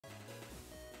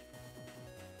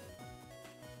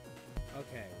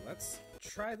Okay, let's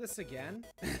try this again.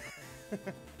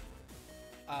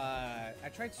 I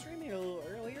tried streaming a little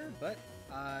earlier, but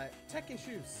tech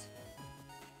issues.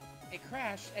 It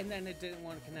crashed and then it didn't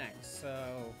want to connect,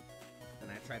 so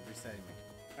then I tried resetting my...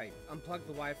 I unplugged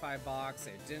the Wi-Fi box,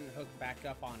 it didn't hook back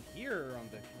up on here on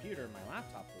the computer, my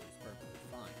laptop was perfectly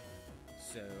fine.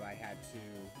 So I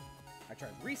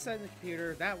tried resetting the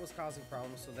computer, that was causing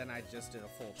problems, so then I just did a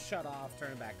full shut off,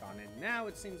 turn it back on, and now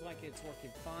it seems like it's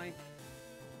working fine.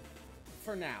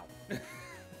 For now.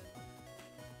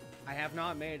 I have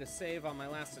not made a save on my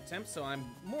last attempt, so I'm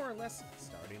more or less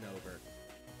starting over.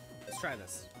 Let's try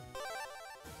this.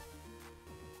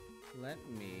 Let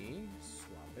me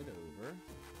swap it over.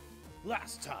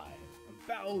 Last time on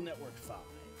Battle Network 5,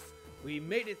 we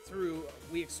made it through,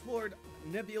 we explored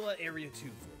Nebula Area 2 for a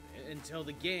bit until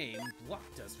the game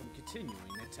blocked us from continuing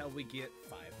until we get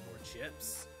 5 more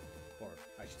chips. Or,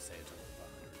 I should say a total of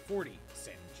 140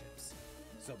 standing chips.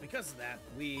 So because of that,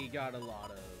 we got a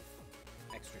lot of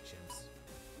extra chips.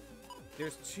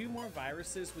 There's 2 more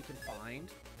viruses we can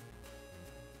find.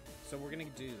 So we're gonna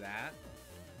do that.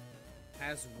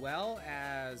 As well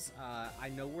as, I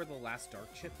know where the last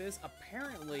dark chip is.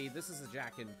 Apparently, this is a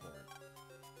Jack import.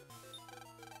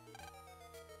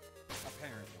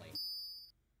 Apparently.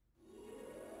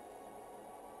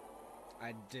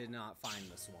 I did not find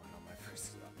this one on my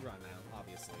first run out,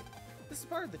 obviously. This is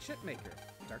part of the chip maker.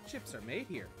 Dark chips are made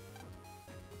here.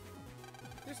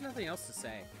 There's nothing else to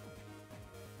say.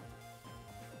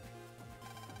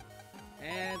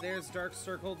 And there's Dark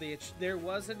Circle. There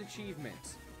was an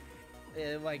achievement.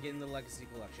 Like in the Legacy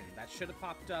Collection. That should have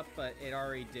popped up, but it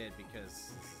already did because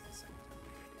this is the second time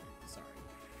I'm doing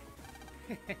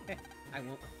it. Sorry. I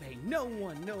won't obey no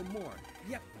one no more.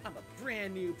 Yep, I'm a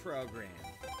brand new program.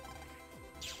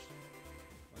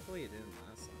 Luckily it didn't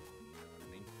last long, you know what I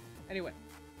mean? Anyway.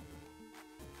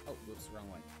 Oh, whoops,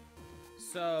 wrong way.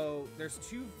 So, there's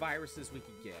 2 viruses we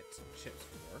could get chips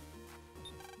for.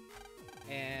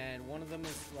 And one of them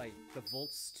is like the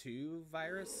Volts 2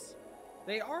 virus.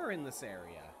 They are in this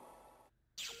area.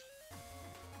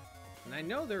 And I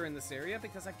know they're in this area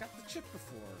because I got the chip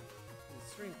before. And the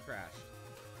stream crashed.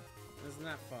 Isn't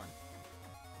that fun?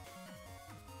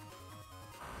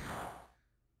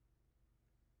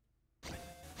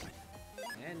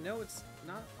 And no, it's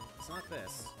not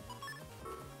this.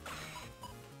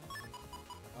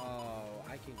 Oh,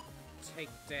 I can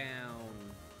take down...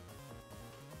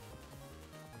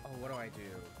 Oh, what do I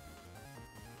do?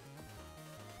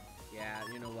 Yeah,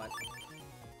 you know what?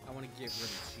 I want to get rid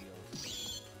of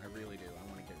Shield. I really do. I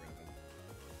want to get rid of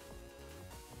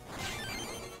him.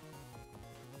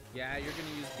 Yeah, you're going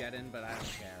to use Geddon, but I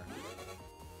don't care.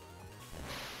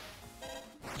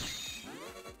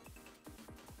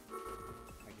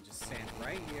 I can just stand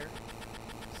right here.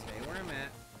 Stay where I'm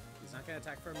at. He's not going to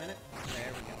attack for a minute.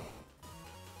 There we go.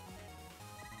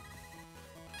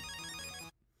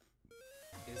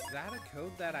 Is that a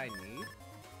code that I need?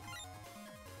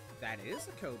 That is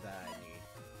a code that I need.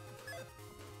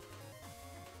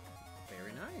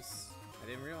 Very nice. I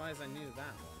didn't realize I needed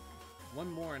that one.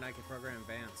 One more and I can program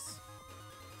Advance.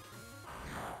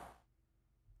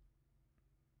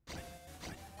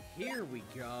 Here we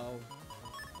go.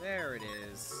 There it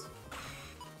is.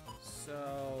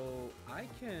 So I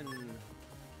can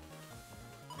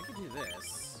do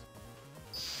this.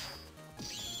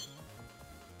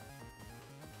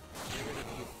 Get rid of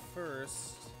you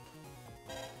first.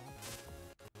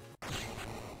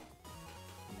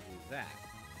 That.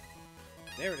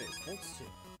 There it is, Volts 2.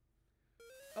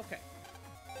 Okay.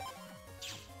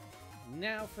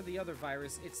 Now for the other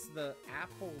virus, it's the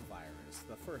Apple virus,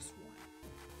 the first one.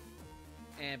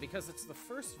 And because it's the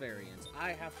first variant,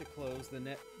 I have to close the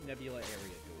Nebula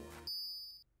area door.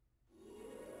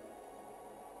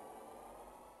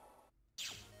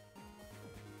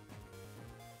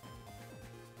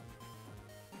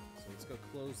 So let's go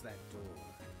close that door.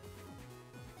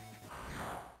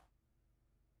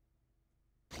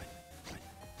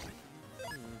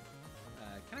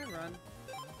 Can I run?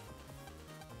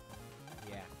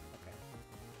 Yeah, okay.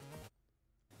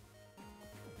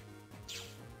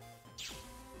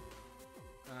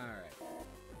 Alright.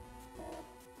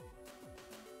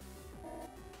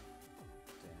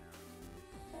 Down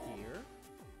here.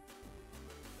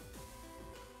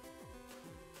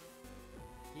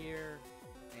 Here.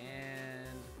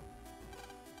 And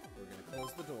we're gonna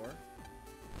close the door.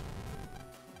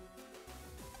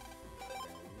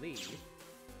 Leave.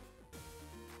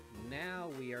 Now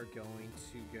we are going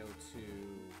to go to...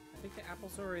 I think the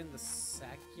apples are in the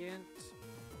second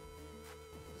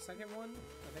one?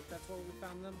 I think that's where we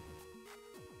found them.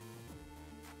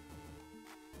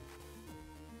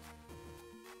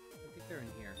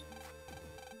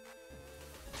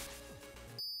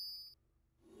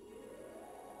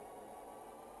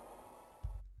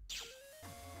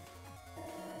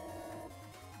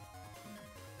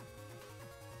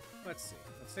 Let's see.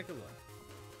 Let's take a look.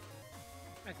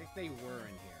 I think they were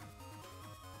in here.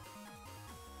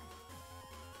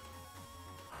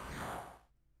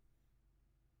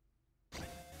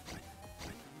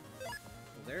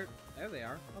 Well, there they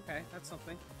are. Okay, that's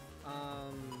something.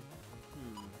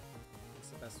 What's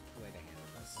the best way to handle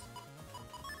this?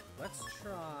 Let's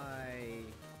try...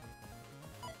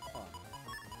 Oh.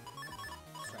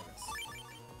 Let's try this.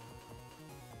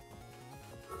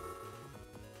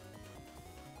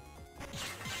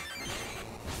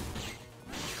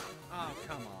 Oh,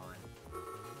 come on.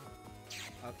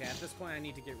 Okay, at this point I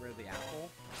need to get rid of the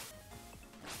apple.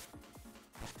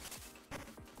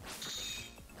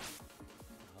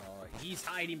 Oh, he's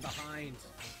hiding behind.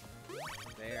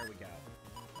 There we go.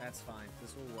 That's fine.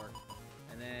 This will work.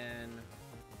 And then...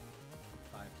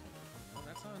 5, 10... No,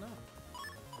 that's not enough.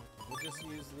 We'll just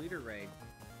use Leader Raid.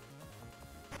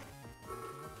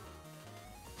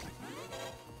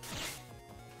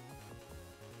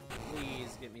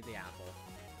 Please get me the apple.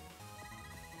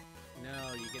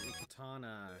 No, you get me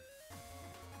katana.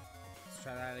 Let's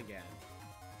try that again.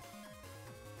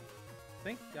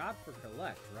 Thank God for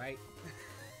collect, right?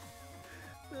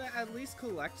 At least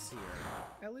collect's here.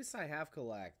 At least I have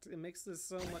collect. It makes this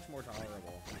so much more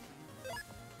tolerable.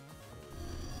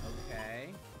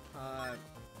 Okay.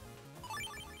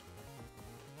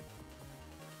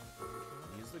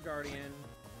 Use the Guardian.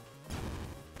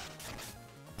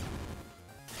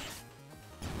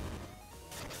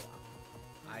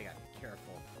 I gotta be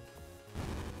careful.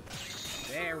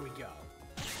 There we go.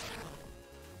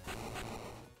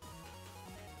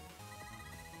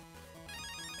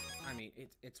 I mean,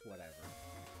 it's whatever.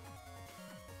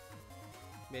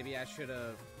 Maybe I should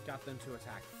have got them to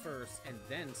attack first and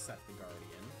then set the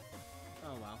Guardian.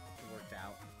 Oh well, it worked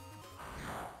out.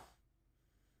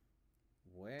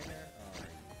 Where are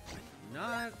you?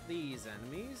 Not these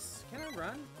enemies. Can I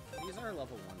run? These are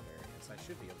level 1 variants. I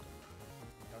should be able to run.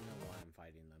 Don't know why I'm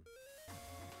fighting them.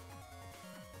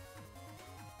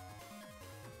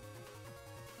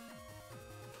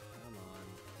 Come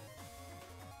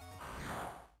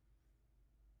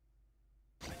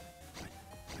on.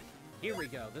 Here we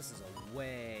go. This is a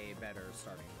way better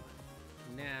starting one.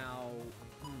 Now,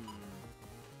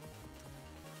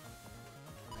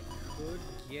 I could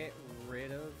get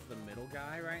rid of the middle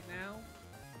guy right now.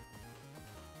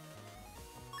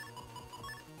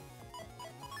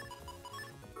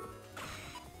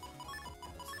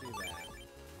 Let's do that.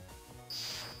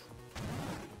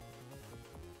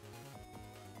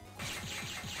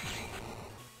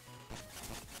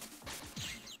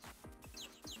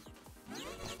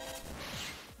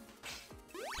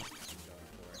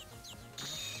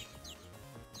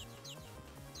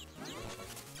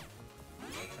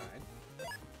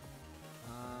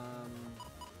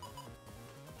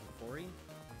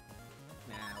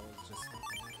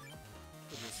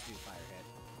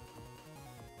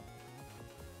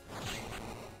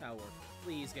 That'll work.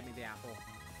 Please give me the apple.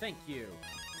 Thank you.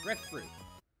 Red fruit.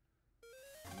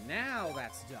 Now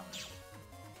that's done.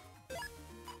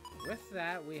 With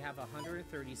that, we have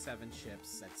 137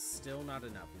 chips. That's still not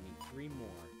enough. We need 3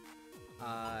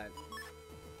 more.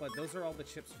 But those are all the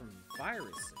chips from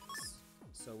viruses.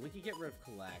 So we could get rid of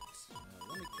collect.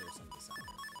 Let me clear some of this out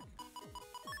real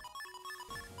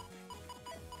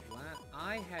quick.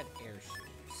 I had air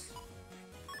shoes.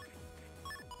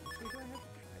 Actually, do I have?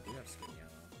 I do have skin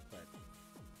yellow, but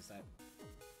is that?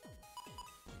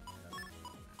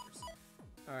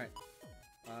 Alright.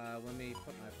 Let me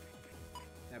put my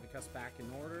Navicus back in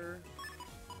order.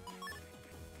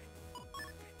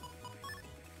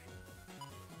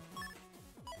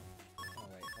 Oh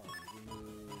wait, hold on.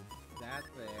 Remove that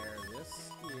there, this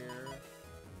here.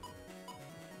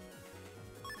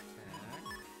 Attack.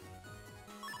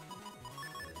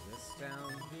 This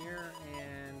down here,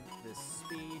 and this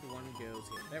speed one goes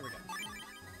here. There we go.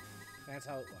 That's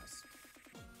how it was.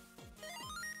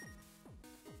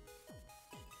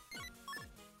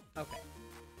 Okay.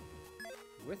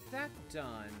 With that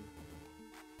done,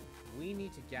 we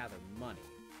need to gather money.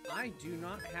 I do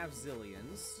not have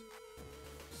zillions,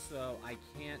 so I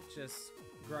can't just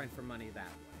grind for money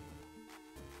that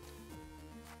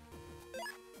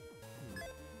way.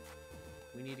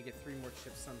 We need to get 3 more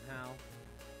chips somehow.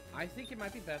 I think it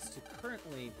might be best to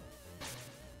currently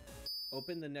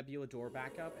open the Nebula door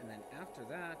back up, and then after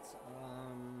that,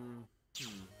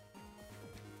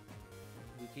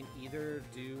 we can either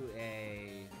do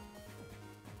a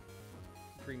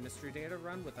pre-mystery data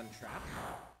run with Untrap,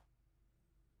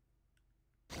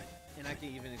 and I can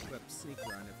even equip Sneak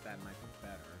Run if that might be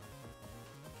better.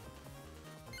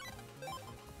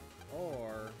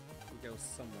 Or we go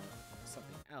something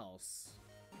else,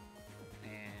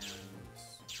 and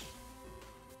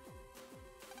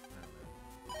I don't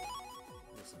know.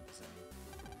 Listen, Zenny.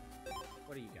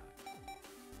 What do you got?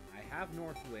 I have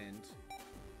Northwind.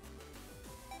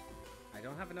 I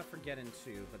don't have enough for Get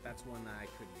Into, but that's one that I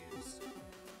could use.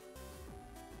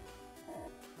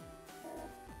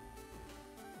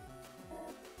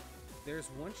 There's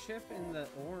one chip in the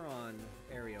Oron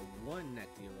area, one net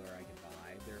dealer I can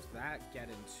buy. There's that Get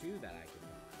Into that I can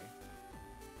buy.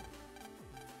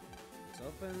 Let's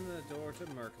open the door to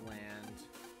Merkland.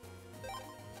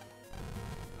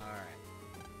 Alright.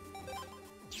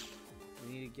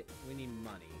 We need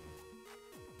money.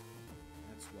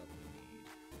 That's what we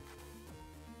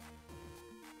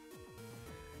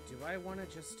need. Do I want to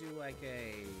just do like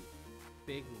a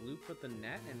big loop with the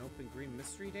net and open green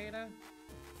mystery data?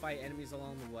 Fight enemies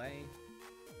along the way?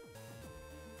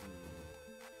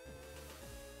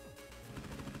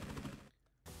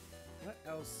 What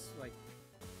else, like...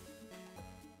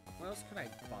 What else could I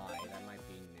buy that might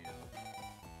be new?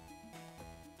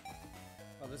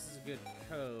 Oh, this is a good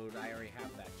code. I already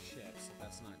have that chip, so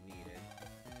that's not needed.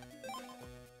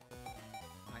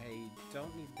 I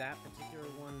don't need that particular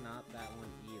one, not that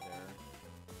one either.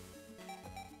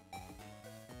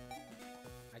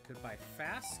 I could buy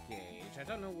Fast Gauge. I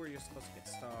don't know where you're supposed to get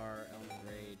Star, Element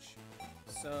Rage.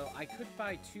 So I could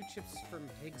buy 2 chips from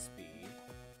Higsby.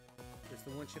 There's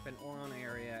the one chip in Oron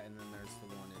area, and then there's the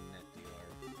one in Net Dealer.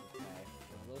 Okay,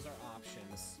 well, those are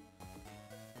options.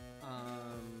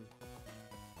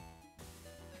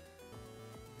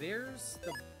 There's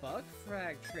the Bug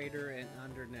Frag Trader in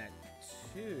Undernet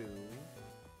 2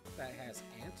 that has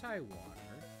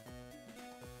anti-water.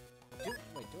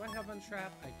 Wait, do I have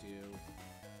Untrap? I do.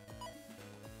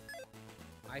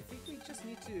 I think we just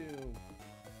need to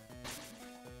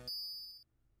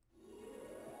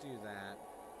do that.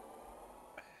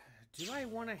 Do I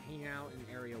want to hang out in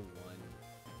Area 1?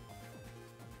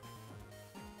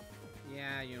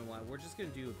 Yeah, you know what? We're just gonna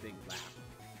do a big lap.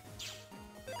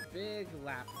 Big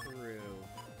lap through.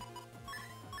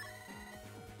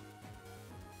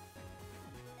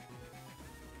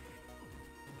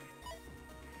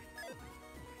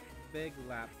 Big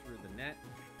lap through the net.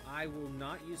 I will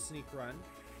not use Sneak Run,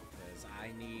 because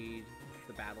I need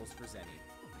the battles for Zenny.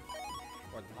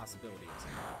 Or the possibility of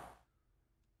Zenny.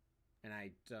 And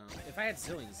I don't... If I had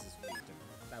Zillions, this would be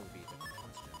different. That would be a different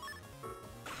question.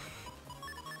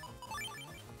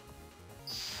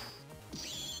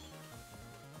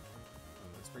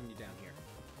 Let's bring you down here.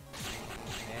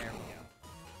 There we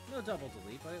go. No double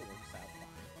delete, but it works out fine.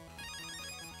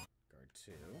 Guard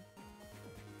 2.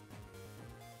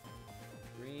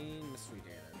 Green mystery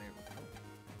data. There we go.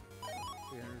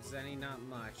 300 Zenny, not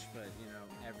much, but you know,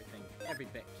 every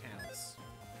bit counts.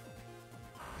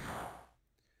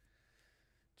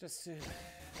 Just to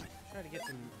try to get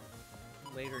to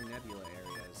later nebula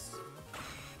areas.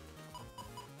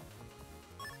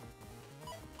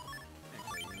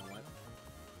 Actually, you know what?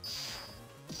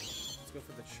 Let's go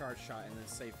for the charge shot and then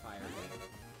save fire.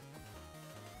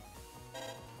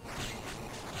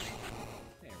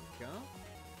 There we go.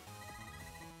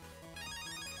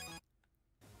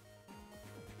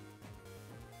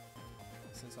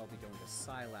 Since I'll be going to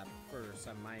Scilab first,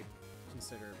 I might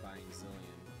consider buying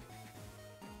Zillion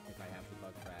if I have the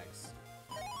bug frags.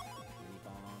 Mini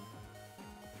bomb.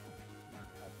 Not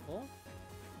helpful.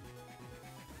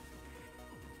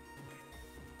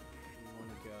 We want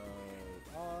to go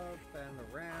up and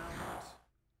around.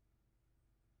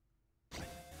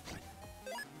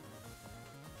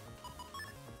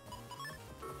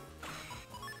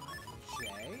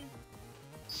 J.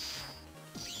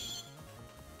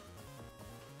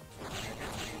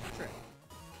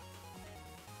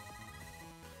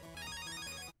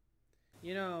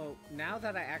 You know, now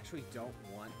that I actually don't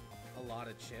want a lot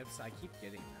of chips, I keep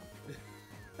getting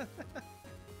them.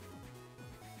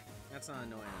 That's not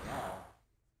annoying at all.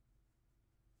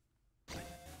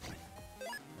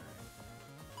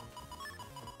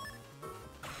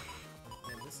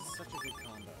 Man, this is such a good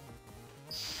combo.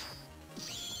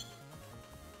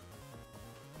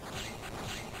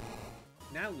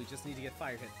 Now we just need to get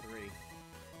fire hit 3.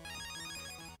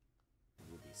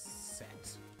 We'll be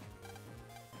set.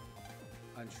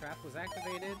 Untrap was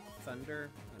activated. Thunder.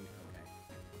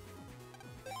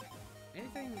 Okay.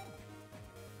 Anything? Not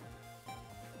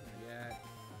yet.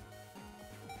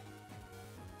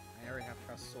 I already have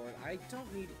Cross Sword. I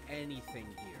don't need anything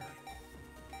here.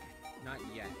 Not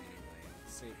yet, anyway.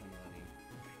 Let's save the money.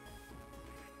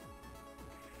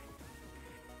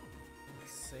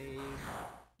 Save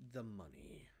the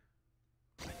money.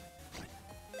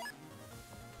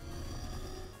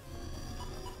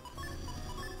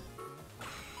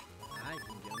 I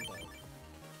can get them both.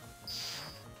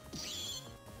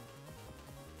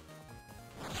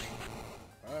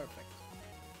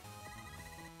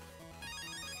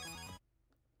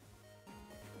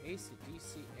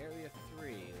 AC/DC Area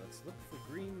 3. Let's look for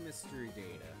green mystery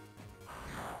data.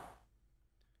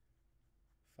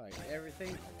 Fight everything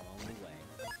along the way.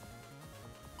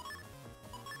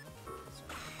 Start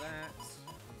with that.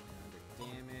 Under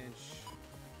damage.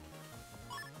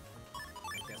 I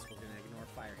guess we're gonna ignore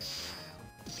fire hits for now.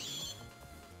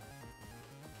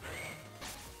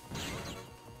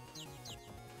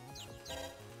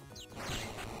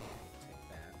 Take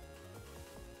that.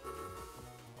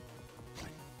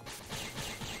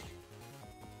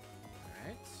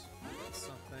 Alright, that's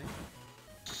something.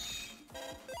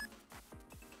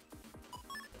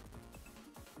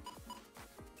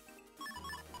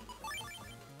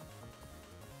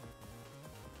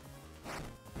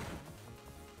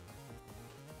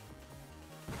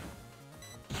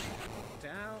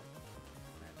 Out.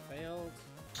 That failed.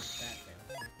 That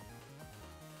failed.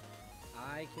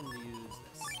 I can use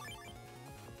this.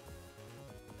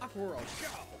 Aquaworld, go!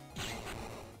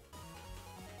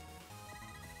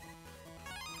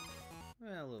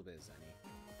 Well, a little bit of Zenny.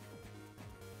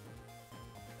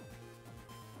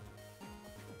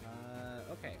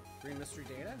 Okay. Green mystery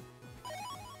data.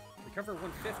 Recover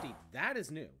 150. That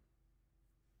is new.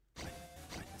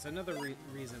 It's another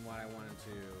reason why I wanted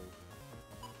to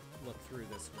look through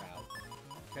this route,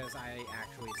 because I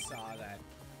actually saw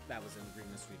that was in green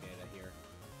mystery data here.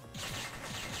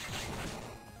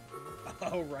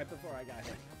 Oh, right before I got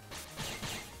hit.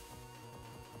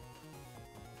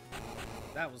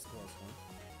 That was a close one.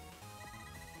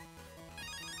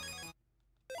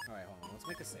 Alright, hold on. Let's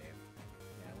make a save.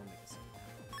 Yeah, we'll make a save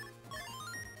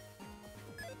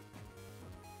now.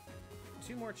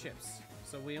 2 more chips.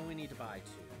 So we only need to buy 2.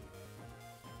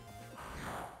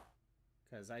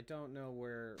 Because I don't know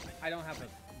where... I don't have a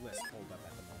list pulled up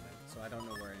at the moment, so I don't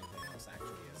know where anything else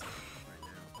actually is right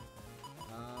now.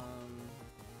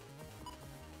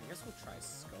 I guess we'll try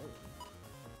Scully.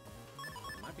 I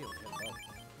might be able to hit both.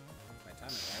 If I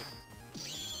time it right.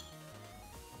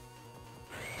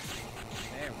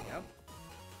 There we go.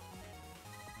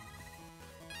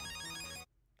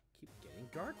 Keep getting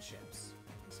guard chips.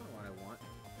 That's not what I want.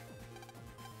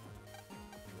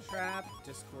 Trap,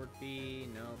 Discord B,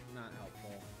 nope, not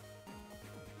helpful.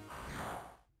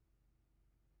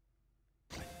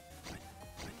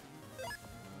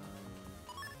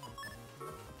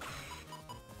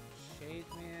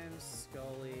 Shademan,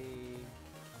 Scully.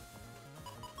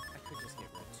 I could just get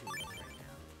rid of 2 of them right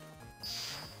now.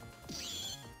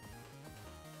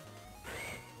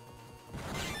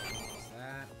 There's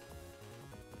that.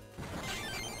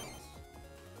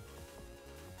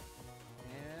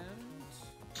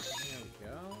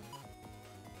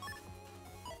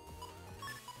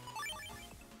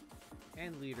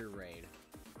 And leader raid.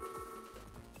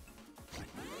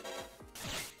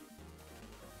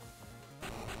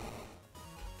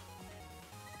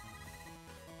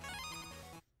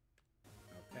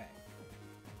 Okay.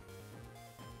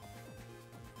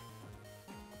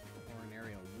 Or in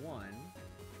area 1.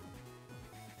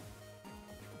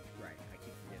 Right, I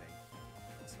keep forgetting.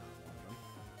 That's not one of them.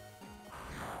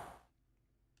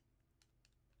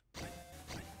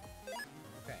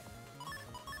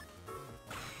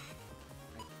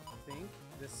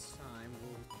 This time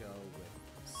we'll go with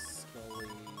Scully.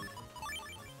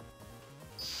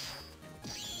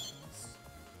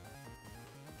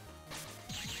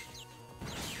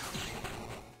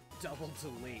 Double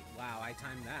delete. Wow, I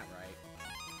timed that right.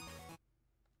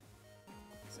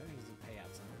 Settings and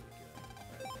payouts aren't really good,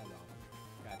 but oh well.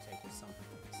 Gotta take it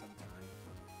sometime.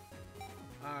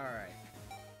 Alright.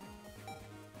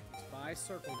 Let's buy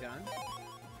Circle Gun.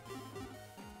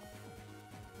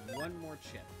 1 more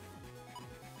chip.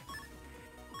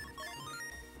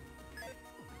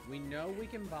 We know we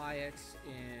can buy it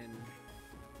in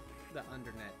the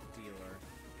Undernet dealer.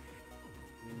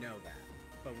 We know that,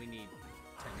 but we need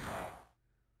 10K.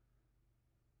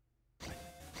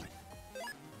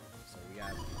 So we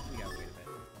gotta wait a bit.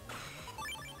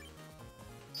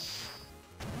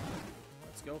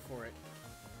 Let's go for it.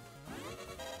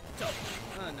 Double.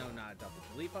 No, not a double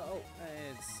delete, but oh,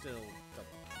 it's still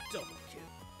double kill.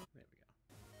 There we go.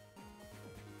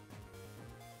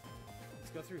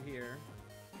 Let's go through here.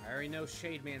 I already know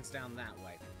Shademan's down that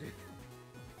way.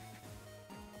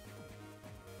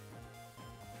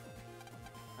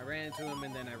 I ran into him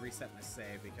and then I reset my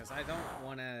save because I don't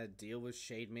want to deal with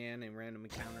Shademan and random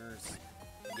encounters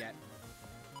yet.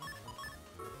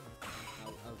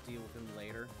 I'll deal with him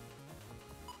later.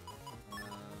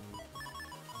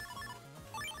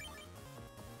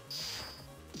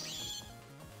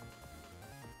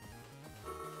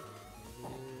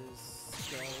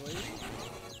 Scully.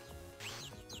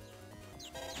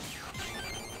 There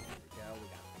we go, we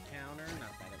got the counter,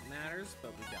 not that it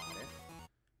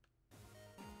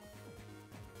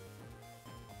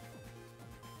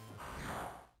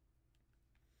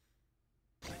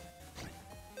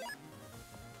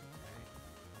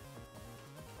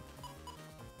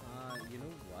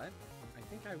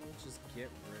think I will just get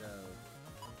rid of...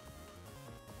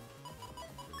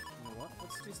 You know what?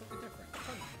 Let's do something different.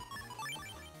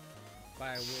 But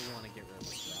I will want to get rid of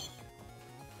this rock.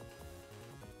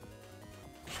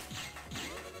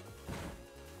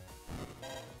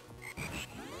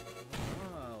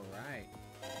 Alright.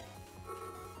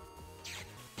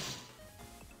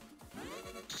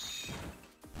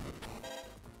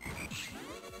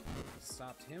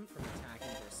 Stopped him from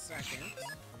attacking for a second.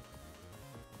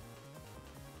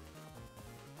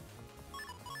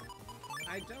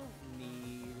 I don't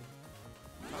need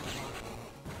Tomahawk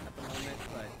at the moment,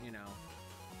 but, you know.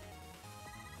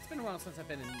 It's been a while since I've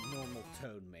been a normal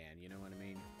Toad Man, you know what I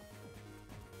mean?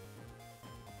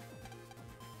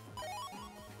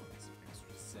 Some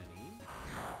extra Zenny.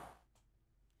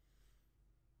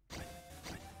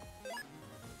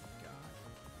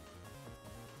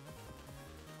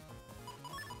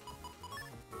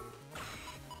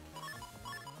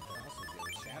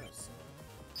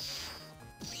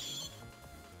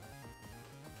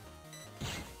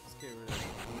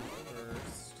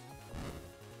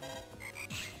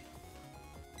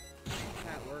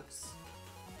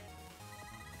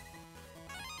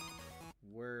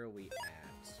 Where are we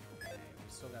at? Okay,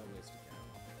 we still got a ways to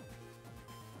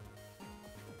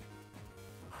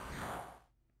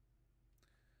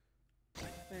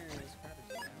go.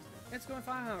 It's going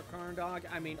fine, Corn Dog.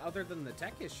 I mean, other than the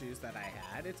tech issues that I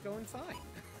had, it's going fine.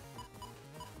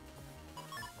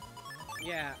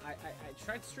 Yeah, I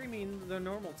tried streaming the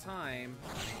normal time,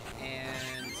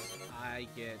 and I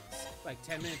get like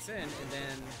 10 minutes in, and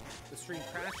then the stream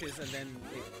crashes, and then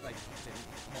it like didn't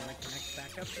want to connect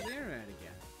back up to the internet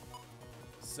again.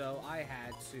 So I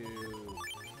had to...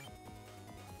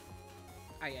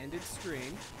 I ended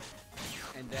stream,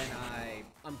 and then I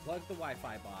unplugged the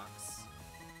Wi-Fi box.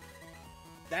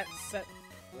 That set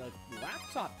the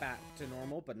laptop back to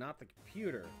normal, but not the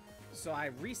computer. So I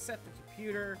reset the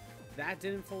computer. That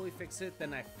didn't fully fix it.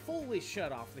 Then I fully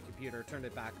shut off the computer, turned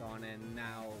it back on, and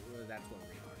now that's what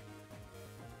we are.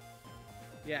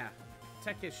 Yeah,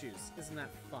 tech issues. Isn't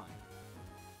that fun?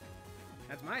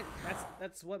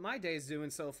 That's what my day's doing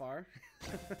so far.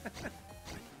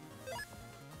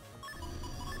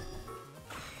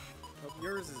 Hope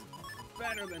yours is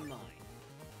better than mine.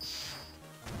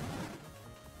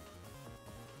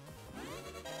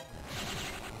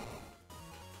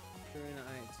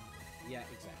 Yeah,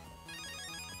 exactly.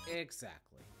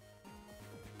 Exactly.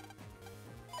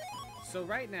 So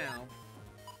right now,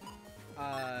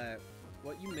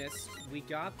 what you missed, we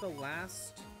got the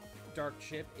last dark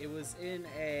chip. It was in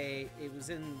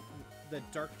the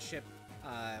dark chip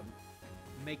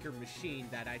maker machine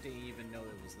that I didn't even know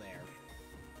it was there.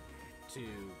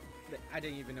 I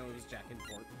didn't even know it was jack and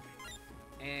port.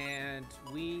 And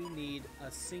we need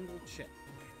a single chip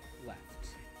left.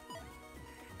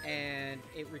 And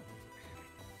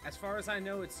as far as I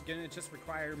know, it's gonna just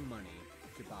require money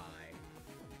to buy.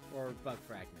 Or bug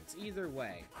fragments. Either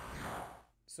way.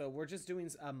 So we're just doing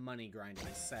a money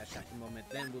grinding sesh at the moment.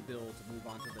 Then we'll be able to move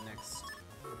on to the next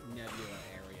nebula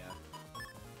area.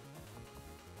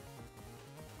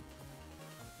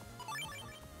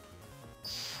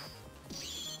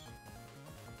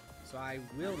 So I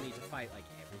will need to fight, like,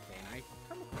 everything I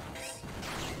come across.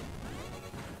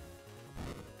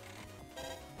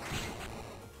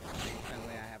 That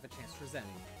way I have a chance for Zenny.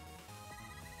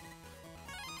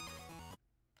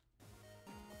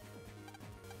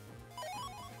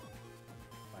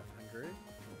 $500?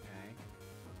 Okay.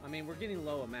 I mean, we're getting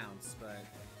low amounts, but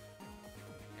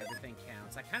everything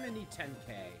counts. I kind of need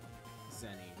 10k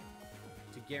Zenny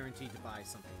to guarantee to buy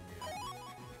something new.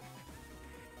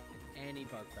 Any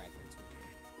bug fragments would do.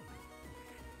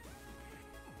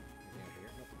 Anything over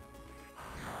here? Nope.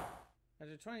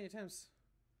 After 20 attempts,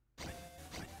 you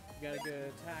got a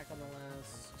good attack on the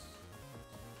last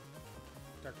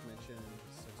Dark Dimension,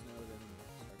 6 node, and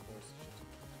Star Course.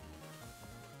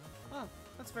 Oh,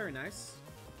 that's very nice.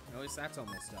 At least that's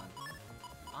almost done.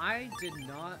 I did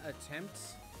not attempt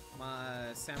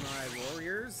my Samurai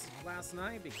Warriors last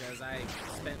night because I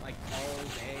spent like all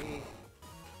day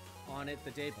on it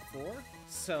the day before,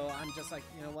 so I'm just like,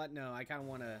 you know what? No, I kind of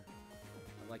want to,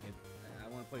 I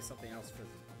want to play something else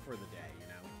for the day, you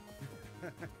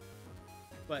know.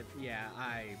 But yeah,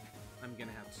 I'm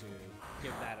gonna have to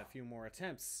give that a few more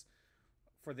attempts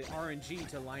for the RNG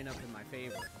to line up in my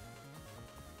favor.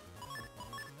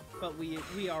 But we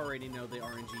already know the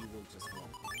RNG will just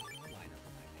won't line up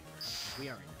in my favor. We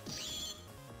already know.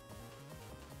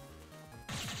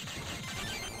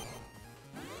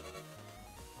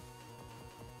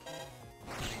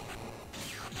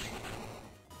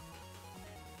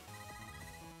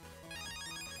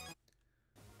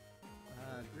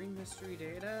 mastery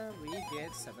data, we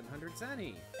get 700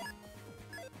 zenny.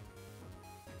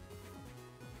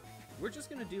 We're just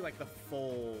gonna do like the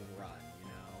full run, you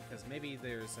know, because maybe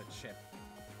there's a chip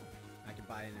I can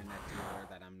buy in a net dealer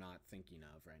that I'm not thinking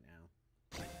of right now.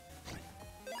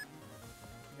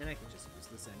 And I can just use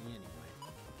the zenny anyway.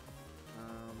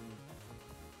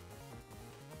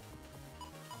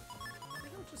 I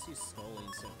think I'll just use Scully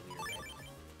instead of Leer.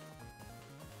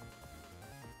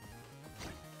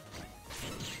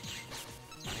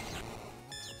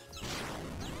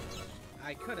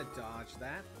 I could have dodged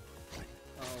that.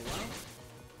 Oh well.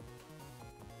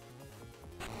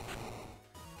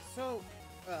 So,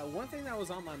 one thing that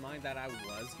was on my mind that I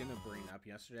was gonna bring up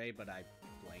yesterday, but I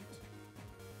blanked,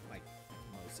 like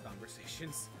most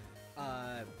conversations.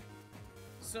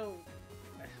 So,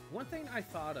 one thing I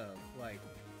thought of, like,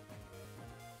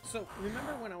 so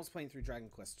remember when I was playing through Dragon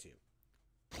Quest II?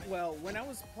 Well, when I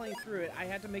was playing through it, I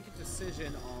had to make a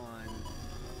decision on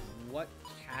what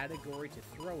category to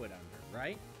throw it under,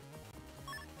 right?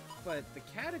 But the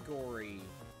category,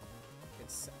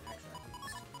 it's actually I can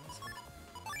use two.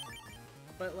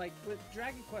 But like with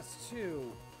Dragon Quest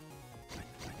II,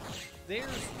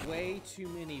 there's way too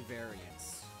many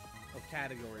variants of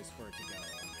categories for it to go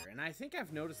under, and I think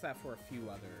I've noticed that for a few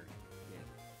other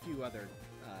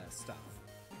stuff.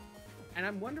 And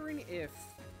I'm wondering if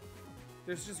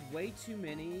there's just way too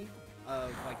many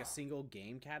of like a single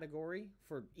game category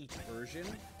for each version,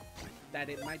 that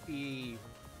it might be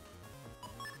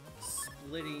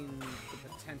splitting the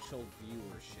potential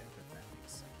viewership, if that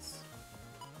makes sense,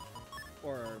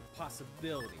 or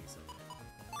possibilities of it.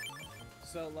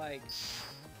 So like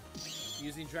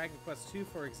using Dragon Quest II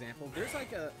for example, there's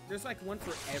like one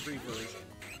for every version.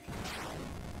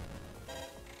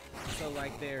 So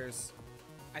like there's,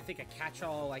 I think, a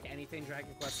catch-all, like anything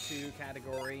Dragon Quest II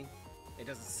category. It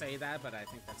doesn't say that, but I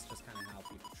think that's just kind of how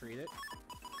people treat it.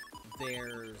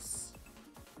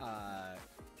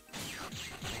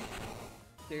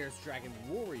 There's Dragon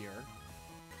Warrior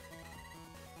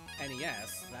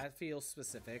NES. That feels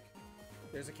specific.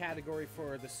 There's a category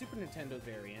for the Super Nintendo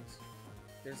variant.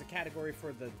 There's a category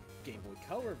for the Game Boy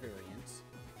Color variant.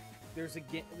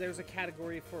 There's a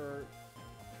category for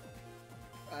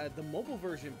the mobile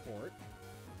version port.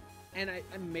 And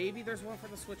maybe there's one for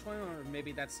the Switch one, or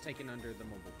maybe that's taken under the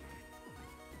mobile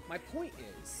one. My point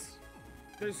is,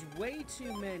 there's way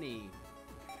too many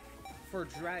for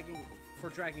Dragon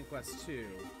Quest II,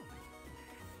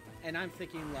 and I'm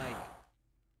thinking like,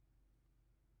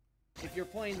 if you're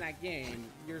playing that game,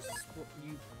 you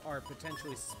are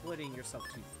potentially splitting yourself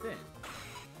too thin,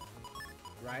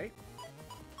 right?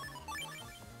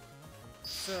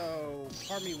 So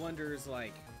part of me wonders,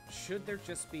 like, should there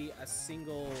just be a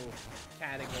single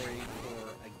category for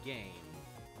a game?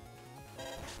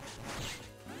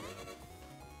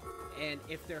 And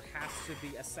if there has to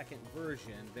be a second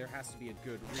version, there has to be a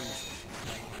good reason.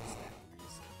 What is that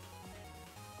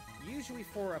reason? Usually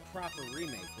for a proper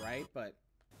remake, right? But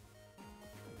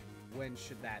when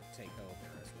should that take over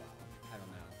as well? I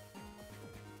don't know.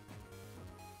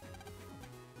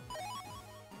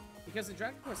 Because in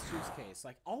Dragon Quest II's case,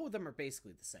 like, all of them are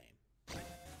basically the same.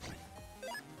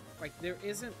 Like, there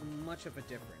isn't much of a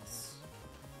difference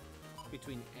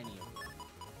between any of them.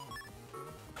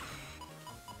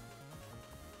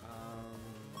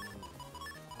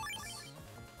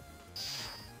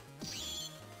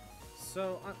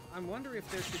 So, I'm wondering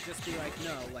if there should just be like,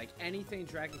 no, like, anything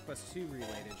Dragon Quest II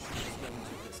related should just go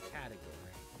into this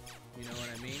category. You know what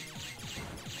I mean?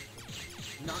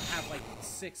 Not have, like,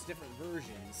 6 different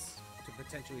versions to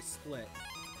potentially split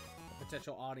a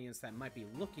potential audience that might be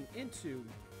looking into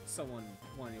someone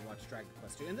wanting to watch Dragon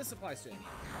Quest II. And this applies to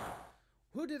anyone.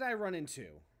 Who did I run into?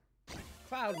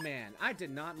 Cloudman. I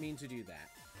did not mean to do that.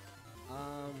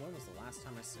 When was the last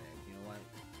time I saved? You know what?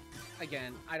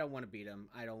 Again, I don't want to beat him.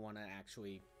 I don't want to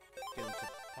actually get him to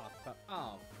pop up.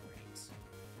 Oh, great.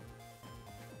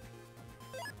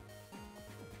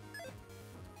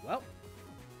 Well.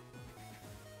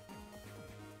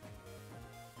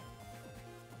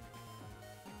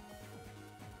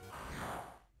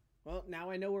 Well, now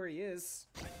I know where he is.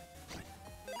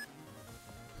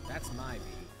 That's my B.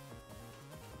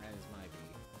 That is my B.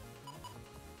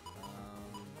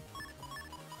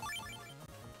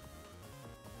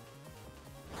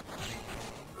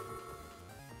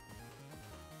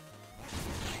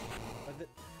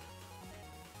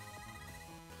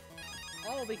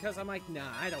 All because I'm like,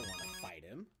 nah, I don't want to fight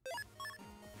him.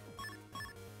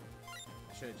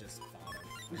 I should have just fought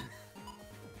him.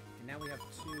 And now we have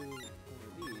 2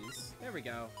 of these. There we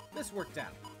go. This worked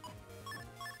out.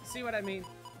 See what I mean?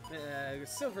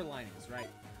 Silver linings, right?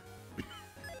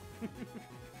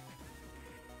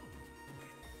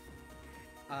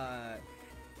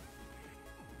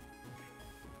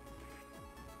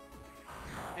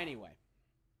 Anyway.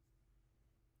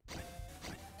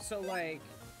 So, like,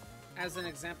 as an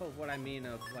example of what I mean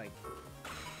of, like...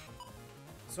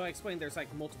 So I explained there's,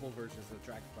 like, multiple versions of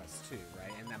Dragon Quest 2,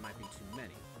 right? And that might be too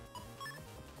many.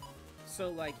 So,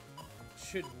 like,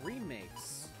 should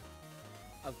remakes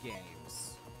of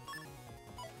games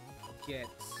get,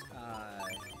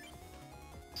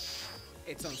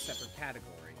 its own separate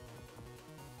category?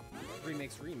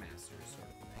 Remakes, remasters, sort of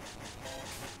thing.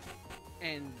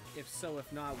 And if so, if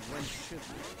not, when should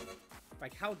we?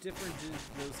 Like, how different do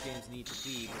those games need to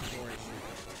be before it should be?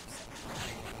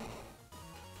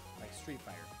 Like Street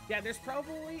Fighter. Yeah, there's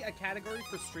probably a category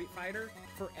for Street Fighter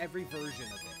for every version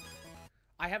of it.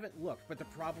 I haven't looked, but there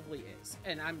probably is.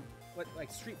 And I'm,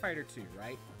 like Street Fighter 2,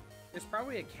 right? There's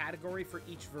probably a category for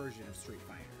each version of Street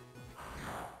Fighter.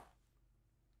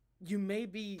 You may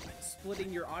be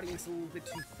splitting your audience a little bit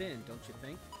too thin, don't you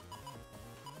think?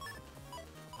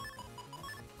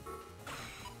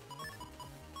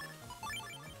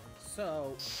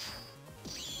 So,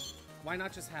 why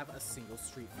not just have a single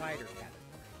Street Fighter category?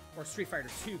 Or Street Fighter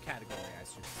 2 category, I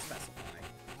should specify.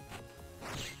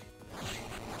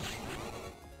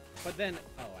 But then...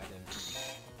 Oh, I didn't.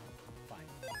 Fine.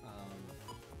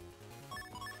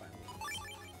 Fine.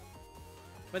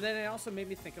 But then it also made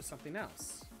me think of something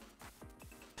else.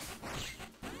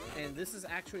 And this is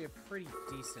actually a pretty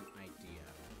decent idea.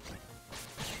 I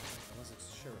wasn't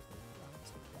sure if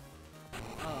it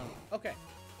was. Okay.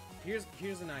 Here's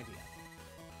an idea.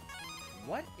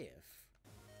 What if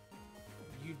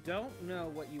you don't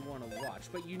know what you want to watch,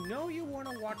 but you know you want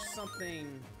to watch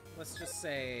something, let's just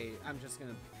say, I'm just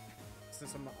gonna,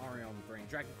 since I'm already on the brain,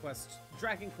 Dragon Quest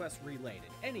related,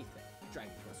 anything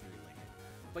Dragon Quest related,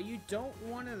 but you don't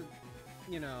want to,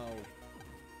 you know,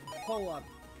 pull up,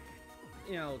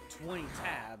 you know, 20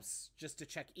 tabs just to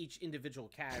check each individual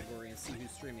category and see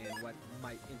who's streaming and what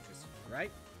might interest you,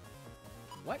 right?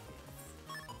 What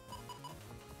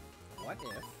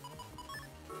if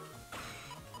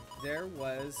there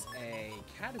was a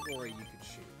category you could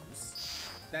choose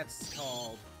that's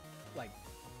called, like,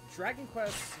 Dragon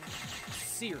Quest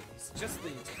series, just the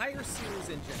entire series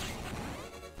in general.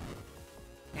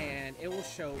 And it will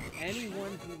show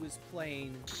anyone who is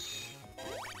playing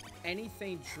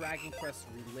anything Dragon Quest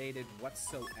related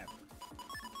whatsoever.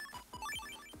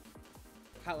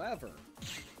 However,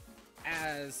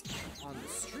 as on the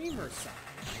streamer side,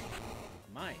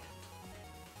 my end,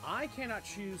 I cannot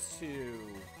choose to,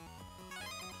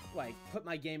 like, put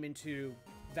my game into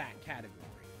that category.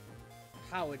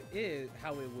 How it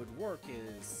would work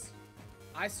is,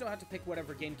 I still have to pick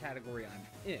whatever game category I'm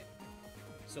in.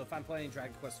 So if I'm playing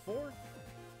Dragon Quest 4,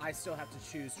 I still have to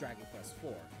choose Dragon Quest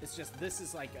 4. It's just, this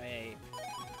is like a,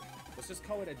 let's just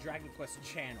call it a Dragon Quest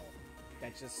channel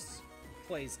that just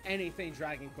plays anything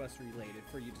Dragon Quest related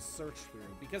for you to search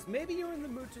through. Because maybe you're in the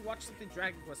mood to watch something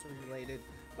Dragon Quest related,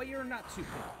 but you're not too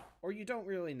picky, or you don't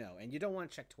really know, and you don't want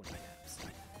to check 20 tabs.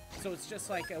 So it's just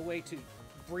like a way to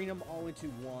bring them all into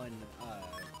one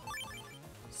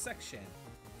section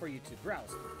for you to browse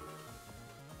through.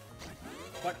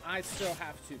 But I still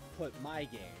have to put my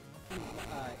game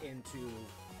into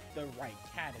the right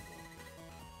category,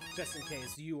 just in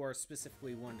case you are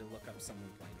specifically wanting to look up someone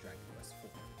playing Dragon Quest 4.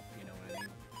 You know what I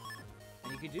mean?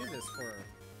 And you could do this for...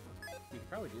 You could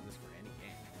probably do this for any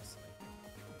game, honestly.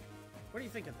 What do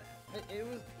you think of that? It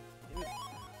was...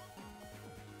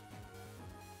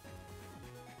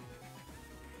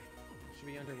 Should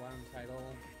be under one title.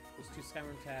 There's 2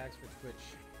 Skyrim tags for Twitch.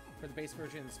 For the base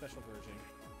version and the special version.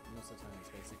 Most of the time it's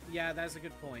basic. Yeah, that's a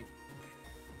good point.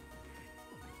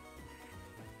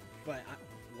 But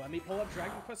let me pull up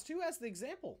Dragon Quest 2 as the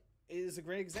example. It is a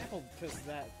great example because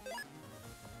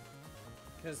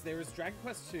there's Dragon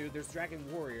Quest 2, there's Dragon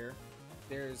Warrior,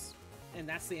 and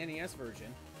that's the NES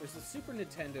version. There's the Super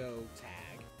Nintendo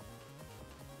tag.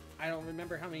 I don't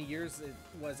remember how many years it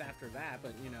was after that,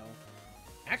 but you know.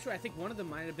 Actually, I think one of them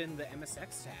might have been the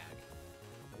MSX tag,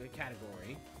 the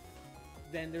category.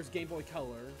 Then there's Game Boy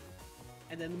Color,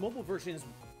 and then the mobile version is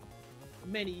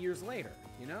many years later,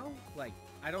 you know? Like,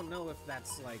 I don't know if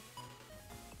that's like...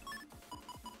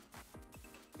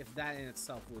 If that in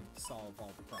itself would solve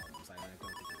all the problems. I don't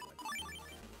think it would.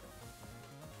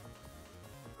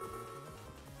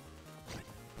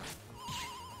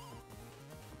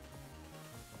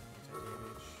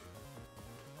 Anti-damage.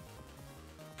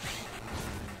 I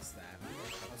missed that.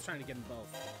 I was trying to get them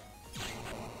both.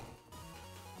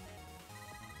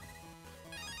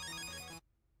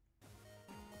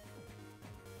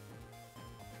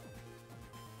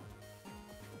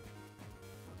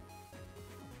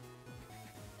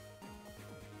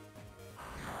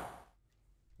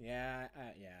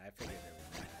 Yeah, I figured there were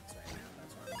ads right now.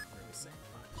 That's why I'm not really saying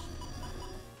much.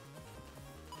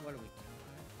 What do we got?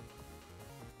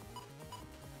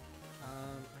 I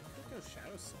could go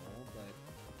Shadow Soul, but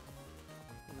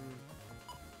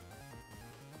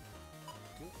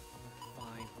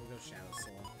fine, we'll go Shadow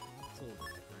Soul. It's a little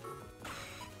bit different.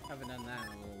 Haven't done that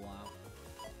in a little while.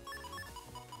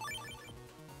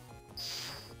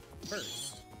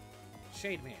 First,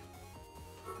 Shade Man.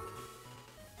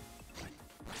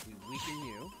 We weaken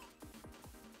you.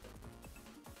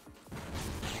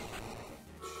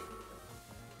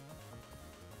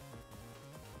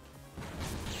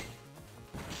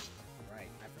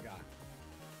 Right, I forgot.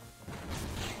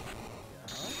 There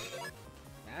we go.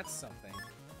 That's something.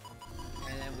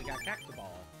 And then we got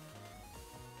Cactoball.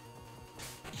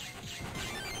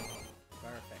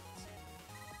 Perfect.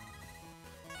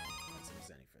 Let's use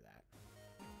any for that.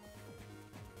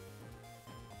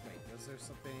 Wait, was there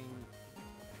something?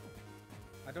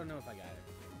 I don't know if I got it.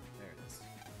 There it is.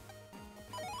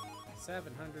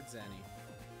 700 Zenny.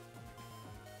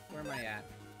 Where am I at?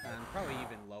 I'm probably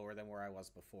even lower than where I was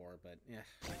before, but yeah.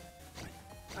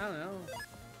 I don't know.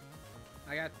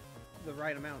 I got the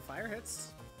right amount of fire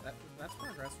hits. That's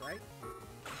progress, right?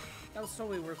 That was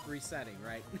totally worth resetting,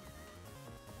 right?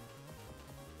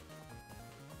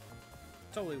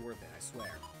 Totally worth it, I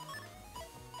swear.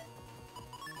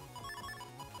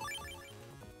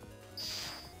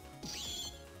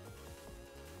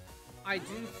 I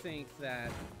do think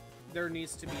that there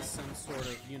needs to be some sort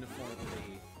of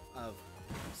uniformity of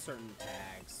certain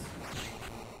tags.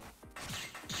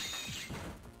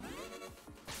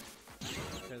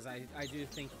 Because I do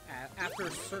think after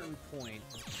a certain point,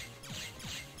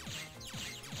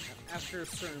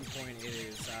 it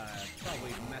is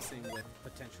probably messing with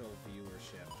potential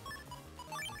viewership.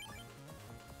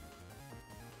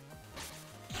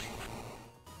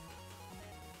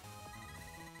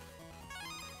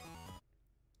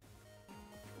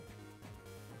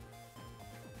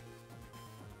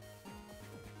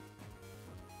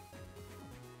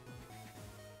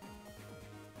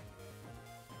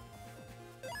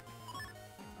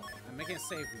 I'm making a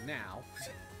save now,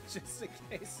 just in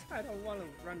case I don't want to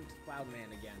run to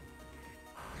Cloudman again.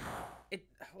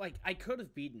 Like, I could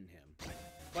have beaten him,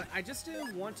 but I just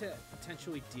didn't want to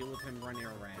potentially deal with him running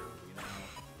around, you know?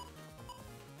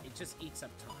 It just eats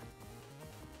up time.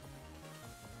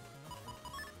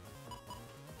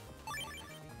 Okay, I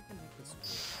think I can make this work.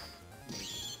 Maybe.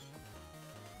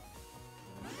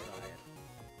 I'm gonna try it.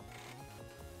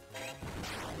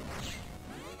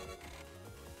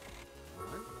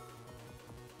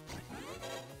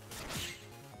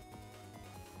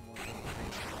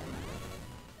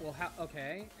 Well,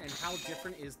 okay, and how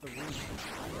different is the remake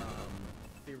from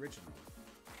the original?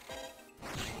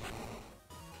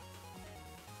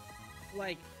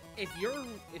 Like, if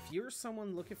you're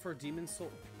someone looking for Demon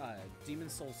Souls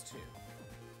 2,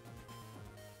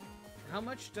 how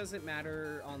much does it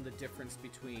matter on the difference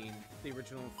between the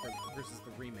original versus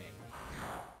the remake?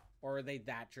 Or are they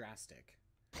that drastic?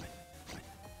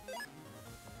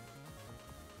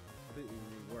 Completely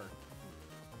rework.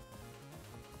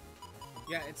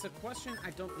 Yeah, it's a question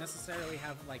I don't necessarily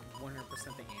have, like,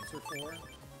 100% the answer for,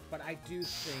 but I do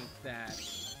think that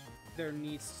there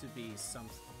needs to be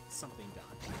something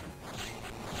done.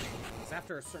 Because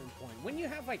after a certain point, when you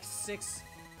have, like, 6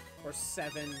 or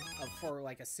 7 for,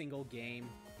 like, a single game,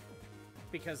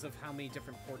 because of how many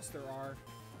different ports there are,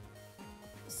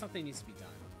 something needs to be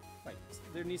done. Like,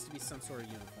 there needs to be some sort of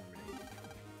uniformity.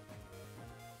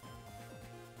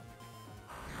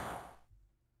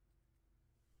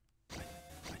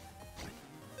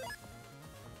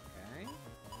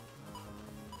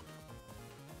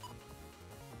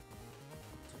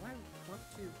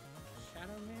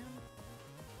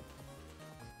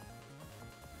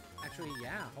 Actually,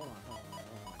 yeah, hold on.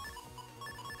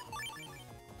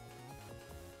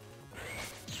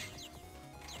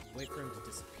 Wait for him to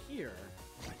disappear.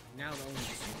 Now the only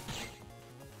two.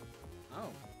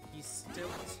 Oh, he's still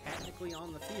technically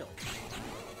on the field.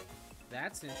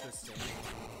 That's interesting.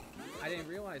 I didn't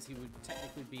realize he would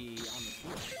technically be on the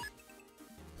field.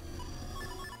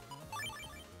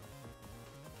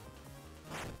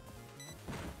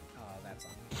 Oh, that's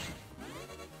on me.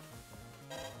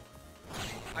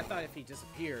 I thought if he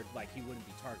disappeared, like, he wouldn't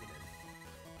be targeted.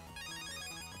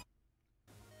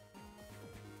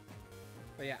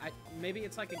 But yeah, maybe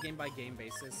it's like a game-by-game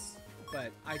basis,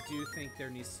 but I do think there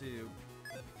needs to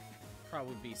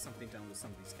probably be something done with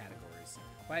some of these categories.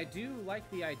 But I do like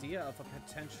the idea of a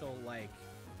potential, like,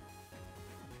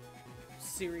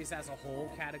 series as a whole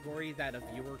category that a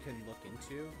viewer can look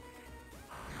into.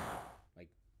 Like,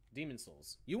 Demon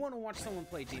Souls. You want to watch someone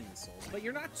play Demon Souls, but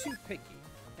you're not too picky,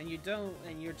 and you don't,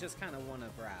 and you just kind of want to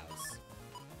browse.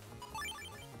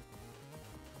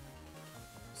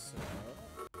 So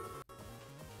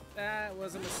that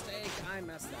was a mistake. I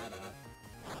messed that up.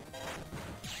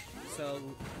 So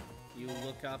you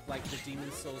look up like the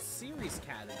Demon Souls series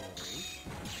category,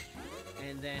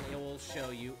 and then it will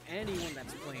show you anyone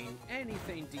that's playing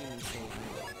anything Demon Souls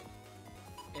related,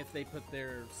 if they put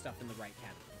their stuff in the right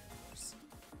category, of course.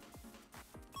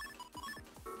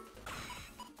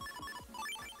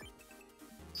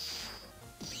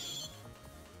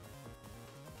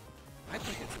 I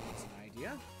think it's a decent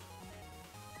idea.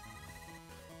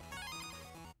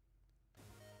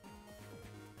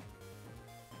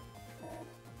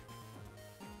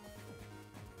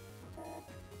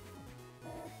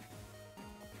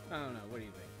 I don't know, what do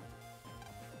you think?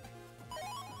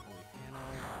 Holy panel,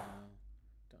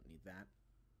 don't need that.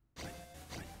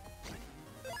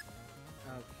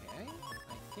 Okay,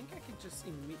 I think I could just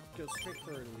go straight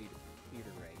for a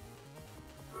leader rate.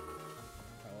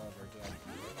 However, do I...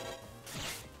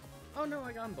 Oh no,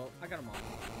 I got them both. I got them all.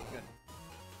 Good.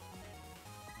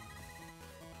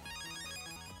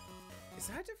 Is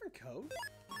that a different code?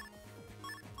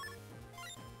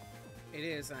 It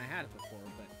is, and I had it before,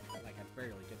 but like I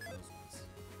barely get those ones.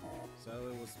 So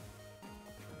it was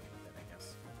worth it, I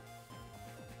guess.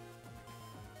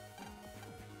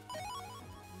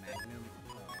 Magnum.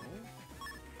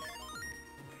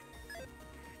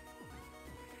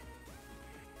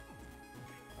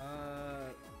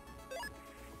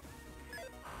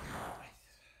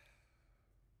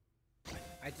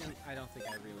 I don't think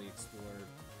I really explored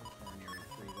Area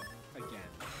 3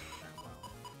 again that well.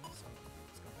 So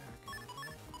let's go back.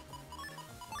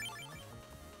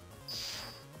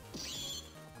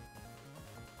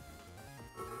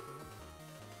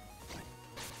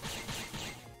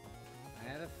 I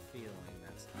had a feeling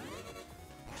that's not it.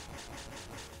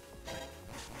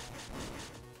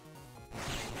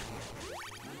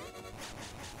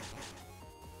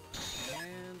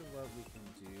 And what we can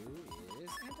do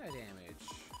is anti-damage.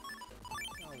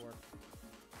 That'll work.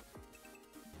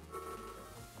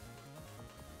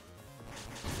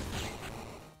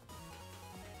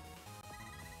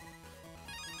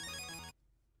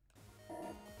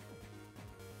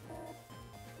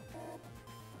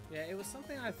 Yeah, it was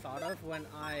something I thought of when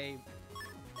I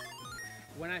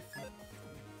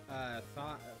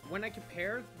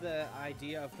compared the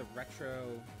idea of the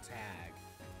retro tag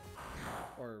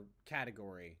or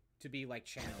category to be like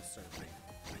channel surfing.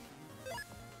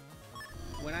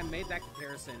 When I made that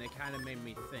comparison, it kind of made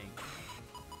me think,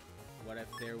 what if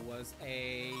there was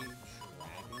a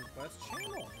Dragon Quest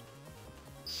channel?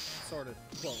 Sort of,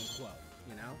 quote unquote,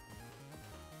 you know?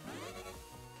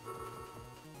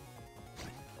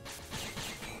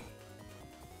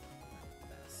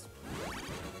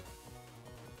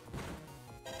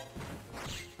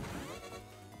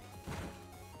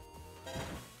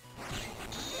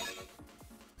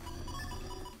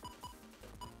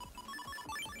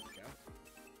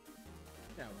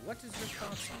 What is your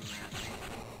thoughts on that?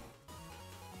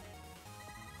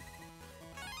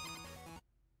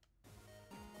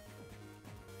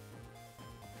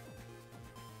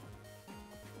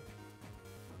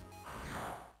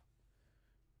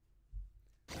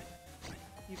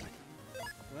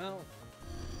 Well,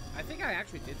 I think I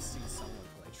actually did see someone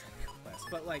play Dragon Quest,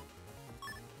 but like,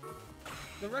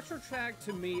 the retro track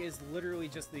to me is literally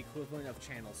just the equivalent of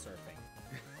channel surfing.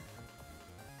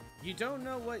 You don't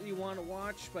know what you want to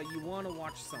watch, but you want to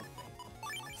watch something.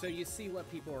 So you see what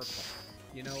people are playing.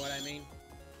 You know what I mean?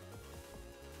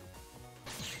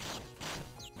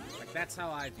 Like, that's how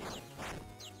I view it.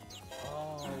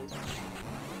 Oh,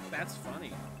 that's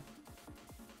funny.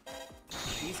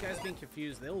 These guys being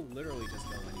confused, they'll literally just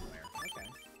go anywhere. Okay.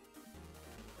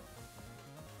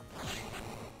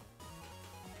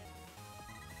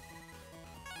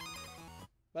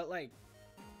 But, like,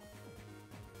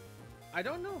 I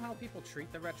don't know how people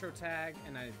treat the retro tag,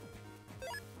 and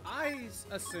I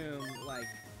assume, like,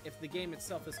 if the game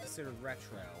itself is considered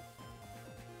retro,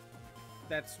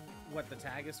 that's what the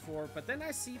tag is for. But then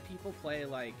I see people play,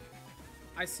 like,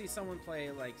 I see someone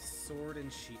play, like, Sword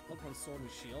and Shield, Pokemon Sword and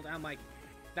Shield, and I'm like,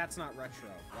 that's not retro.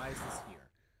 Why is this here?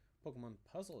 Pokemon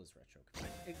Puzzle is retro.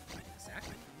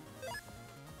 Exactly.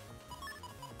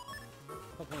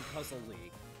 Pokemon Puzzle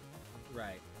League.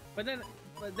 Right. But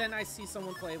then I see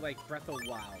someone play, like, Breath of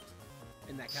Wild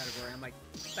in that category. I'm like,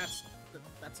 that's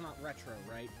not retro,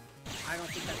 right? I don't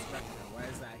think that's retro. Why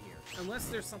is that here? Unless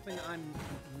there's something I'm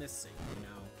missing, you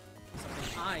know?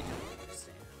 Something I don't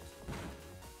understand.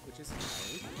 Which is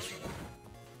entirely possible.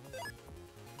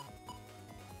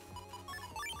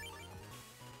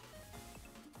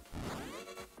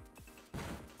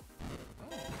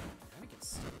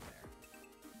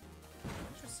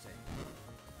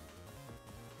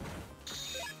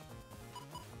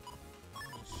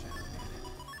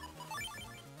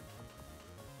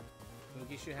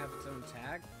 Boogie should have its own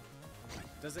tag?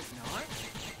 Does it not?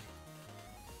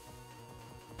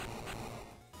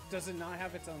 Does it not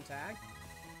have its own tag?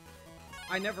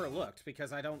 I never looked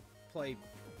because I don't play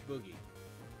Boogie.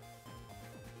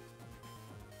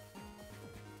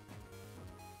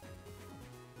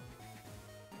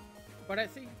 But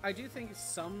I do think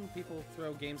some people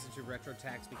throw games into retro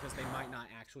tags because they might not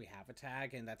actually have a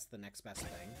tag, and that's the next best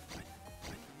thing.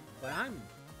 But I'm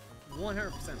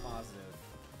 100% positive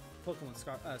Pokemon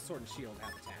Sword and Shield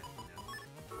have a tag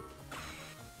now.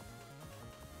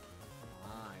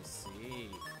 Ah, I see.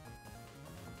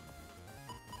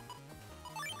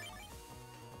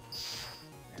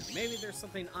 And maybe there's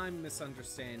something I'm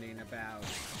misunderstanding about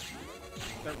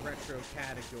the retro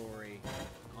category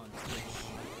on Twitch.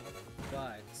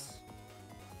 But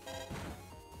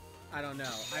I don't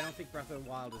know. I don't think Breath of the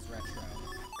Wild is retro.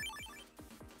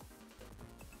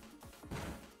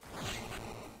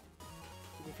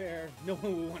 To be fair, no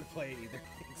one would want to play it either.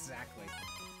 Exactly.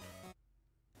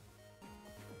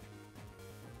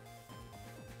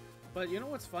 But you know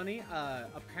what's funny?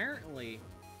 Apparently,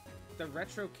 the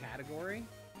retro category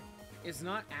is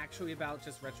not actually about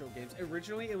just retro games.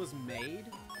 Originally, it was made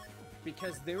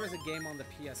because there was a game on the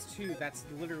PS2 that's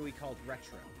literally called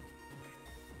Retro.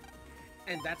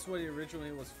 And that's what it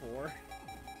originally was for.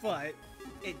 But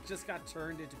it just got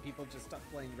turned into people just stopped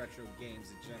playing retro games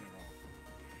in general.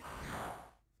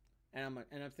 And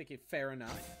I'm thinking, fair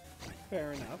enough.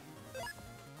 Fair enough.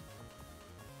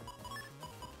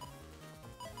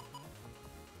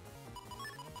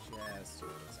 Just see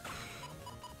what's happening.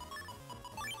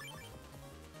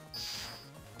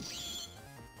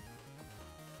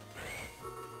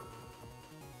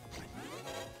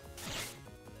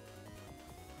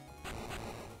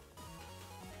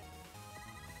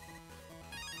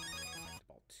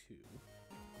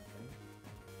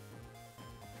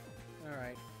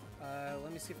 Alright,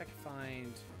 let me see if I can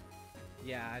find...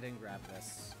 Yeah, I didn't grab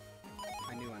this.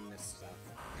 I knew I missed stuff.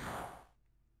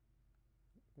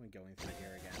 I'm going through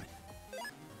here again.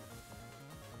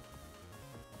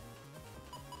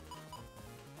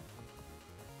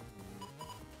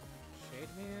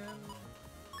 Shade Man?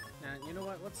 Now, you know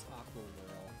what? Let's Aqua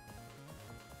Whirl.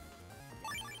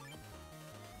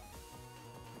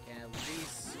 I can at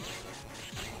least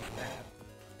that.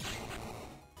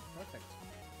 Perfect.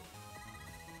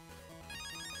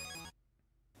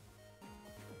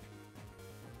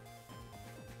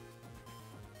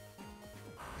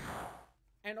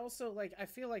 And also, like, I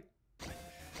feel like,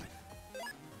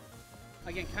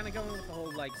 again, kind of going with the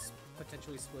whole, like,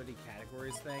 potentially splitting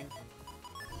categories thing.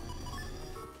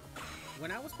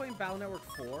 When I was playing Battle Network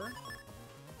 4,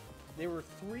 there were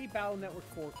 3 Battle Network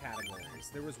 4 categories.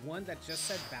 There was one that just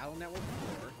said Battle Network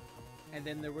 4, and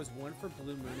then there was one for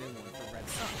Blue Moon and one for Red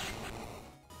Sun.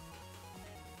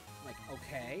 Like,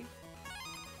 okay,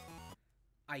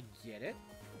 I get it,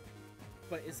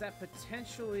 but is that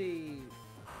potentially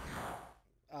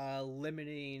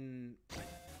limiting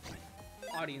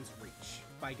audience reach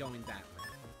by going that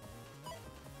way?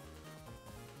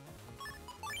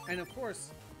 And of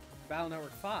course, Battle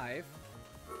Network 5,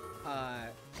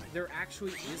 there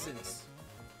actually isn't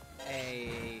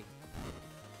a...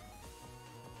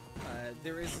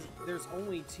 there's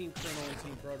only Team Colonel and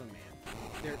Team Proto Man.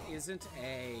 There isn't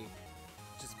a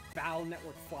just Battle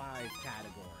Network 5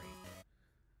 category,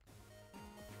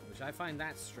 which I find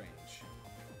that strange.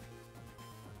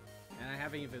 And I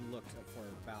haven't even looked for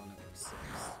Battle Network 6.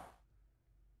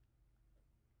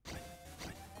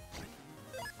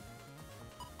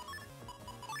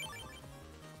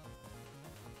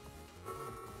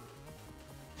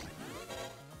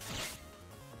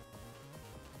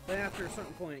 But after a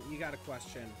certain point, you gotta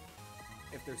question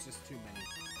if there's just too many.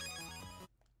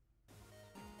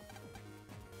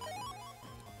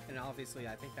 And obviously,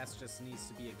 I think that's just needs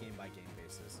to be a game-by-game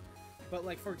basis. But,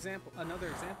 like, for example, another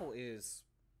example is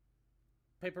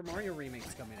Paper Mario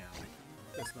Remake's coming out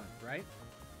this month, right?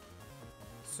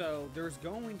 So there's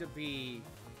going to be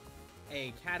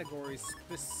a category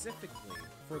specifically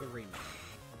for the remake.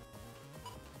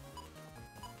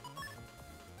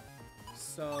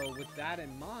 So with that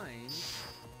in mind,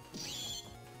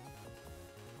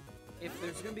 if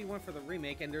there's going to be one for the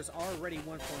remake, and there's already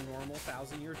one for normal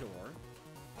Thousand Year Door,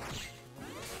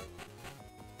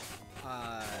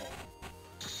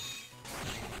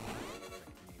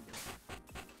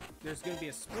 there's going to be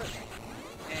a split,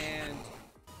 and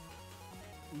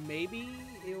maybe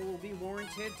it will be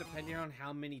warranted depending on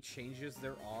how many changes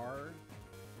there are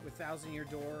with Thousand Year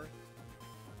Door.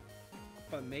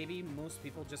 But maybe most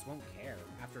people just won't care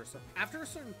after a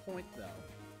certain point, though.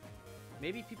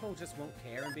 Maybe people just won't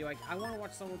care and be like, I want to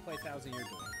watch someone play Thousand Year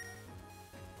Door.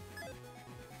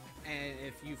 And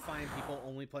if you find people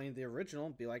only playing the original,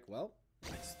 be like, well,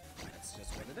 that's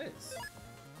just what it is.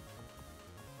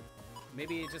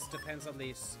 Maybe it just depends on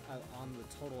the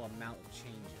total amount of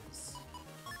changes.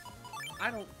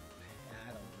 I don't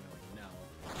really know,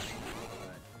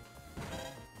 but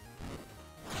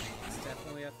it's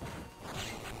definitely a thing.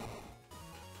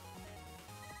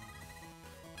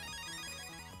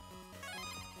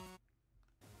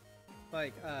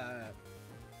 Like, I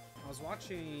was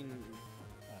watching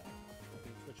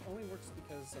Twitch only works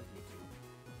because of YouTube.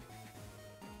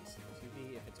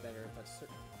 TV if it's better, but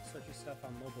searching stuff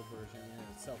on mobile version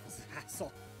in itself is a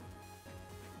hassle.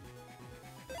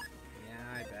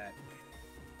 Yeah, I bet.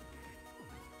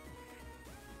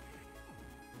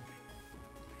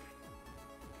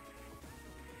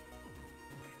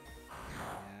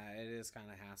 Yeah, it is kind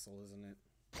of hassle, isn't it?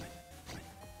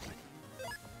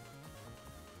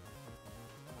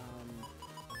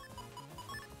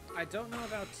 I don't know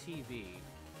about TV,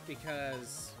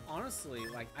 because honestly,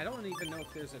 like, I don't even know if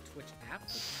there's a Twitch app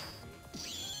for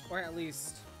TV, or at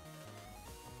least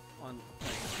on like, the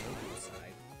Roku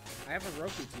side. I have a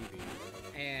Roku TV,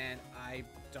 and I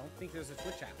don't think there's a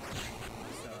Twitch app,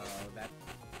 so that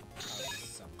causes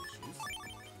some issues.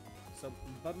 So,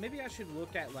 but maybe I should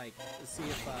look at like see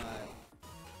if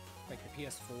like the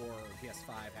PS4 or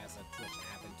PS5 has a Twitch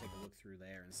app and take a look through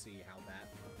there and see how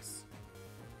that looks.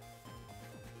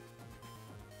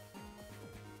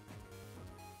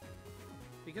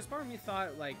 Because part of me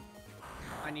thought, like,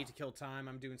 I need to kill time,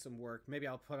 I'm doing some work, maybe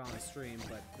I'll put on a stream,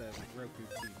 but the Roku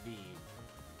TV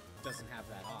doesn't have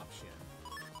that option.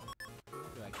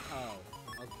 You're like, oh,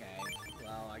 okay,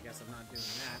 well, I guess I'm not doing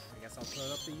that. I guess I'll put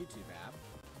up the YouTube app.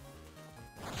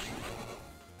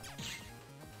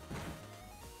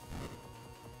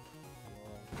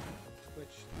 We'll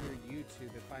Twitch through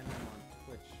YouTube if I'm on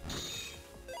Twitch.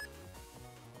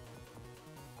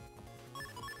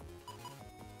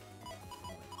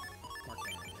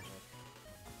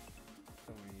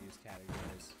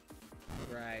 Categories.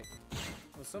 Right.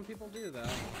 Well, some people do, though.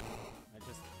 I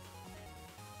just...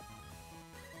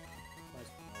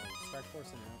 Strike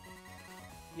Force and out.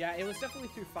 Yeah, it was definitely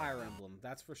through Fire Emblem,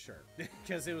 that's for sure.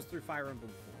 Because it was through Fire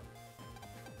Emblem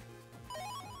 4.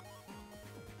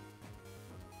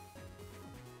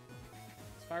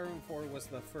 Fire Emblem 4 was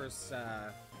the first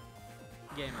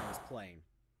game I was playing.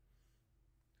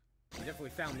 You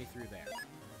definitely found me through there.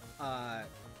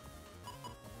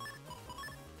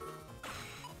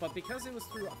 But because it was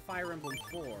through Fire Emblem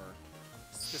 4,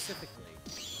 specifically,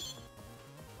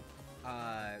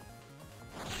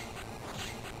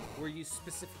 were you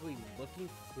specifically looking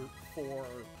for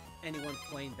anyone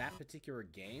playing that particular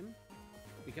game?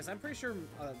 Because I'm pretty sure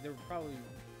it probably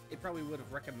would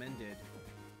have recommended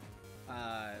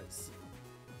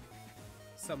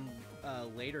some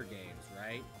later games,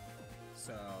 right?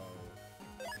 So,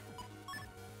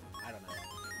 I don't know.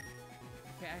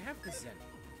 Okay, I have the Zenny.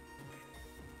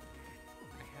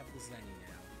 The Zenny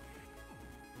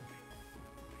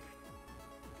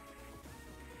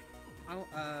now.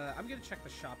 I'm gonna check the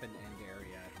shop in End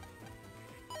area.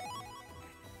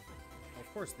 Of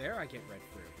course, there I get red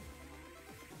fruit.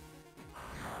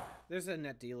 There's a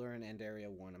net dealer in End area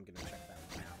 1. I'm gonna check that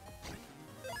one out.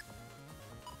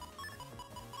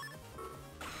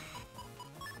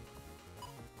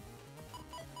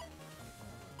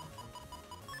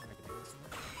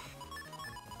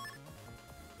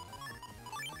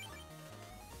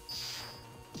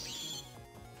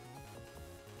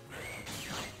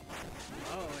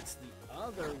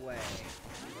 Other way.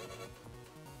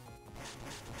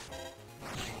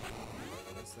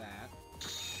 What's that?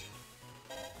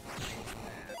 What's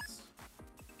that?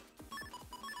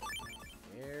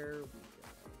 There we go.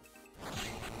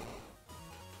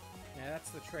 Yeah,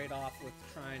 that's the trade-off with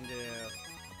trying to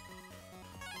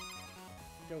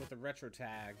go with the retro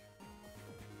tag.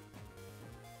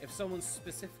 If someone's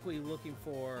specifically looking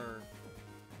for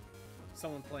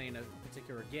someone playing a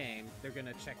particular game, they're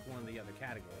gonna check one of the other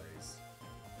categories.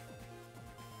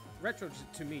 Retro,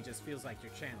 to me, just feels like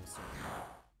your channel server.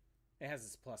 It has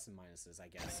its plus and minuses, I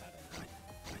guess. I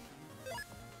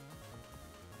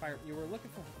don't know. You were looking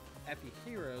for Epi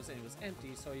Heroes, and it was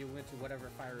empty, so you went to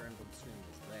whatever Fire Emblem stream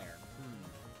was there.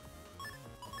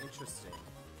 Interesting.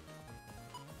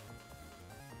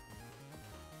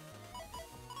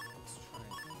 Let's try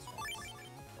this.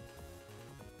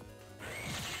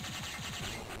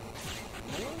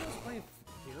 No one was playing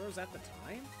Heroes at the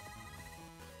time?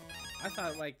 I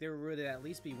thought, like, there would at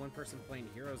least be one person playing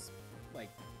Heroes, like,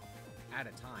 at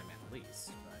a time, at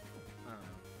least. But, I don't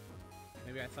know.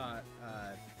 Maybe I thought,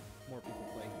 more people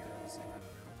play Heroes. I don't know.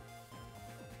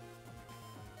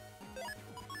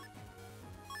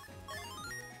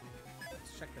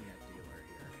 check the net dealer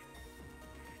here.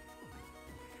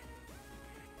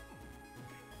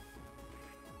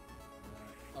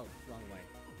 Oh, wrong way.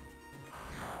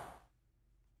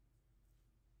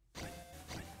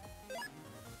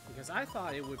 Because I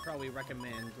thought it would probably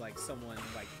recommend, like, someone,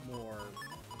 like, more,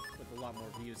 with a lot more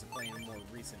views to play in a more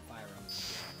recent Fire Emblem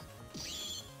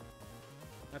game.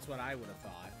 That's what I would have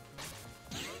thought.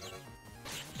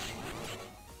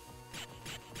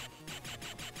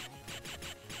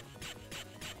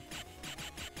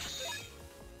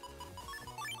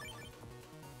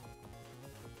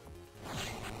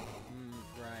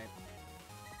 Right.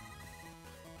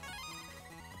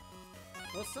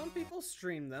 Well, some people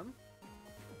stream them.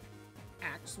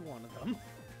 Axe one of them.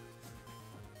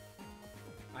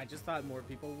 I just thought more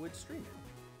people would stream it.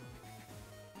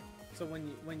 So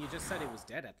when you just said it was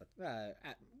dead at the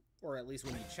or at least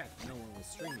when you checked, no one was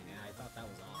streaming it. I thought that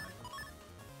was odd.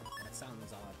 That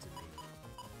sounds odd to me.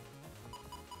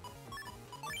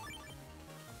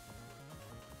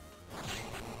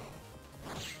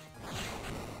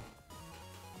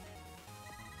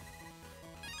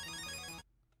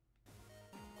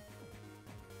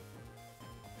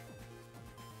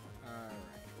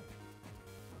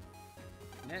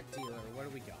 Net dealer, what do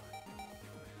we got?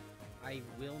 I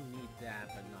will need that,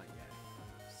 but not yet.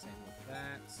 Same with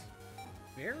that.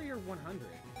 Barrier 100.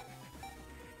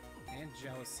 And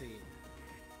jealousy.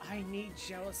 I need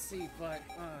jealousy, but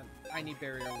I need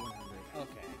barrier 100.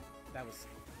 Okay. That was...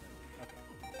 Okay.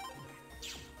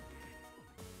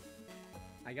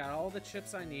 I got all the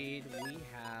chips I need. We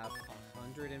have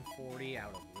 140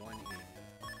 out of 180.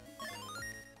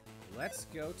 Let's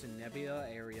go to Nebula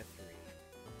Area 3.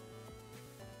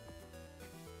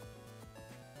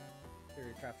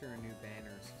 Crafter are new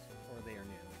banners, or they are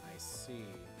new. I see.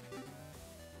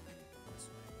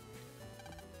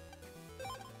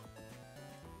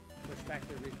 Push back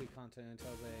their weekly content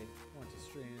until they want to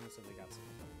stream, so they got some.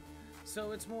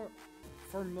 So it's more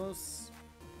for most.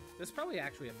 This probably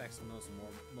actually affects most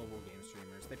mobile game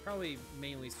streamers. They probably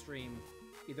mainly stream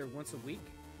either once a week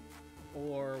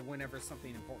or whenever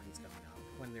something important is coming up.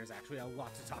 When there's actually a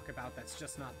lot to talk about, that's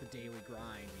just not the daily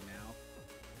grind, you know.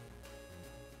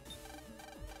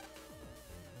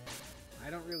 I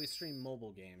don't really stream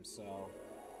mobile games, so...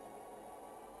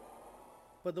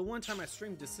 But the one time I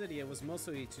streamed Dissidia was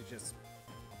mostly to just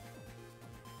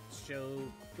show...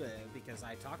 because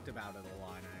I talked about it a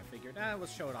lot, and I figured,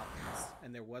 let's show it off once.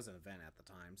 And there was an event at the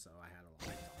time, so I had a lot to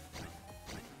talk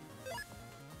about.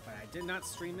 But I did not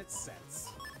stream it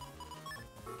since.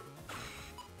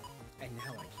 And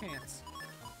now I can't.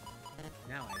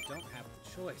 Now I don't have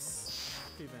the choice,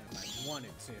 even if I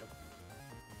wanted to.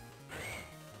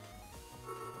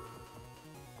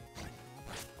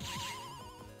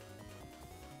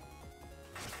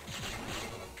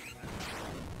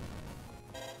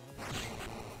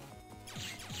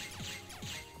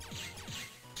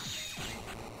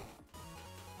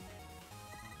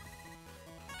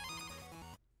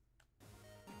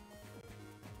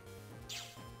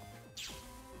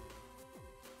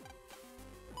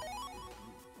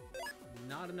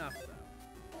 Not enough,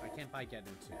 though. I can't buy Get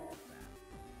Into with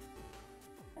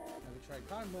that. Have you tried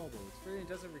COD Mobile? It's free and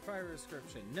doesn't require a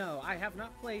subscription. No, I have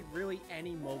not played really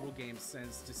any mobile games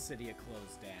since Dissidia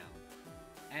closed down.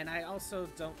 And I also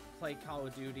don't play Call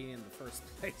of Duty in the first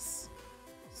place.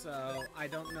 So, I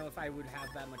don't know if I would have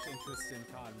that much interest in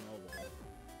COD Mobile.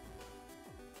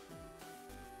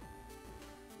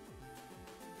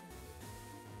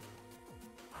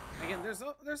 Again,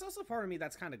 there's also part of me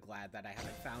that's kind of glad that I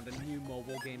haven't found a new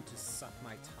mobile game to suck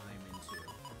my time into.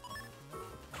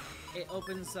 It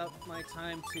opens up my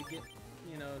time to get,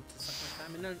 you know, to suck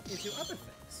my time into other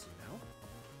things, you know?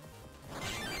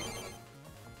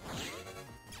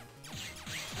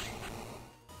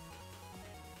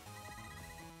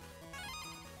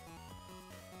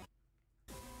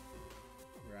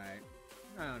 Right.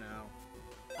 I don't know.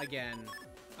 Again,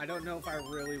 I don't know if I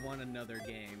really want another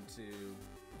game to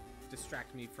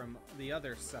distract me from the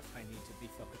other stuff I need to be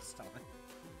focused on.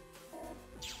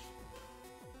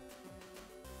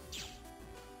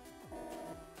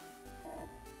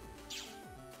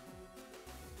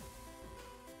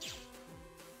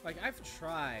 Like, I've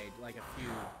tried, like, a few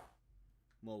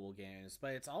mobile games,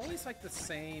 but it's always, like, the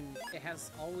same... It has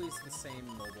always the same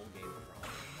mobile game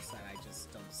problems that I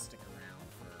just don't stick around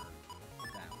for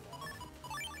that long.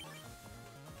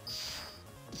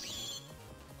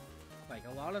 Like,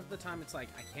 a lot of the time it's like,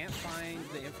 I can't find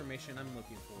the information I'm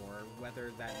looking for,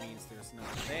 whether that means there's no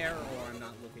one there, or I'm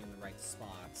not looking in the right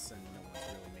spots, and no one's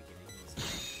really making it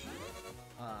easy.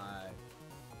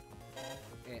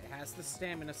 It has the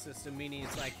stamina system, meaning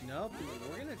it's like, nope,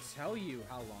 we're gonna tell you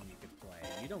how long you could play.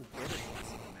 You don't get a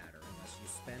choice in the matter unless you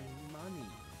spend money.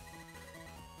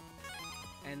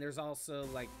 And there's also,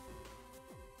 like,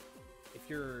 if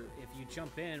you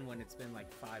jump in when it's been,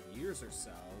 like, 5 years or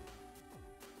so,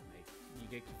 like, you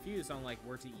get confused on, like,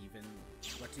 what to even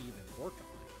work on.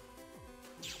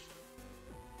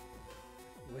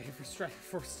 Wait for Striker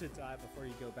Force to die before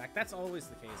you go back. That's always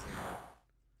the case.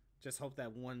 Just hope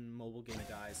that one mobile game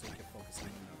dies so you can focus on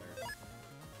another.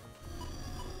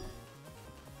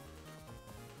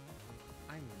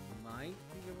 I might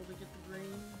be able to get the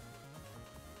green.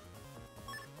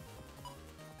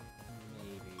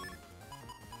 Maybe.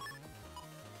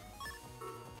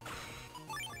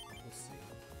 We'll see.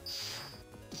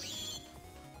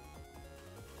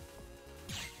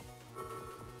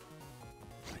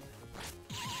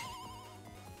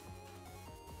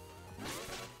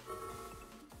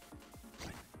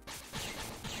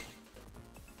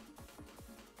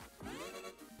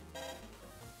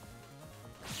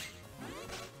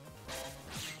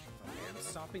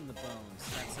 Stopping the bones.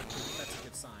 That's a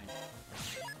good sign.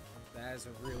 That is a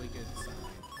really good sign.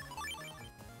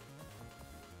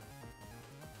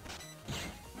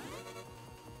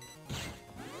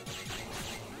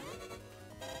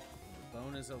 The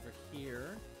bone is over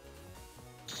here.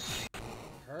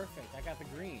 Perfect. I got the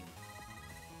green.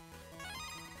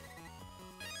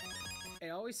 It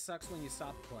always sucks when you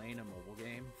stop playing a mobile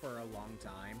game for a long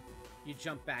time. You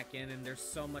jump back in and there's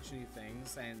so much new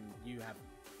things and you have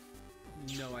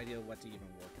no idea what to even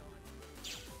work on.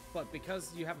 But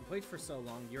because you haven't played for so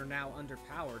long, you're now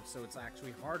underpowered, so it's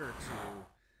actually harder to,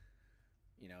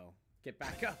 you know, get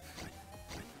back up.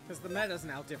 Because the meta's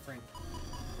now different.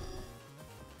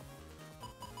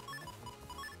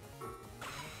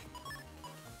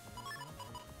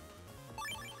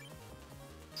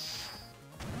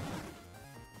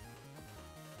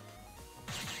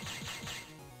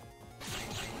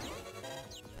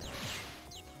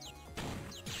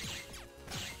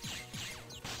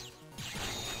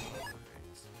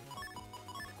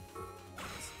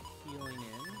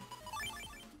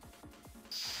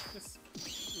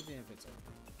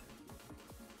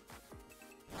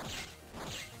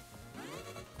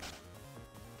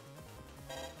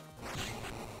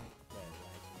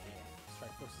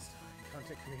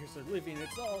 Careers are living,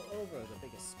 it's all over. The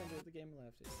biggest spender of the game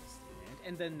left is this thing.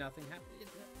 And then nothing happened.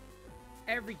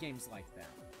 Every game's like that.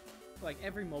 Like,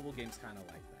 every mobile game's kind of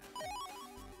like that.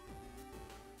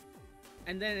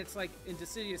 And then it's like, in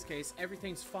Decidia's case,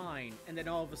 everything's fine, and then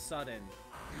all of a sudden,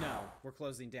 no, we're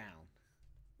closing down.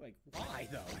 Like, why,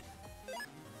 though?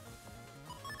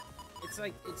 It's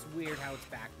like, it's weird how it's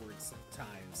backwards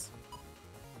sometimes.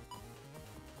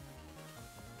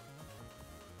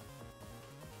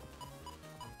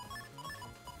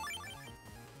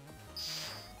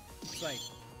 Like,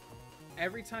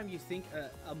 every time you think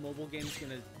a mobile game's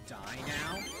gonna die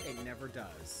now, it never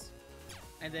does.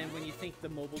 And then when you think the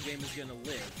mobile game is gonna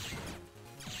live,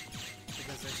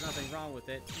 because there's nothing wrong with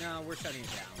it, no, we're shutting it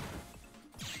down.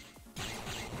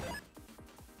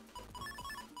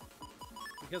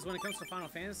 Because when it comes to Final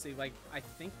Fantasy, like, I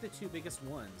think the two biggest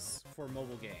ones for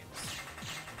mobile games,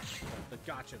 the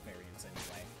gacha variants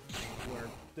anyway, were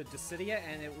the Dissidia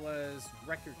and it was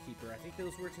Record Keeper. I think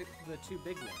those were the two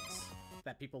big ones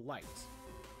that people liked.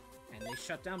 And they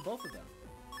shut down both of them.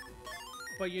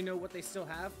 But you know what they still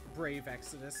have? Brave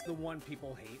Exodus, the one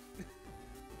people hate.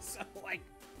 So, like...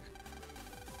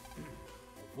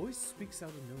 a voice speaks out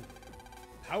of nowhere.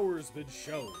 Power's been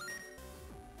shown.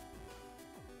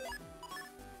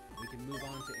 We can move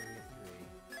on to Area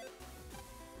 3.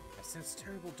 I sense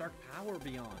terrible dark power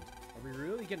beyond. Are we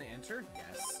really gonna enter?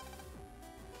 Yes.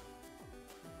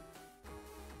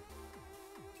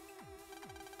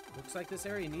 Looks like this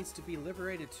area needs to be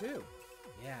liberated too.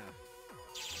 Yeah.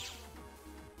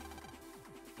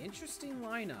 Interesting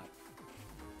lineup.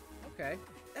 Okay.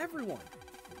 Everyone!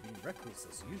 Being reckless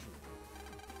as usual.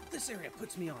 This area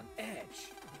puts me on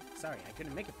edge. Sorry, I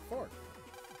couldn't make it before.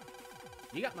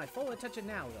 You got my full attention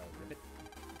now, though, Ribbit.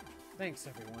 Thanks,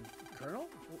 everyone. Colonel?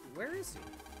 Where is he?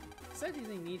 Said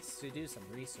he needs to do some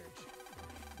research.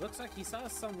 Looks like he saw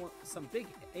some big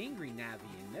angry Navi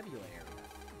in Nebula area.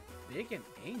 Big and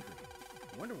angry.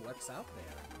 I wonder what's out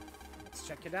there. Let's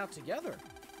check it out together.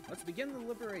 Let's begin the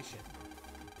liberation.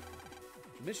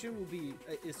 The mission will be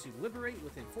is to liberate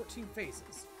within 14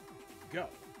 phases. Go.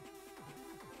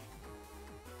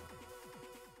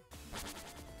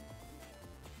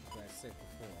 Like I said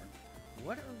before,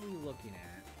 what are we looking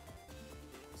at?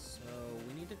 So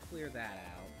we need to clear that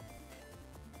out.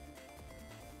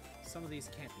 Some of these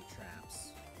can't be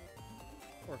traps.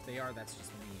 Or if they are, that's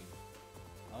just mean.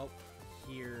 Oh,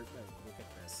 here, look at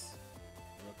this.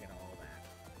 Look at all that.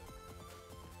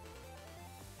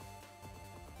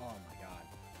 Oh my god.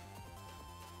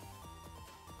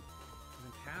 And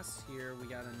then past here, we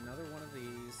got another one of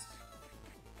these.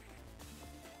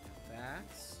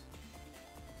 That's...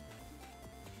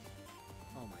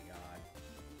 Oh my god.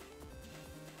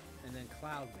 And then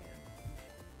Cloud Man.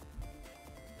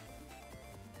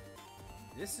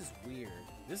 This is weird.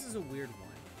 This is a weird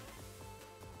one.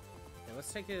 Okay,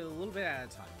 let's take it a little bit at a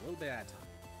time. A little bit at a time.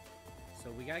 So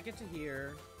we gotta get to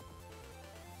here.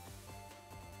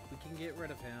 We can get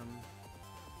rid of him.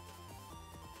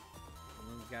 And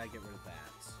then we gotta get rid of that.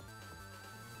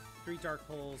 3 dark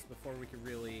holes before we can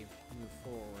really move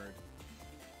forward.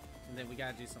 And then we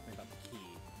gotta do something about the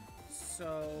key.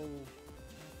 So...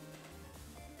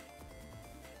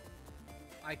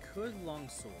 I could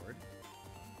longsword.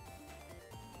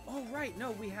 Oh, right!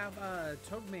 No, we have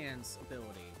Toadman's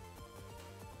ability.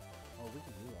 Oh, we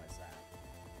can utilize that.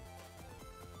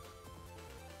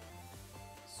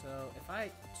 So, if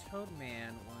I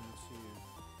Toadman 1,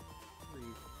 2, 3,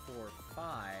 4,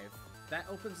 5, that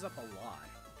opens up a lot.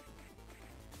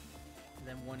 And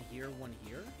then one here, one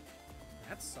here?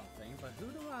 That's something, but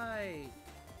who do I...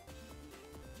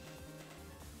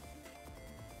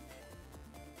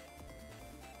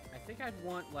 I think I'd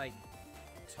want, like,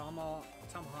 Tomahawk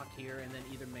here, and then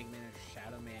either Megaman or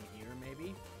Shadow Man here,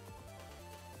 maybe?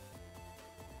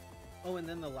 Oh, and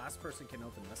then the last person can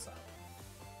open this up.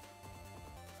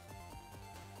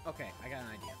 Okay, I got an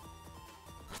idea.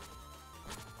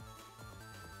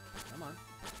 Come on.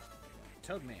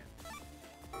 Toadman.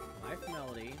 Life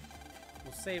Melody.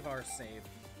 We'll save our save.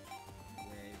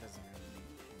 Wait, it doesn't really mean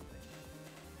anything.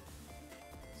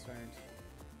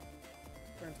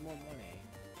 Starting to more money.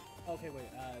 Okay, wait.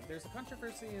 There's a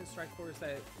controversy in Strike Force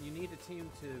that you need a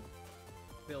team to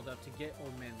build up to get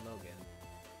Old Man Logan.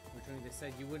 Originally, they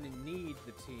said you wouldn't need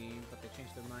the team, but they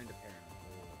changed their mind apparently.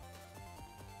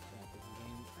 So if the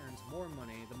game earns more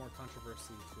money, the more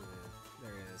controversy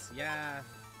there is. Yeah,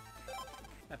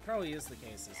 that probably is the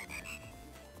case, isn't it?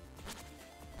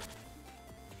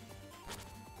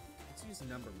 Let's use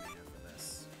Number Man for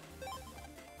this.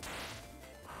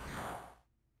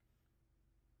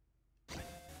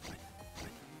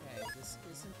 Okay, this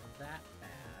isn't that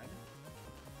bad.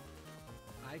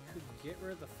 I could get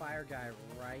rid of the fire guy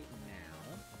right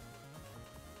now.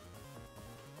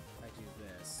 If I do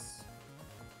this.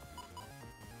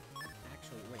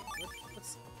 Actually, wait.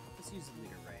 Let's use the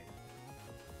leader raid.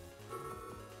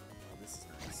 Oh, this is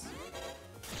nice.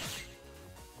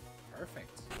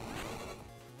 Perfect.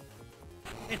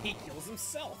 And he kills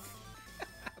himself.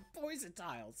 Poison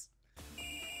tiles.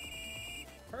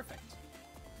 Perfect.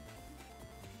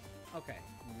 Okay,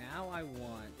 now I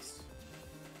want...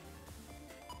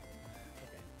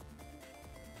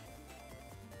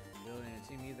 Building a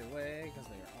team either way because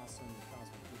they are awesome and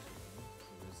cosmic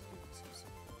features.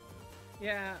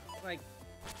 Yeah, like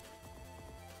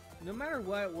no matter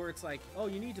what, where it's like, oh,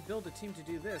 you need to build a team to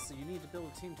do this, so you need to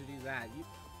build a team to do that.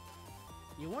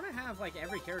 You want to have like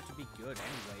every character be good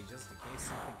anyway, just in case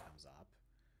something comes up.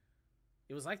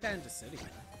 It was like that in Dissidia,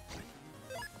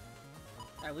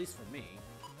 at least for me.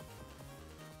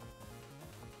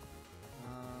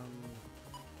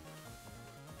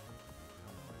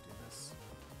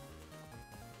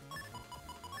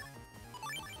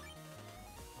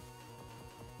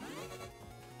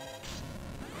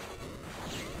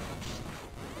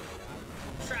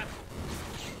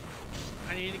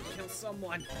 I need to kill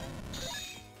someone.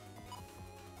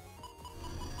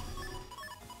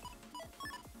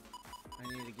 I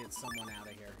need to get someone out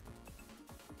of here.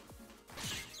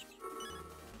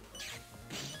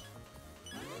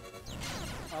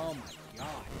 Oh my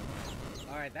god.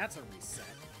 Alright, that's a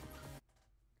reset.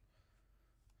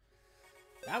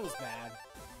 That was bad.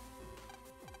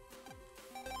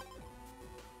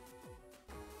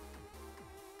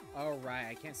 Alright,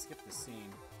 I can't skip the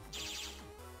scene.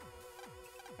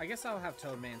 I guess I'll have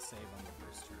Toadman save on the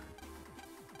first turn.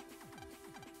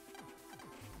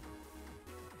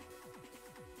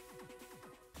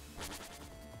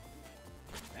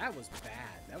 That was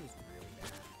bad. That was really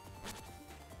bad.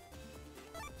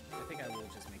 I think I will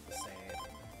just make the save.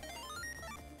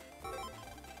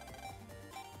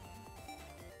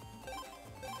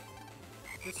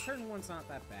 This turn one's not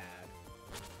that bad.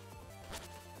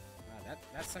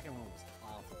 That second one was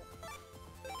awful.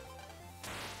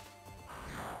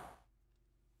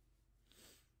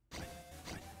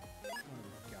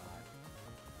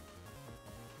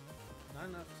 Not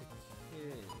enough to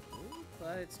kill,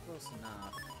 but it's close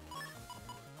enough.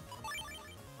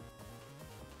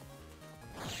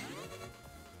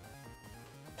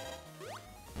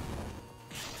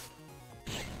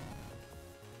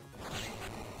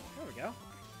 There we go.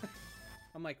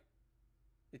 I'm like,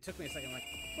 It took me a second, like,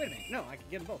 wait a minute, no, I can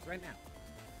get them both right now.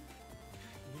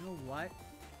 You know what?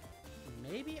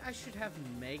 Maybe I should have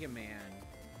Megaman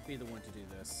be the one to do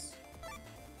this.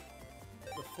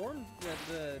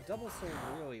 The double sword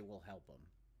really will help him,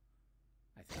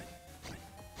 I think.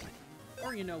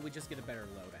 Or, you know, we just get a better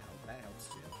loadout. That helps,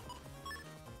 too.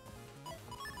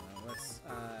 Let's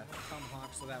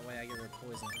Tomahawk so that way I get rid of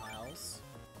poison tiles.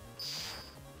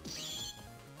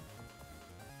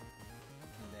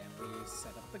 And then we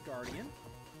set up the Guardian.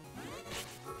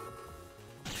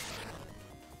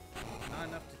 Not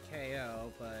enough to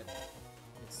KO, but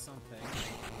it's something.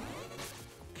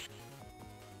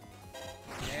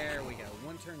 There we go.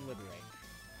 One turn liberate.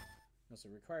 Also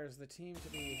requires the team to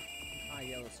be high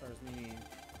yellow stars, meaning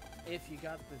if you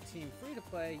got the team free to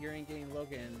play, you're in-game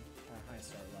Logan at high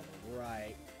star level.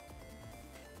 Right.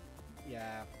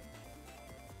 Yeah.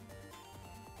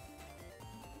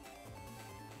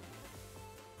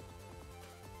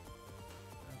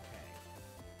 Okay.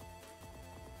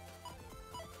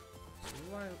 So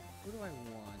who do I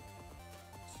want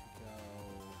to go?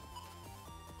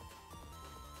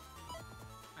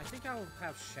 I think I'll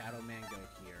have Shadow Man go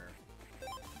here.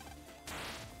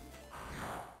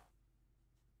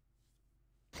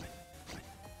 Okay.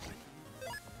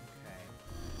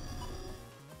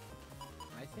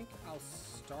 I think I'll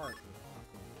start with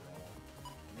Aqua World.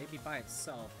 Maybe by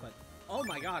itself, but... Oh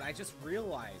my god, I just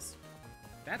realized!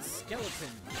 That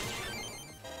skeleton...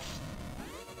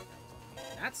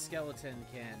 That skeleton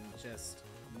can just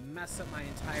mess up my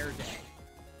entire day.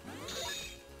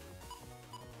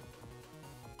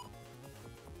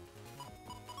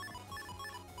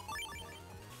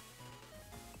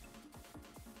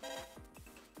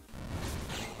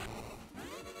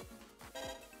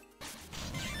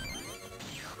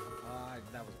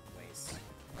 That was a waste.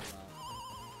 Oh well.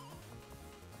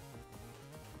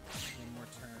 One more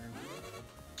turn.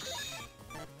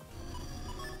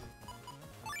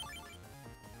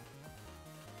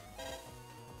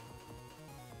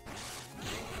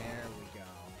 There we go.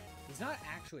 He's not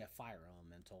actually a fire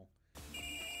elemental.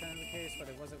 It's kind of the case, but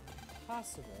it wasn't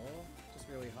possible. Just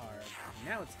really hard.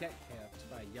 Now it's get kept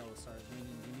by yellow stars,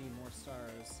 meaning you need more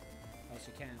stars, else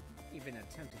you can't even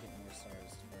attempt to get more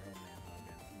stars for Homeland Logan.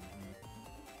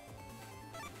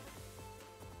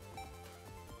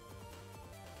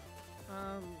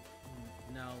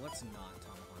 No, let's not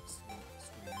Tomahawk Swing.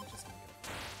 I'm just gonna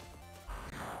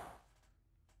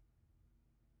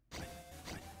go.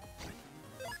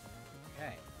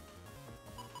 Okay.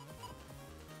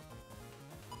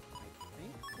 I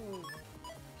think we'll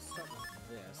start with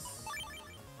this.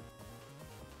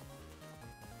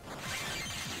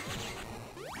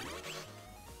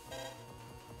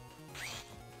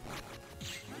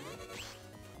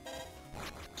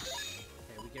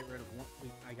 Get rid of one.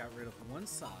 I got rid of one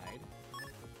side.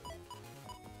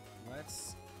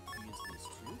 Let's use these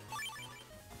two.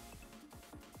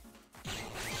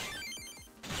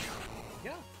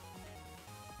 Yeah.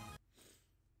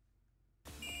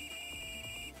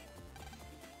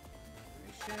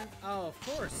 Oh, of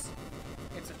course.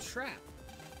 It's a trap.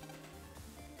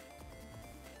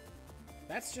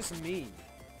 That's just mean.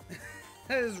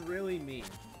 That is really mean.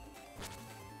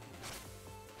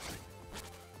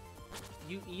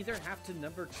 You either have to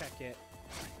number check it,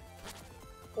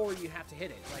 or you have to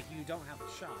hit it. Like, you don't have a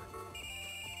shot.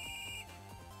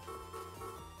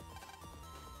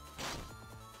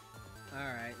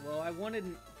 Alright, well, I wanted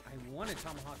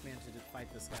Tomahawk Man to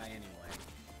fight this guy anyway.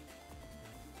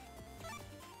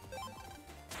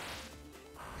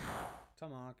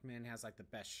 Tomahawk Man has, like, the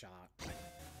best shot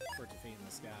for defeating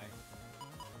this guy.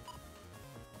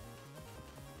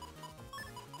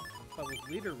 But with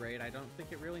leader raid, I don't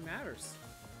think it really matters.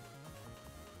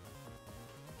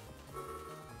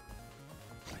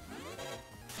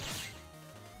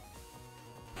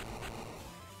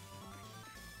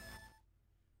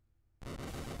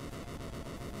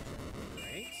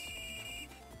 Great.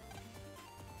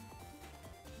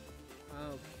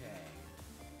 Okay.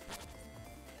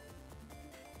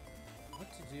 What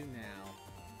to do now?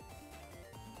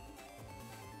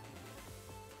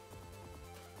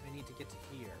 I need to get to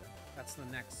here. That's the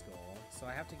next goal. So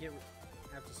I have to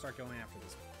start going after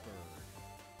this bird.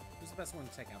 Who's the best one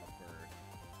to take out a bird?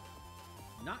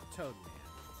 Not Toadman.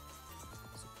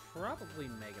 So probably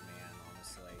Megaman,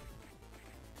 honestly.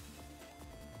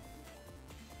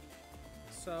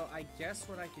 So I guess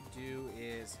what I could do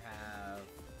is have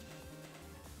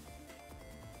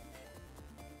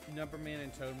Numberman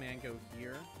and Toadman go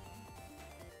here.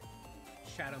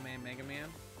 Shadow Man,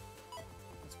 Megaman.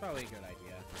 That's probably a good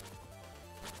idea.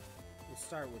 We'll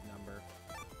start with Number.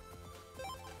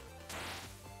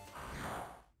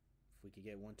 If we could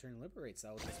get one turn liberates.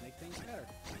 That would just make things better.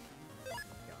 Oh,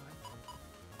 God.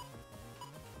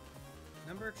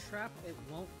 Number trap, it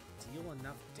won't deal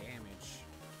enough damage.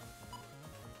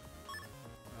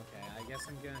 Okay, I guess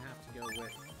I'm gonna have to go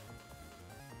with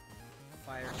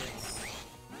fire hits.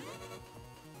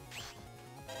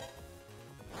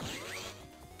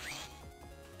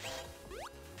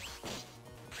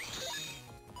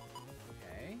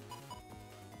 Okay.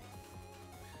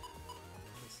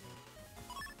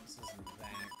 This isn't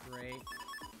that great.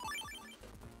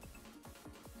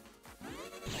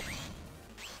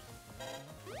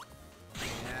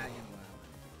 Yeah, you know what?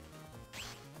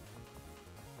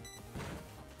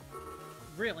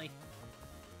 Really?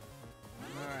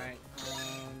 Alright,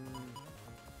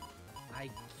 I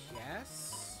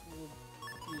guess we'll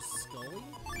use Scully?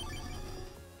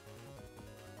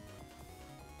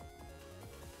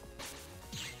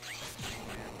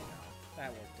 There we go. That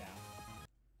worked out.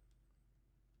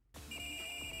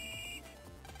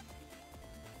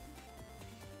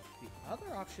 The other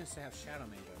option is to have Shadow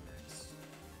Man go next.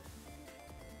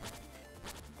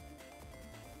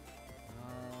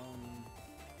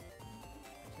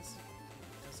 I guess,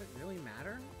 does it really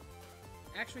matter?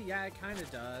 Actually, yeah, it kind of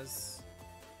does.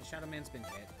 The Shadow Man's been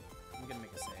hit. I'm gonna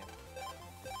make a save.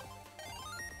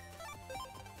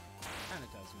 Kind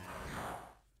of does matter.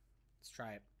 Let's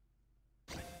try it.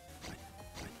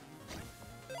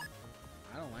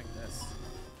 I don't like this.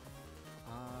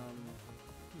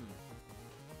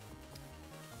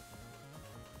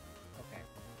 Okay.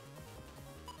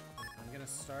 I'm gonna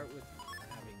start with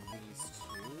having these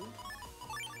two.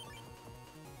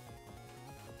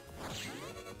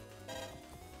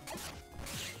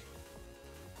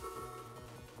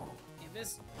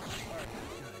 This. Alright,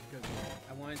 good.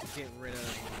 I wanted to get rid of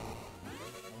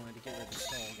the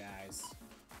skull guys.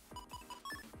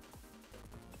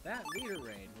 That leader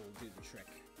raid will do the trick.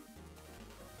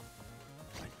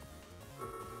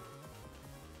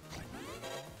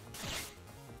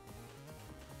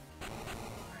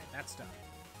 Alright, that's done.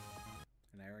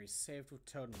 And I already saved with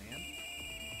Toad Man.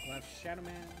 We'll have Shadow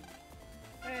Man.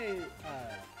 Hey,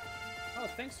 oh,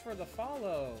 thanks for the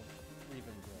follow, Reven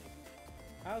Blade.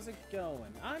 How's it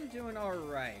going? I'm doing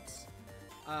alright.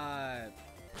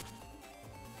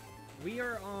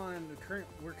 We're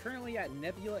currently at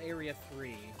Nebula Area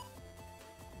 3,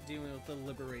 dealing with the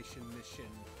Liberation mission,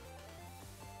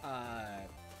 on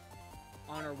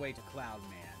our way to Cloud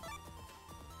Man.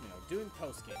 You know, doing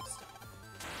post-game stuff.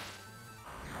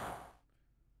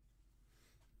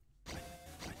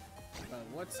 But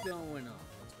what's going on?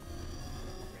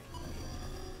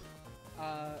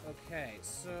 Okay,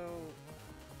 so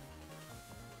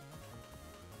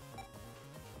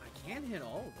I can hit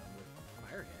all of them with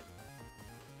fire hit.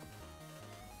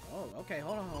 Oh, okay,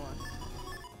 hold on.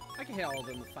 I can hit all of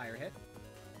them with fire hit.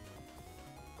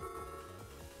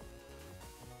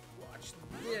 Watch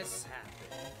this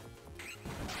happen.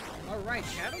 Alright,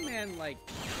 Shadow Man, like,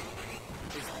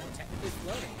 is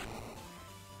floating.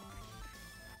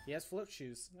 He has float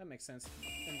shoes. That makes sense.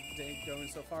 And going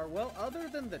so far. Well, other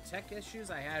than the tech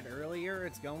issues I had earlier,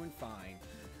 it's going fine.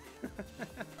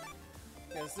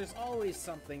 Because there's always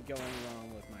something going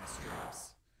wrong with my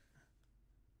streams.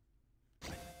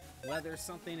 Whether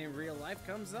something in real life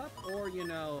comes up, or, you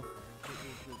know,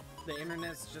 the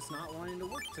internet's just not wanting to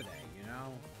work today, you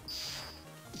know?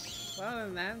 But other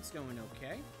than that, it's going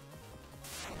okay.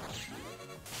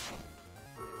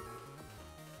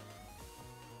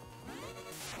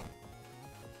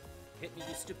 Hit me,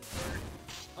 you stupid bird.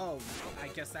 Oh, I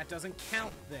guess that doesn't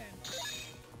count then.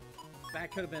 That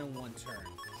could have been one turn.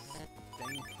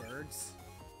 Dang birds.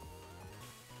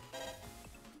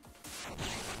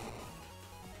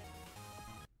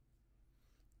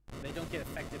 They don't get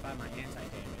affected by my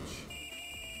anti-damage.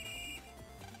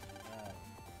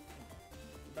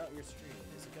 About your stream,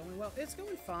 is it going well? It's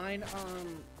going fine.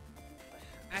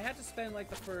 I had to spend like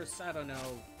the first, I don't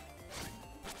know,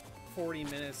 40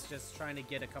 minutes just trying to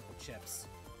get a couple chips,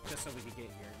 just so we could get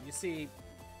here. You see,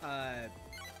 oh, I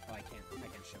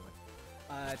can't show it.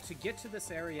 To get to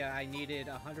this area, I needed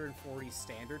 140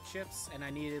 standard chips, and I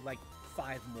needed like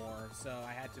 5 more, so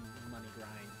I had to money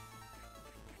grind.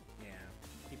 Yeah,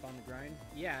 keep on the grind.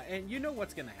 Yeah, and you know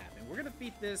what's gonna happen. We're gonna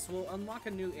beat this, we'll unlock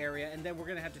a new area, and then we're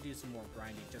gonna have to do some more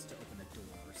grinding just to open a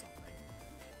door or something.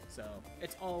 So,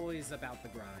 it's always about the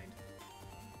grind.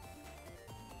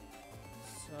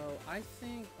 So, I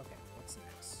think... Okay, what's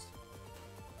next?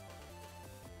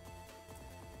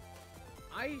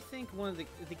 I think one of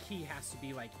the key has to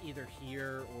be, like, either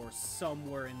here or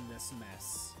somewhere in this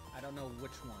mess. I don't know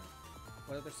which one.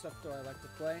 What other stuff do I like to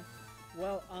play?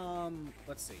 Well,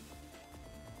 let's see.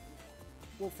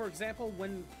 Well, for example,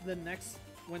 when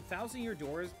Thousand Year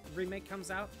Door remake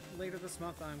comes out later this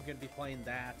month, I'm going to be playing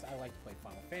that. I like to play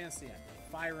Final Fantasy, I play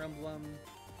Fire Emblem.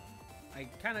 I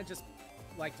kind of just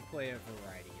like to play a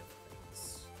variety of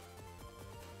things.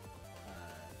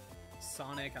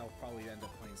 Sonic, I'll probably end up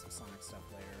playing some Sonic stuff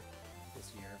later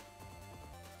this year.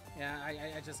 Yeah,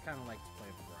 I just kind of like to play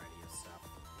a variety of stuff.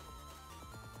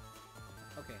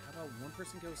 Okay, how about one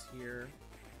person goes here,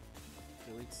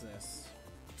 deletes this,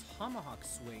 Tomahawk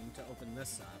Swing to open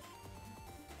this up,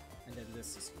 and then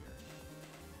this is here.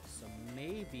 So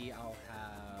maybe I'll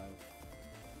have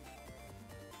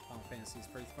Final Fantasy is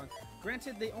pretty fun.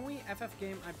 Granted, the only FF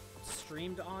game I've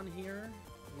streamed on here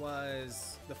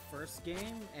was the first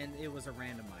game, and it was a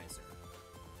randomizer.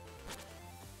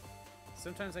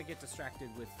 Sometimes I get distracted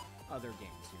with other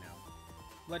games, you know.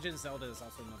 Legend of Zelda is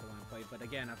also another one I played, but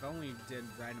again, I've only did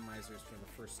randomizers for the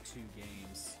first 2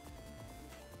 games.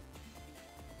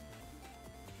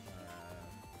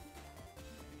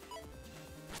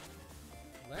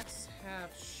 Let's have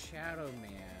Shadow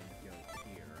Man go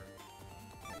here.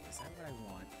 Wait, is that what I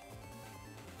want?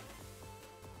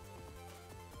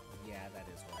 Yeah, that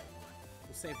is what I want.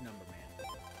 We'll save Number Man.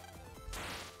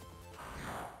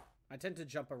 I tend to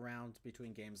jump around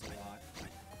between games a lot.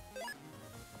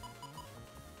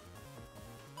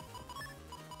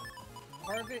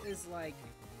 Part of it is like,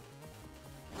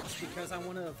 because I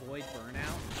want to avoid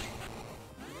burnout.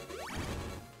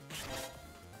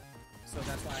 So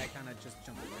that's why I kind of just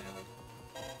jump around.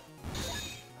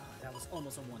 That was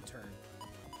almost a one turn.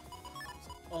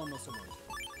 Almost a one turn.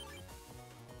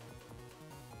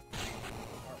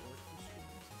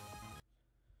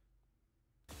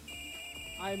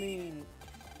 I mean,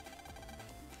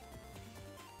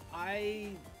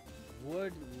 I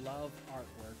would love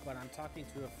artwork, but I'm talking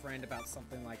to a friend about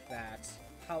something like that.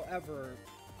 However,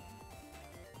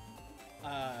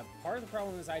 part of the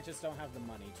problem is I just don't have the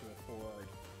money to afford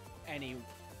any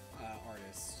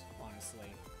artists,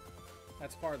 honestly.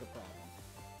 That's part of the problem.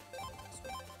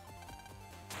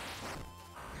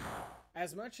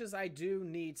 As much as I do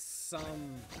need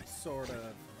some sort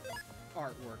of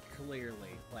artwork,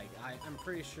 clearly, like, I'm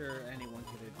pretty sure anyone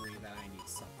could agree that I need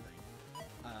something.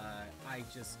 I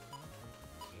just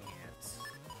can't.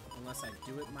 Unless I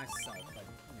do it myself, but,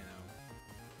 you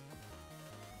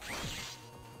know.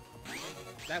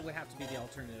 That would have to be the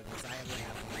alternative, is I would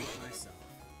have to do it myself.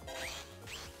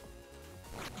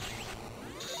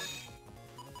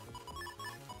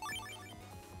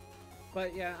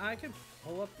 But yeah, I can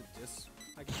pull up the Discord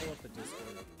if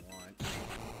you want.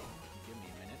 Give me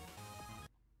a minute.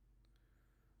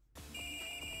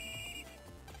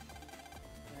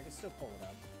 I can still pull it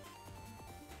up.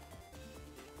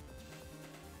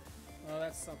 Well,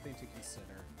 that's something to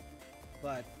consider.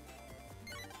 But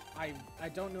I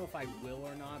don't know if I will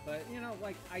or not, but you know,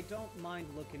 like, I don't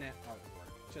mind looking at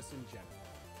artwork, just in general.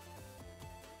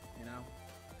 You know?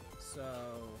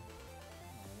 So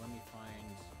let me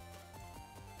find.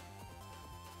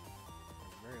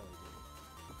 I rarely do.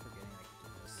 I keep forgetting I can do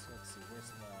this. Let's see, where's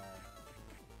the...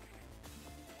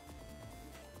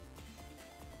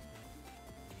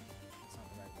 That's not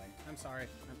the right way. I'm sorry.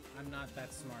 I'm not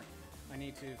that smart. I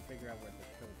need to figure out where the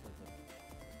code for the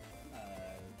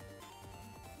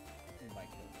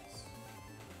invite code is.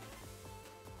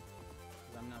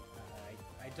 'Cause I'm not...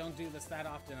 I don't do this that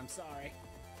often. I'm sorry.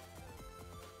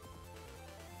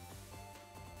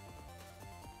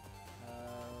 It's not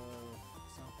that.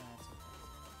 It's not that.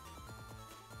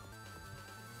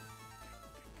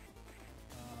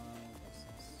 What's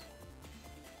this?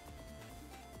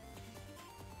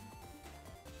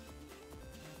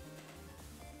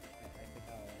 I think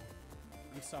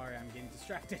I'll... I'm sorry, I'm getting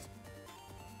distracted.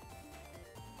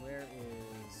 Where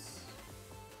is...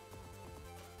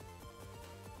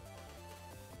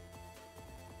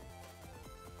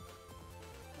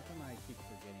 How come I keep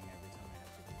forgetting every time I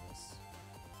have to do this?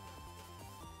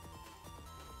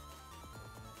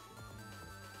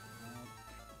 Nope.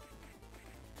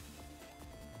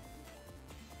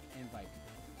 Invite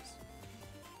people, please.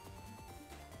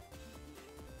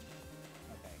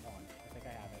 Okay, hold on. I think I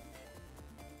have it.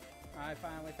 I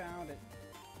finally found it.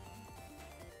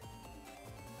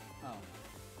 Oh.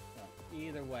 Well,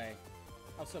 either way,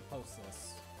 I'll still post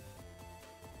this.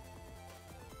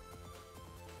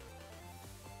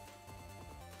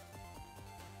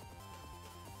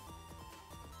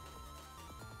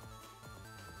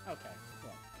 Okay,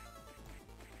 well.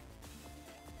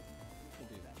 We'll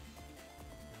do that.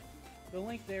 The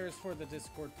link there is for the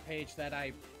Discord page that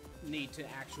I need to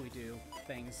actually do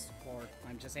things for.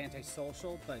 I'm just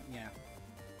antisocial, but yeah.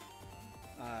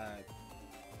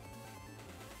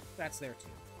 That's there too.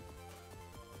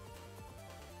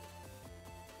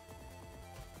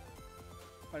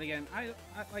 But again, I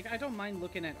don't mind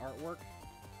looking at artwork.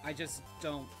 I just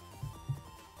don't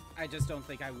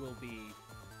think I will be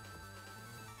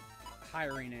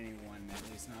hiring anyone,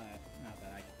 at least not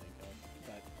that I can think of.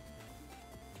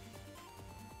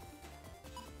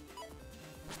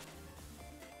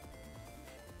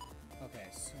 But okay,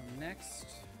 so next.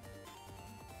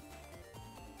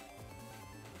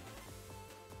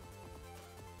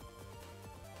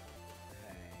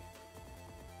 Okay.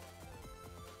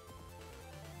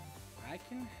 I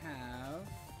can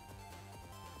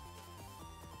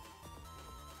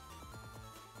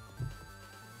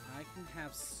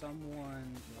have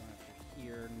someone go after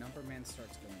here. Numberman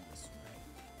starts going this way.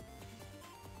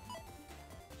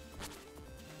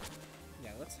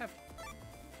 Yeah, let's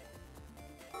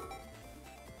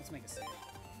make a save.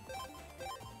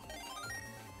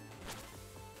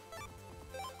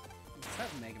 Let's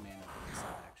have Megaman open this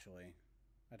up, actually.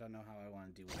 I don't know how I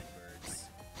want to deal with the birds.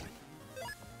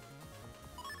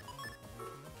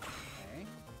 Okay.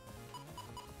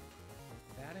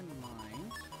 With that in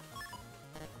mind,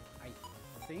 I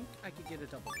think I could get a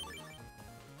double blue.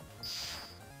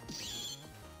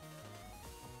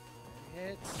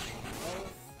 Hit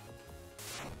both.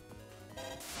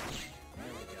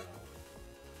 There we go.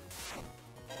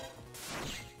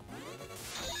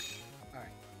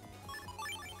 Alright.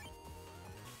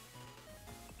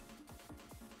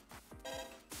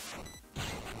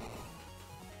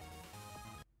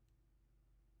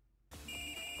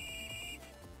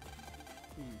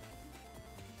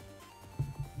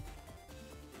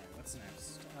 Alright, what's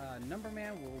next?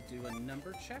 Numberman will do a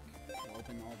number check. We'll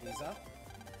open all these up.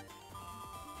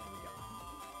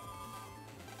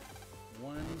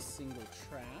 One single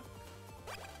trap.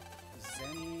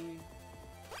 Zenny.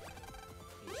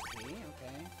 HP,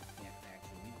 okay. Yeah, I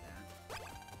actually need that.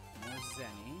 More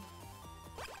Zenny.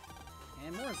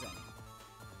 And more Zenny.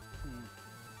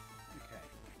 Okay.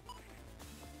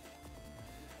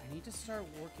 I need to start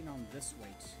working on this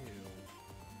way, too.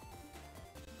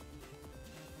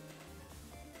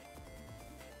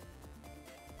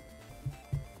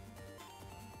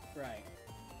 Right.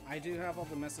 I do have all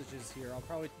the messages here. I'll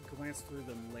probably glance through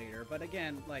them later. But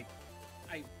again, like,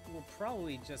 I will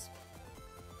probably just...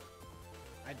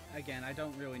 Again, I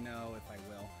don't really know if I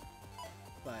will.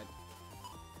 But...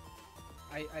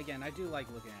 I do like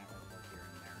looking at artwork here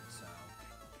and there, so...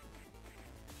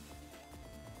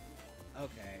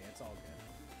 Okay, it's all good.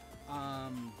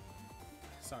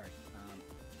 Sorry.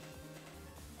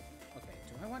 Okay,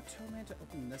 do I want Toadman to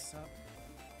open this up?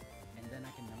 And then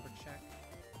I can number check?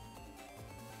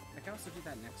 I can also do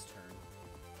that next turn.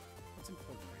 What's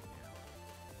important right now?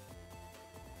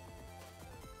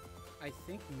 I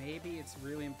think maybe it's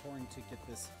really important to get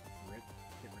rid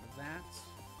of that.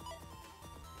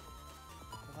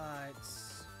 But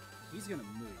he's gonna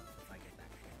move if I get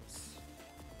that close.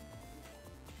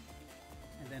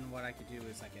 And then what I could do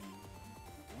is I can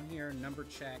one here, number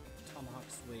check, tomahawk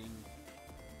swing,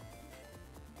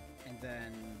 and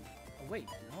then oh wait,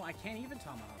 no, I can't even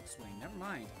tomahawk swing. Never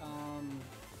mind.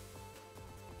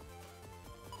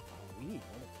 We need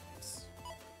bullet points.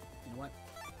 You know what?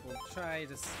 We'll try to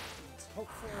let's hope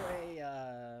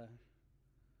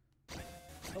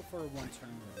for a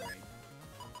one-turn rate.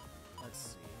 Let's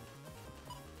see.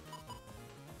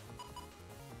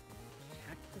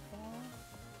 Cactoball?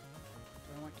 Do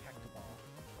I want Cactoball?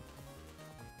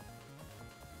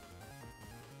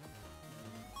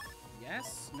 Yes?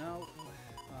 No?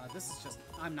 This is just...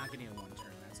 I'm not getting a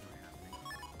one-turn. That's not happening.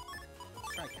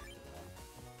 Let's try Cactoball.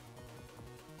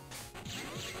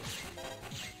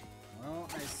 Well,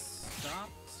 I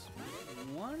stopped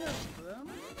one of them.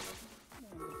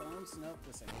 One of the bones. Nope,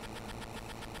 this ain't.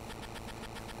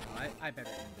 No, I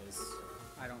better end this.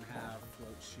 I don't have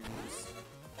float shoes.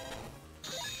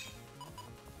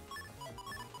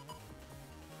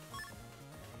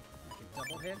 I can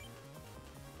double hit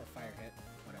or fire hit,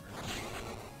 whatever.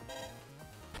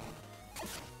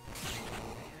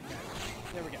 Okay,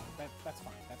 there we go. That's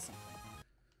fine. That's something.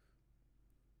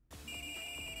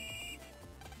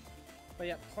 But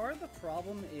yeah, part of the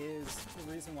problem is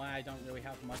the reason why I don't really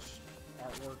have much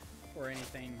artwork or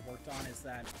anything worked on is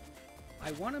that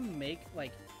I want to make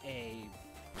like I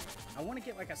want to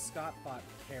get like a Scottbot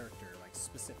character, like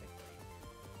specifically.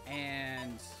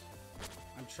 And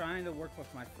I'm trying to work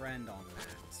with my friend on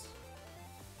that.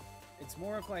 It's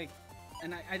more of like,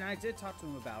 and I did talk to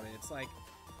him about it. It's like,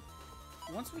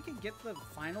 once we can get the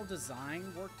final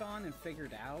design worked on and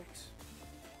figured out,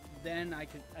 then I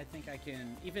think I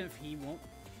can, even if he won't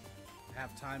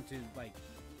have time to like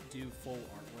do full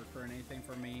artwork or anything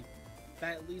for me,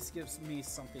 that at least gives me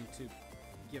something to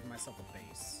give myself a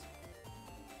base.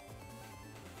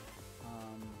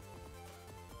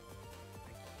 I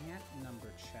can't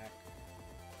number check,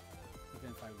 even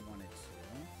if I wanted to.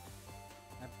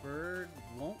 That bird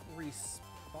won't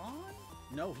respawn?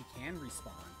 No, he can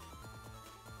respawn.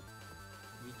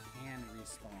 He can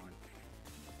respawn.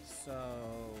 So...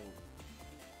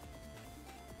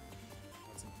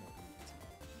 That's important.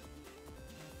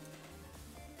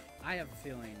 I have a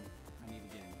feeling I need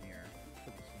to get in here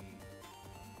for the key.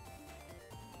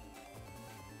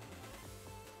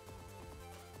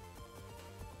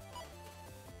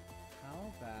 How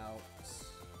about...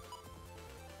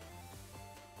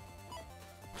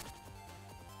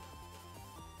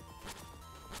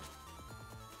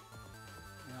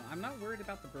 You know, I'm not worried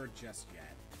about the bird just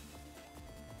yet.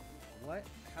 What?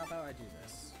 How about I do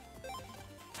this?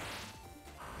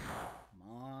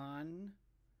 Come on.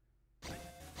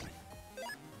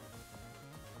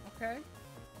 Okay.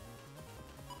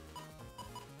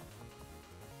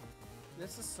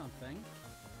 This is something.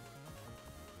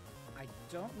 I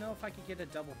don't know if I could get a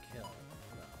double kill,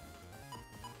 though.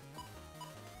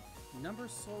 Number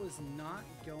Soul is not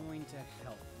going to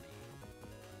help me.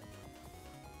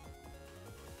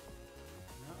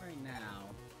 Not right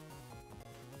now.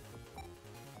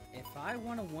 If I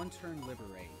want a one-turn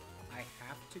Liberate, I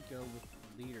have to go with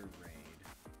Leader Raid.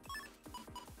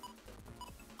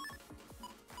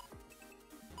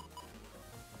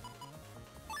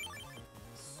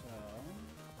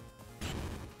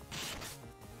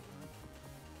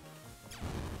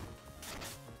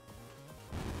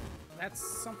 That's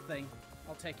something.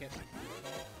 I'll take it.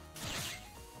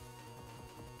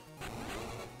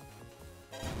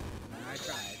 I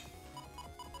tried.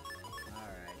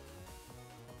 Alright.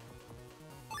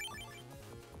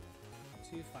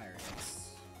 2 fire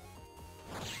hits.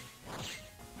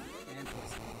 And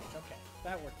poison. Okay,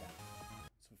 that worked out.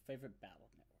 So favorite Battle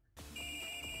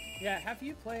Network. Yeah, have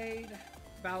you played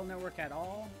Battle Network at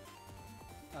all?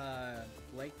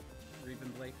 Blake?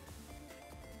 Reuben Blake?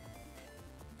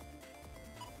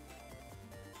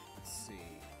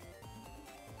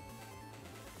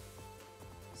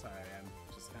 Sorry, I'm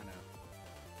just kind of a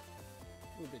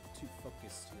little bit too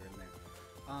focused here and there.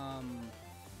 I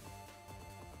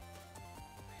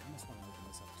almost want to open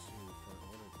this up too for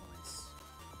order points.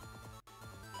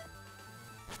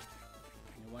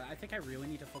 You know what? I think I really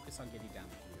need to focus on getting down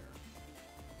here.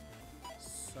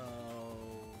 So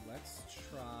let's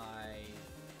try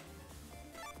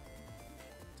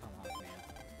Tomahawk Man.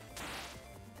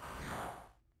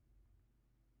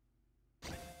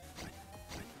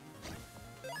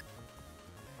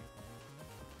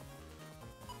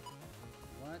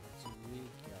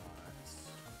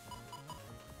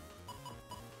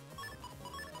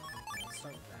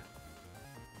 Start with that.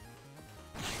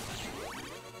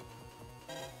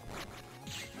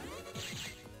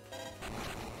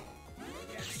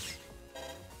 Yes.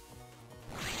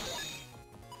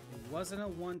 It wasn't a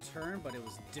one turn, but it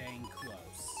was dang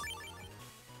close.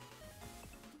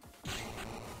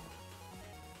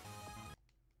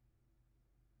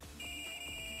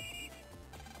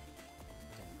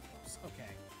 Dang close.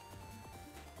 Okay.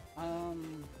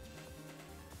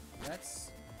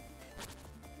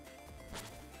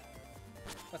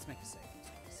 Let's make a save.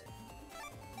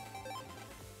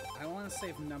 I want to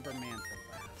save Number Man for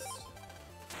last.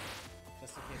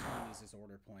 Just in case one uses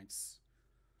order points.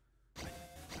 Okay.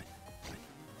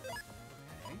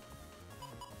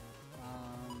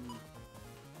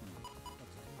 What to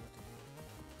do?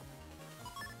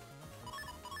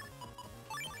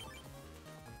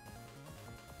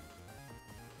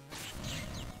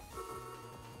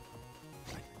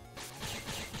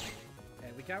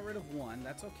 Okay, we got rid of one.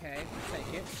 That's okay.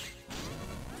 Take it.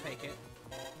 Take it.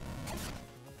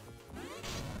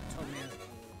 Oh man,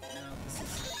 no, this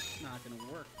is not gonna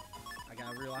work. I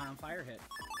gotta rely on Fire Hit.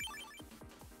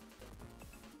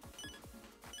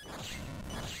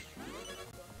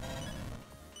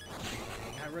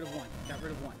 Got rid of one. Got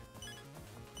rid of one.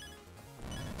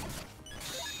 Oh,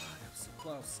 that was so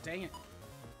close. Dang it.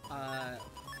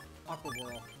 Aqua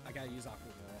Whirl. I gotta use Aqua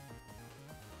Whirl.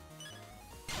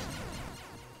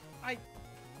 I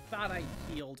thought I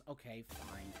healed. Okay,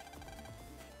 fine.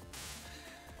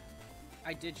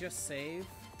 I did just save,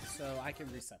 so I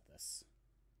can reset this.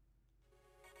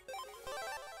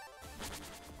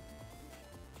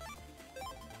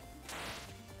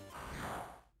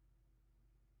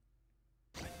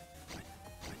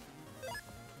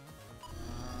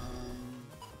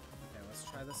 Okay, let's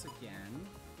try this again.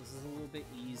 This is a little bit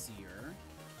easier.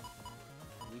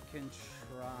 We can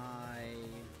try...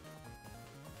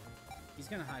 He's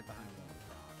gonna hide behind one of the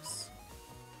rocks.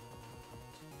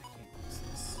 I can't use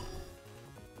this.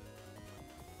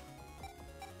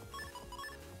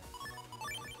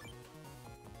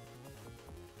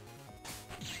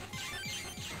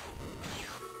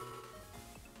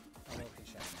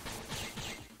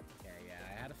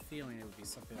 feeling it would be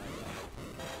something like that.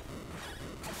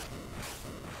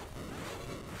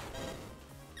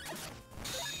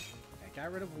 Okay,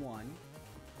 got rid of one.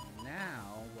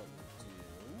 Now, what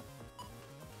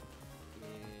we'll do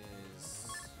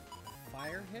is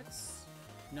fire hits.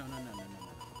 No.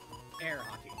 Air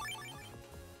hockey.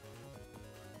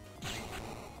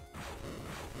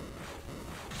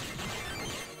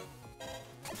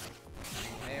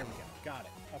 There we go. Got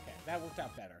it. Okay, that worked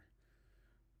out better.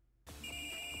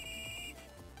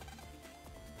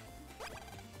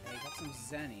 Okay, got some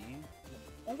Zenny.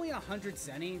 Only 100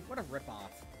 Zenny? What a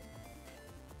ripoff.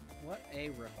 What a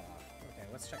ripoff. Okay,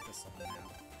 let's check this one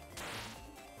out.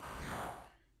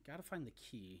 Gotta find the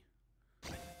key.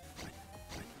 Okay.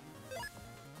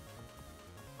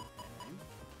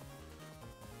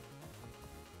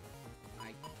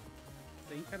 I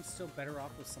think I'm still better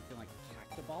off with something like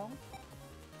Cactoball.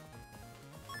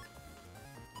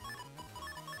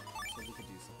 So we could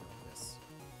do something like this.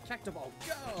 Cactoball,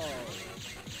 go!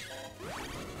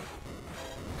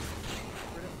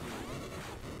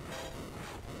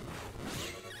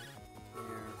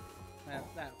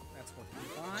 That's working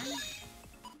fine.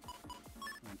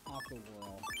 And off the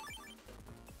whirl.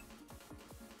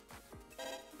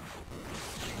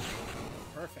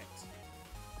 Perfect.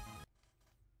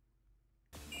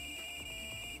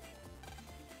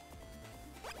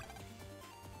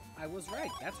 I was right.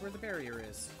 That's where the barrier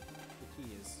is. The key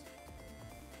is.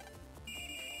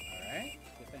 Alright.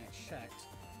 Get that checked.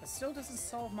 That still doesn't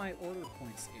solve my order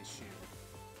points issue.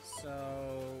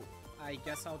 So I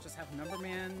guess I'll just have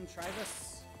Numberman try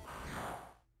this.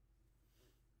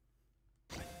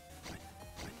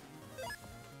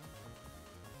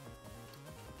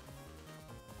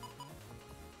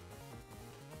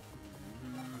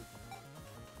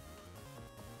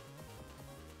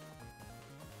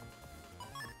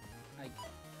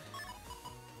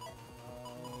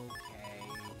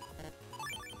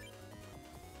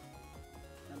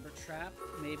 Trap,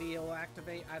 maybe it'll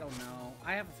activate, I don't know.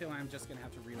 I have a feeling I'm just gonna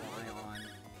have to rely on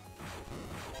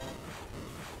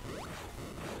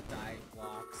the die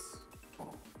blocks.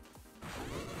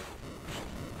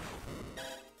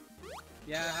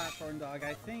 Yeah, Hot Corn Dog,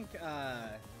 I think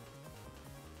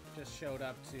just showed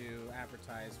up to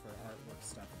advertise for artwork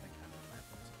stuff and then kind of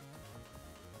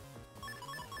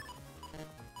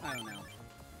left. I don't know.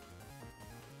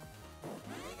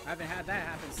 I haven't had that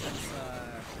happen since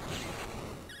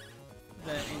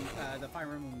the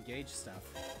Fire Emblem Engage stuff.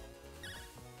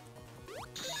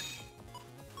 Okay,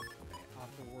 off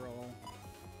the whirl.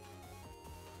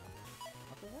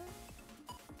 Off the whirl?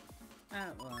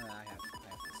 Well, I have this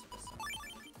sort of stuff.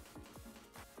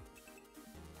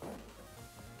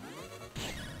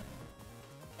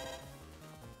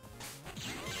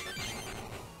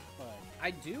 But I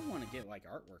do want to get like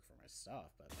artwork for my stuff,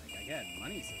 but like again,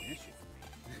 money's an issue for me.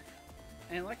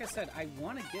 And like I said, I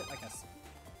want to get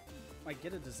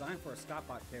get a design for a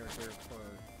Scottbot character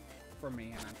for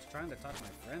me, and I'm trying to talk to my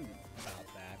friend about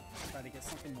that. Try to get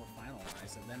something more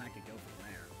finalized, and then I could go from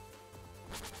there.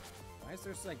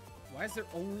 Why is there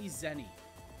only Zenny?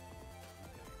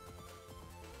 Okay.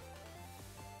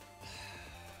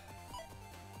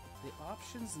 The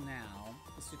options now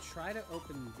is to try to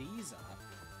open these up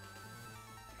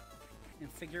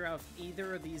and figure out if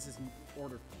either of these is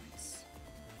order points.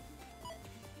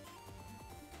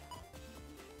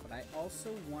 I also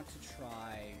want to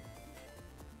try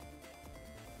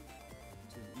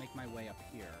to make my way up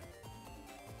here.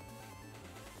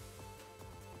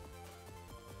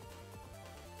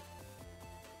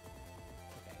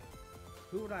 Okay.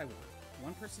 Who would I want?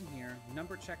 One person here.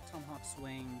 Number check, Tomahawk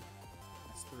Swing.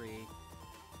 That's 3.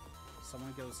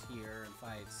 Someone goes here and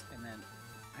fights. And then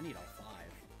I need all 5.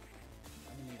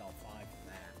 I need all 5 for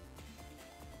that.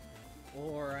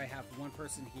 Or I have one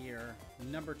person here.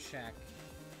 Number check.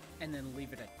 And then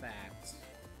leave it at that.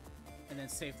 And then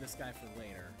save this guy for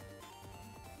later.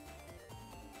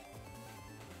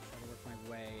 Try to work my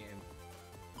way and...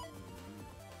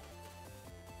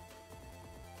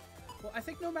 Well, I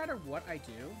think no matter what I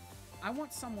do, I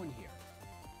want someone here.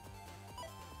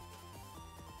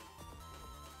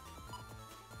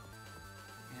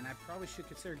 And I probably should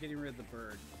consider getting rid of the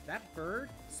bird. That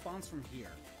bird spawns from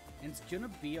here. And it's gonna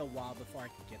be a while before I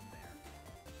can get there.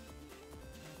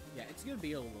 Yeah, it's gonna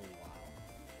be a little while.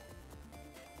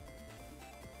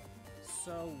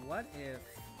 So what if...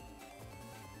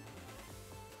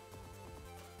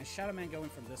 And Shadow Man going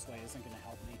from this way isn't gonna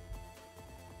help me.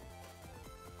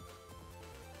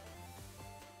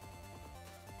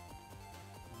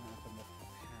 Open the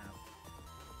path.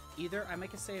 Either I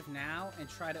make a save now and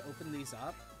try to open these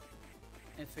up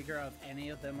and figure out if any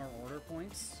of them are order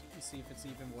points and see if it's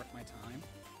even worth my time.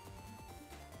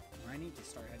 Or I need to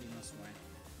start heading this way.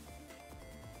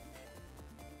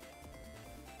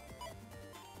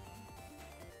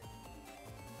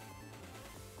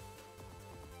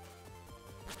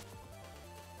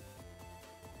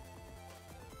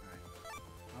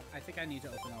 I think I need to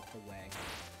open up the way.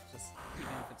 Just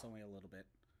even if it's only a little bit.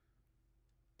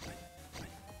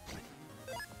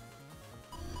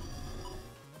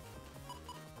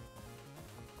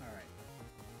 Alright.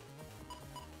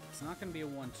 It's not going to be a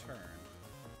one turn.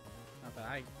 Not that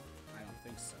I don't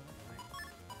think so. Anyway.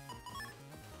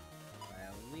 I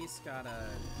at least gotta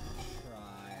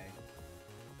try.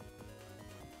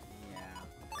 Yeah,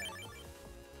 okay.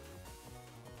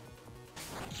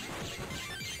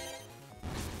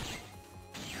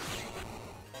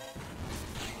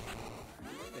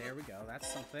 There we go, that's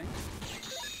something.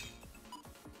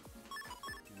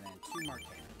 And then 2 more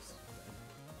cannons.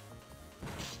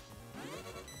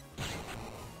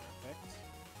 Perfect.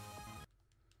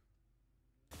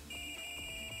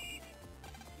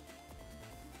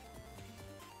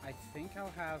 I think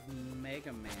I'll have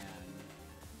Megaman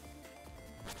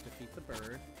defeat the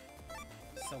bird.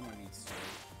 Someone needs to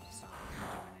stop him from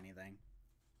doing anything.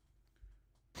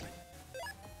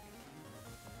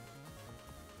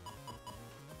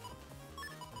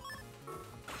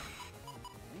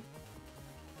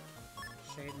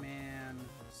 Shade Man,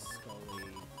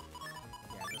 Scully.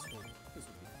 Yeah, this will be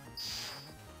fine.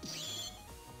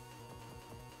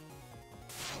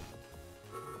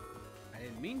 I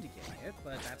didn't mean to get it,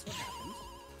 but that's what happened.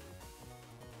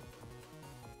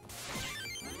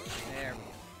 There we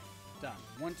go. Done.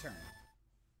 1 turn.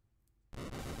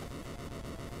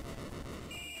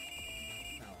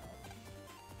 That'll help.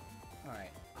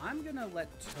 Alright, I'm gonna let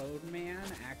Toadman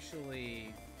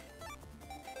actually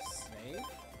save.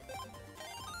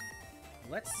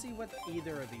 Let's see what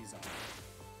either of these are.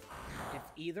 If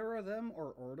either of them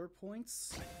are order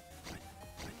points,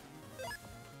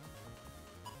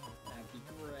 that'd be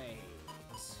great.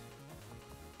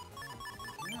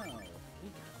 No, we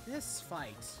got this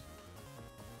fight.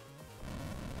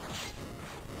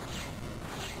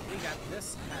 We got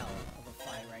this hell of a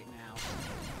fight right now.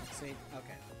 See?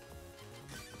 Okay.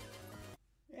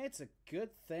 It's a good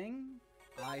thing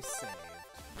I saved.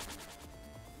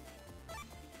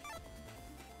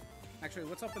 Actually,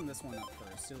 let's open this one up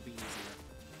first. It'll be easier.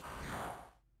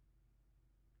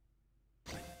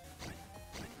 Okay.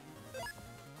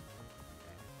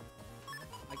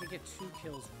 I could get 2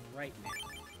 kills right now.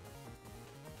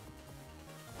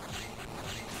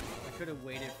 I could have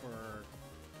waited for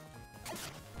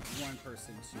one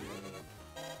person to...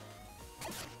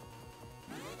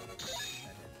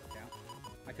 That didn't work out.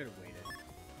 I could have waited.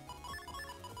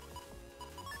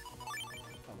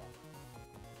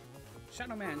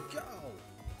 Shadow Man, go!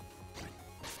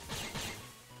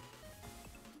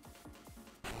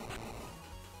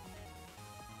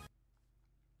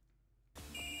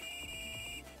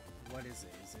 What is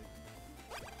it? Is it...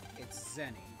 It's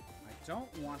Zenny. I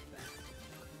don't want that.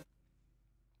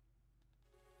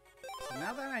 So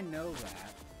now that I know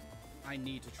that, I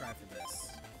need to try for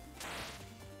this.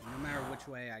 No matter which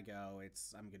way I go,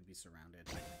 I'm gonna be surrounded.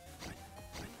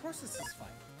 Of course this is fight.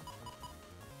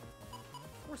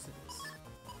 Of course it is.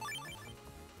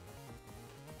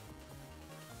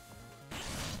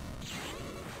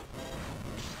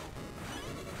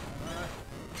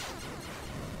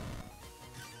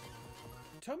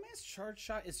 Toadman's charge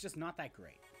shot is just not that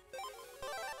great.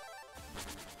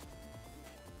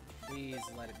 Please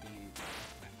let it be.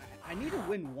 I need to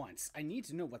win once. I need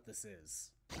to know what this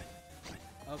is.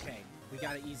 Okay, we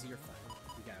got an easier fight.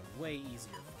 We got a way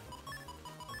easier fight.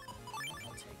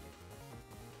 I'll take it.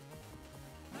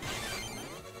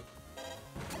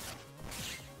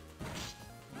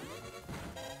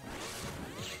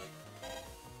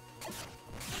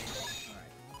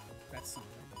 Alright, that's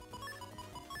something.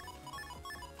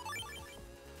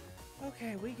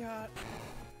 Okay, we got...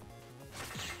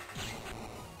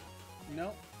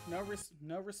 Nope, no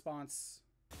response.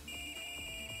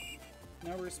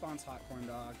 No response, Hot Corn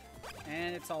Dog.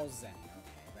 And it's all Zenny.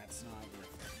 Okay, that's not worth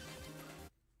it.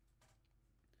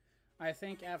 I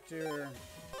think after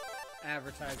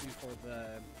advertising for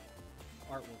the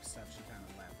artwork stuff, she kind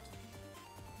of left.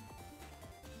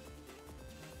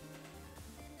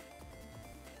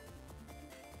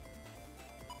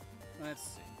 Let's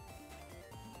see.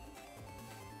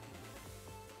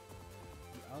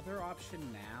 The other option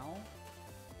now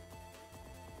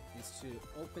is to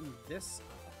open this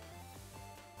up.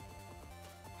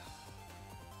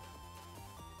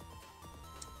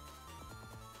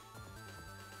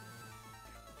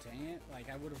 Dang it, like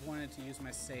I would have wanted to use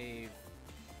my save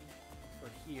for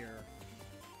here.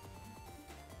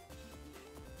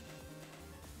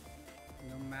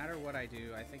 matter what I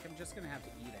do, I think I'm just gonna have to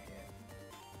eat a hit.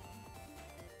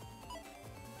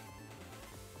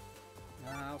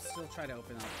 I'll still try to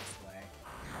open up this way.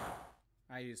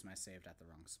 I used my saved at the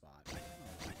wrong spot.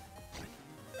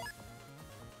 Oh.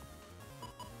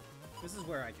 This is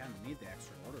where I kind of need the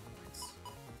extra order points.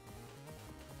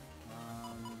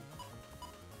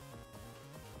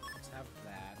 Let's have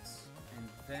that. And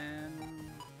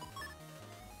then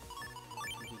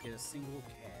we can get a single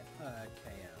KO.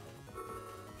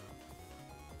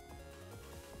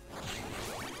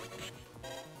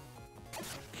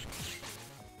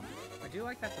 I do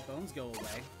like that the bones go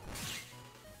away.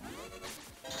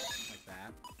 Like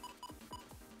that.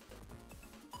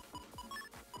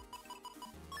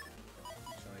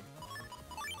 Actually.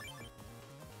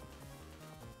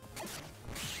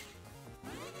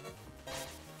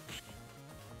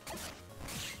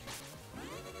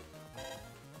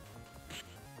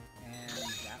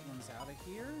 And that one's out of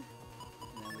here.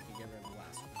 And then we can get rid of the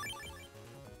last one.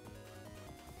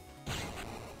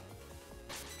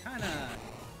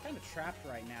 Kinda trapped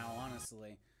right now,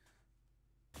 honestly.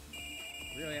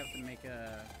 Really have to make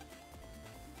a...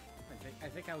 I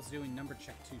think I was doing number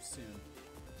check too soon.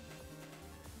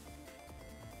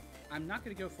 I'm not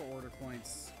gonna go for order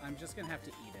points. I'm just gonna have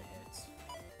to eat a hit.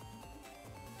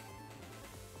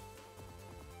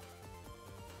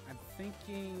 I'm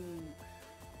thinking...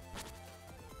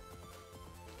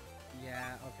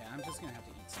 Yeah, okay, I'm just gonna have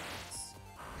to eat some hits.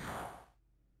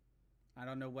 I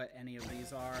don't know what any of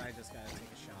these are, I just gotta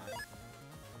take a shot.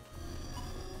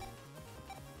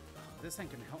 Oh, this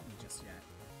ain't gonna help me just yet.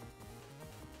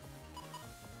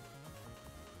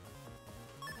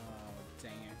 Oh,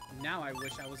 dang it. Now I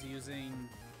wish I was using...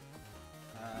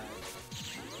 I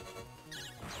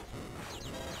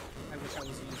wish I was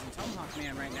using Tomahawk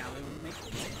Man right now, it would make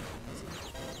it easy.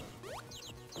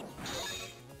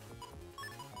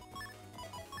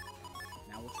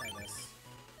 Now we'll try this.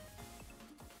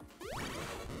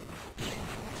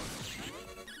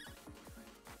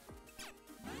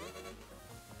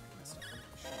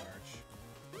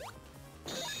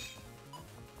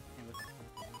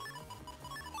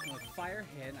 Fire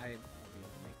hit, I'll be able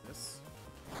to make this.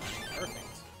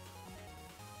 Perfect.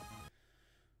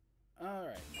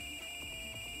 Alright.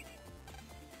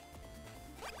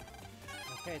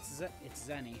 Okay, it's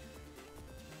Zenny.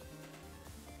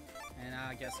 And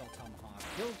I guess I'll Tomahawk.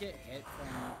 He'll get hit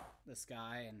from this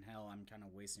guy, and hell, I'm kind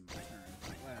of wasting my turn.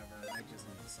 But whatever, I just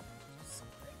need something to do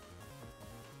something.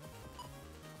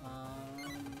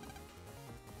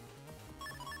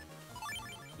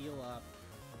 Heal up.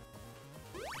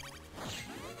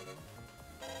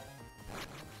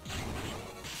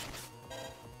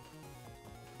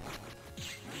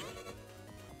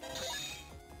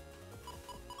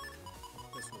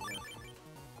 This will work.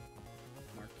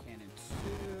 Mark Cannon 2.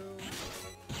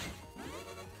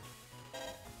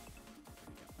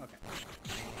 Okay.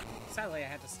 Sadly, I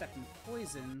had to step in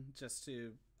poison just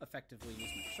to effectively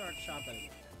use my shark shot, but it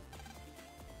worked out.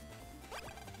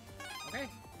 Okay,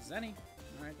 Zenny.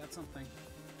 Alright, that's something.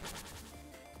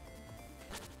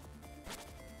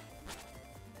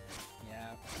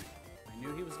 Yeah, I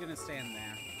knew he was gonna stand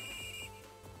there.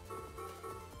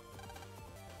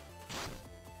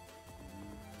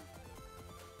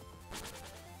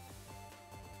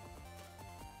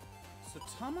 So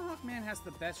Tomahawk Man has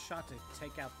the best shot to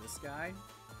take out this guy.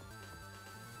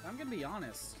 I'm gonna be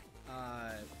honest.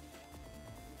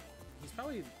 He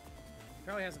probably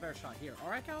has a better shot here.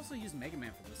 Or I can also use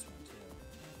Megaman for this one too.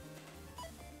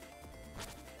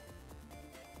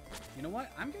 You know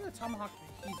what? I'm gonna Tomahawk.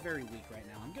 He's very weak right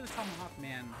now. I'm gonna Tomahawk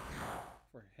Man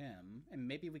for him, and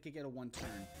maybe we could get a one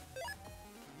turn.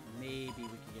 Maybe we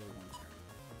could get a one turn.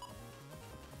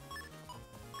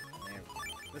 There we go.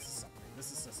 This is something.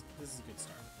 This is a good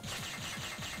start.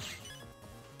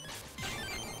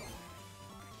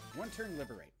 One turn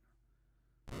liberate.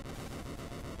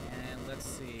 And let's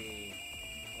see.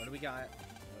 What do we got?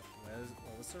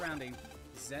 What was surrounding?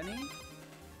 Zenny.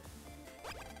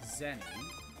 Zenny.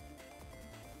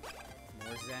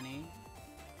 More Zenny.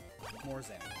 More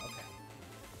Zenny. Okay.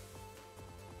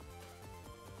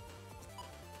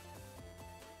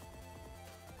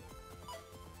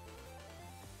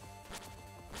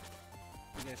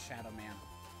 We get a Shadow Man.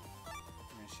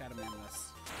 We're gonna Shadow Man this.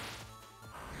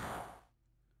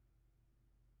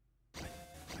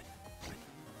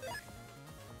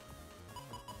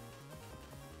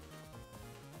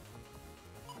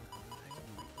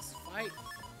 Fight!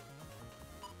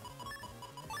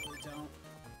 We don't.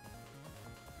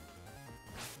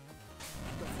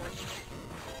 Go for it.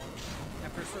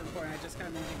 After a certain point, I just kind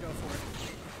of need to go for it.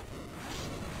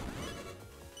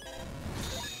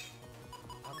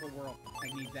 Aqua Whirl. I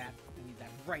need that. I need that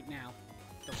right now.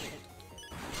 Don't get hit.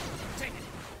 Take it!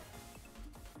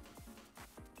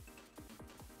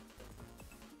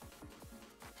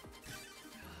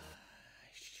 I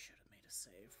should have made a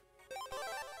save.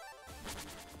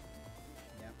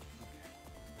 Yep, okay.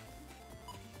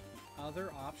 The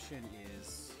other option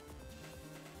is...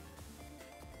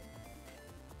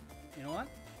 You know what?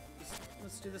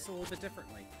 Let's do this a little bit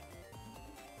differently.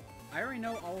 I already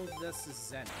know all of this is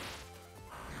Zen.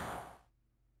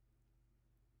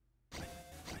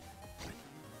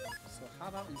 So how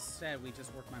about instead we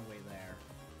just work my way there?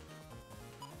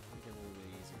 Make it a little bit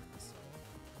easier on myself.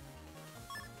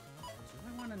 Do I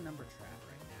want a number trap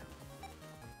right now?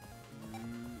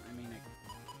 I mean,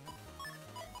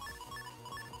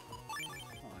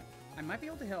 hold on. I might be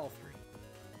able to hit all three.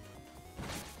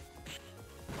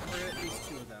 Or at least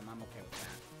two of them. I'm okay with that.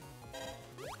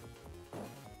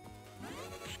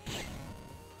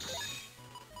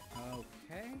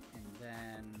 Okay, and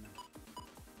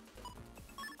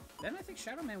then I think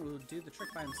Shadow Man will do the trick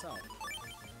by himself.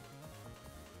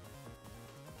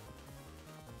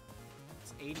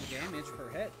 It's 80 damage per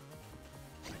hit.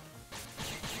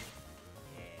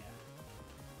 Yeah.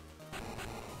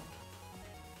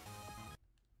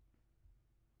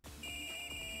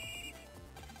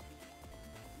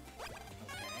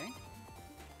 Okay.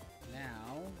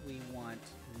 Now we want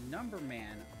Number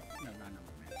Man. No, not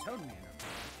Number Man. Toad Man.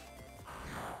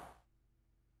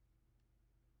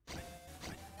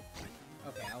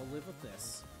 Okay, I'll live with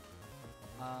this.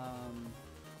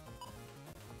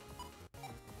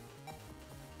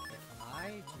 If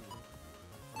I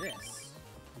do this,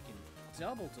 we can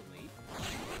double delete.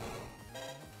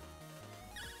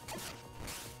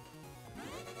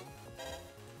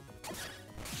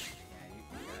 Yeah, you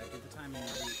gotta do the timing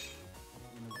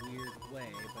in a weird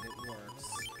way, but it works.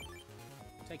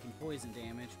 Taking poison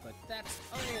damage, but that's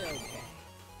okay.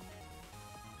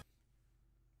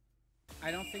 I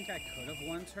don't think I could have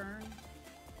one turn.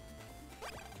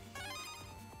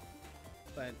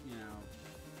 But, you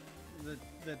know,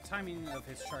 the timing of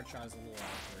his charge shot is a little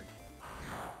awkward.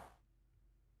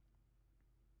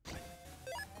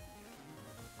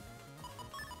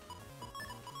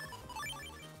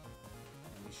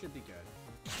 And we should be good.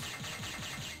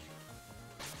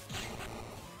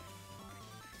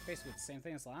 Basically the same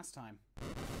thing as last time.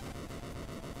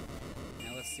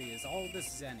 Now let's see, is all this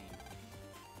Zenny?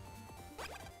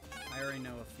 I already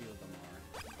know a few of them are.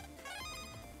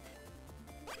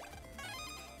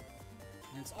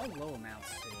 And it's all low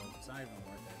amounts, too. It's not even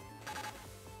worth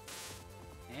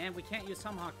it. And we can't use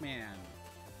Tomahawk Man.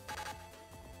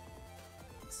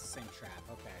 It's the same trap.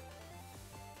 Okay.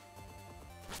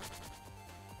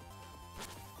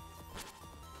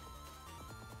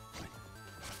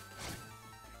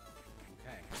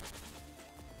 Okay.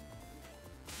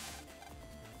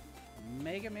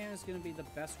 Megaman is going to be the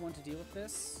best one to deal with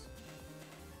this.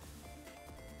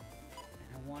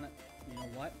 And I want to... You know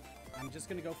what? I'm just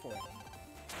going to go for it.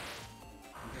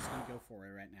 I'm just going to go for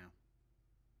it right now.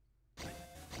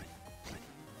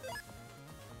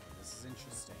 This is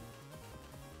interesting.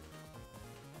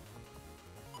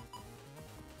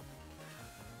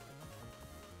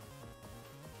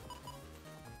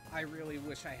 I really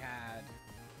wish I had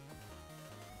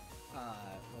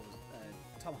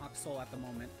Tomahawk Soul at the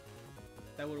moment.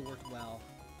 That would have worked well.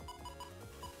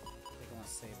 I think I want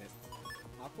to save it.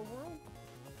 Aqua World?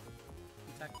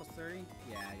 Attack plus 30?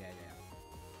 Yeah.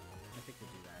 I think we'll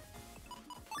do that.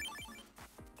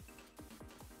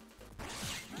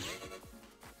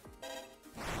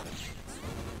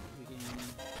 We can...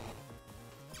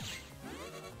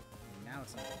 Now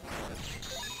it's not good.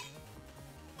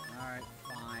 Alright,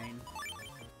 fine.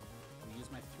 We'll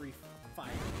use my 3 fire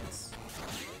hits.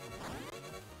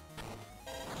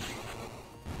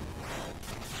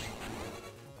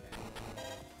 Okay.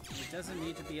 It doesn't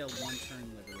need to be a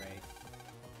one-turn liberate.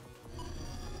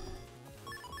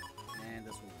 And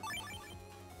this will work.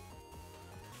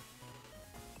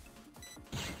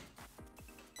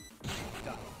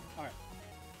 Done. Alright.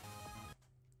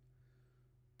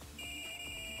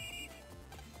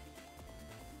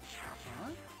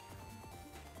 Huh?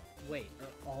 Wait,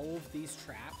 are all of these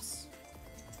traps?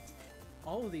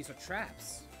 All of these are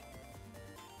traps.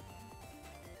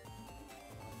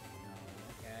 No,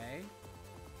 okay.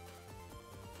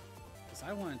 Because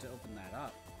I wanted to open that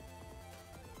up.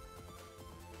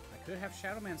 I could have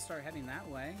Shadow Man start heading that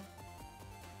way.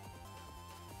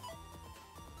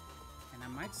 And I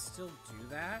might still do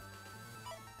that.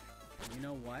 You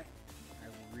know what? I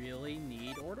really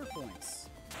need order points.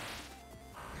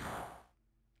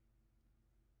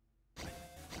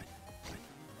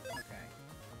 Okay.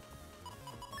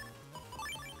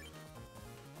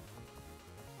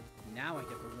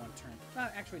 one turn.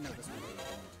 Actually, no, this might be a one turn.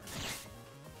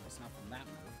 It's not from that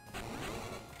move.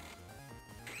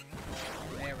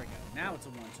 There we go. Now it's a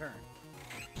one turn.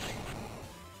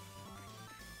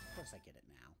 Of course I get it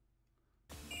now.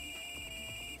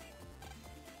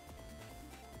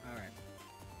 Alright.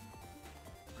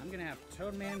 I'm gonna have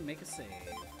Toadman make a save.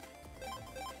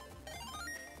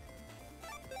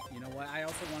 You know what? I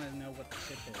also want to know what the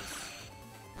chip is.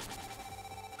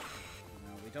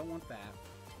 No, we don't want that.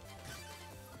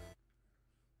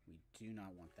 We do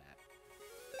not want that.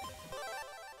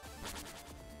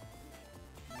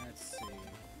 Let's see.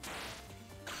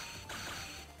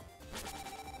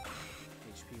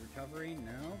 HP recovery?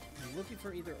 No. I'm looking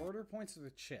for either order points or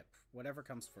the chip. Whatever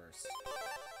comes first.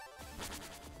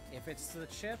 If it's the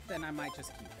chip, then I might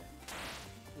just keep it.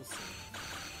 We'll see.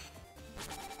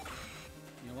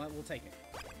 You know what? We'll take it.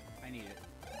 I need it.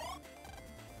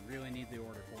 I really need the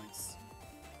order points.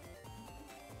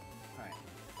 Alright.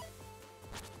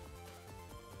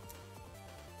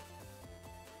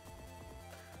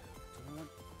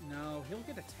 No, he'll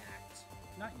get attacked.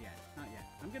 Not yet. Not yet.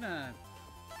 I'm gonna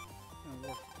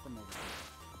work from over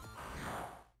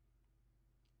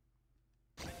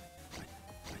here. Okay,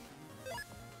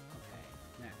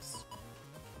 next.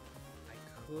 I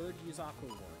could use Aqua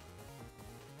Warp.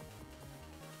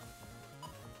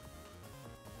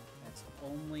 That's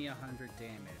only 100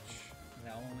 damage.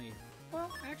 That'll only...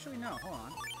 Well, actually, no. Hold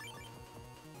on.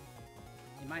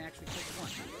 He might actually take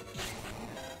one.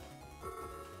 Yeah.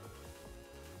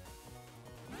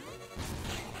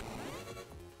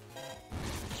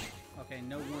 Okay,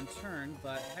 no one turn,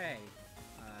 but hey,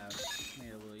 made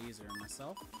it a little easier on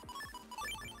myself.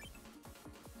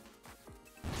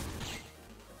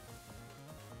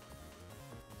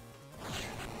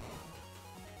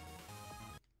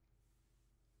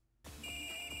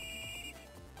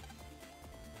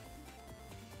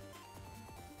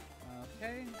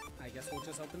 Okay, I guess we'll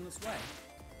just open this way.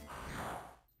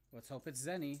 Let's hope it's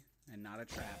Zenny and not a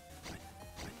trap.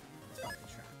 It's probably a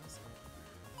trap, isn't it?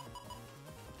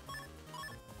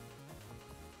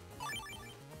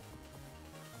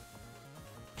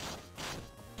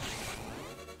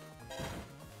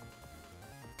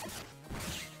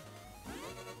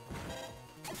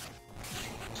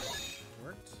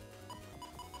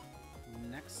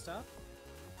 Next up,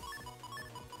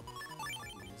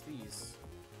 use these.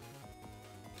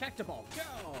 Cactoball, go!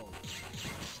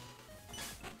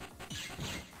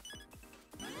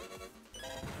 That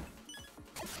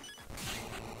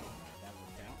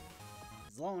worked out.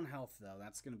 He's low on health, though.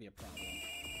 That's going to be a problem.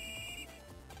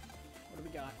 What do we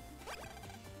got?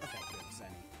 Okay, good,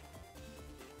 Zenny.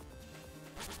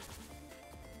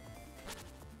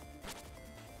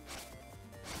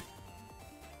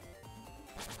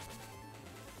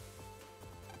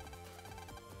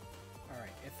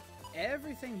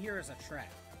 Everything here is a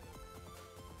trap.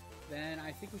 Then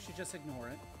I think we should just ignore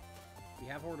it. We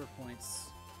have order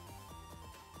points.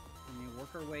 And we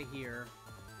work our way here,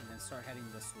 and then start heading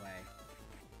this way.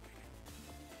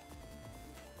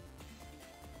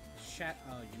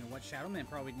 Oh, you know what? Shadowman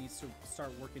probably needs to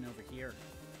start working over here.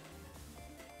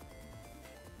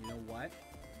 You know what?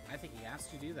 I think he has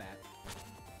to do that.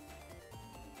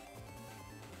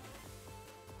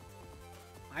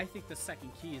 I think the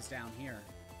second key is down here.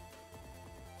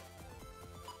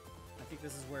 I think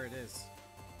this is where it is.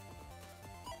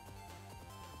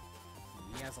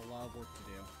 And he has a lot of work to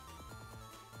do.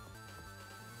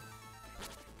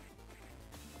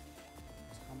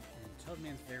 And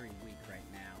Toadman's very weak right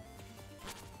now.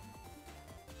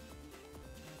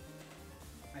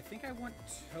 I think I want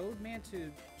Toadman to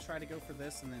try to go for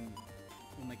this, and then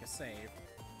we'll make a save.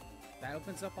 That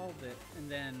opens up all of it,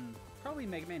 and then probably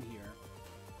Megaman here.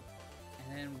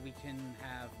 And then we can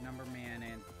have Numberman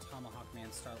and Tomahawk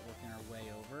Man start working our way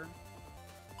over.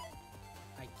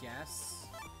 I guess.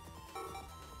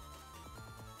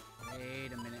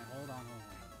 Wait a minute. Hold on.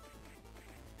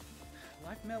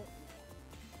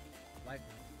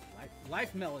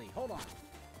 Life Melody. Hold on.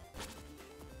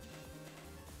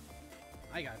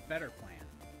 I got a better plan.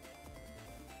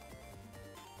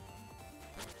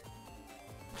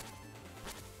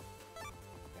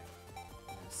 Okay.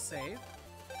 Save.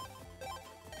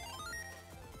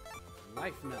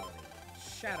 Life Melody.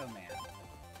 Shadow Man.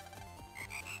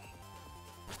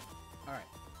 Alright.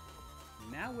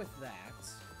 Now with that,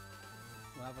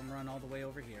 we'll have him run all the way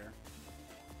over here.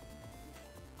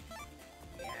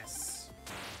 Yes!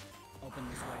 Open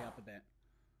this way up a bit.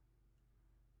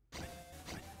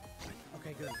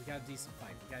 Okay, good. We got a decent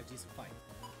fight.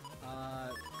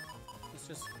 Let's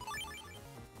just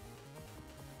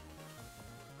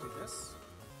do this.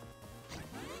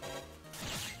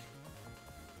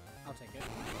 I'll take it.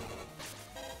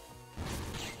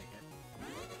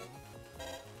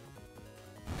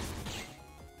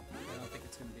 I don't think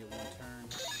it's going to be a one turn.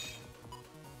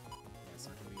 Yeah, it's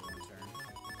not going to be a one turn.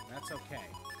 That's okay.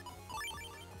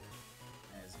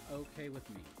 That is okay with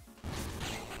me.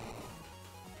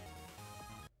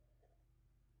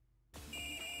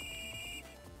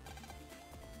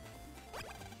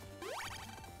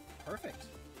 Perfect.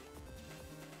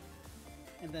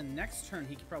 And then next turn,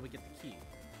 he could probably get the key.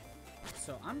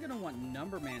 So I'm going to want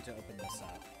Number Man to open this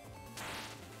up.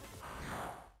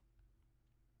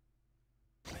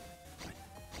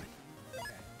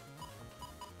 Okay.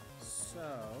 So...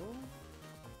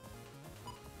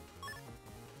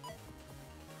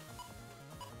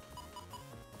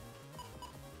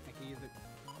 I can either...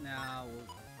 No,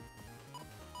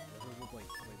 wait.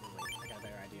 I got a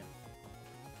better idea.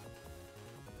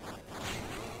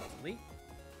 Delete.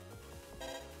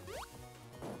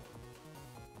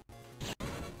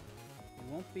 It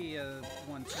won't be a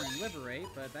one-turn liberate,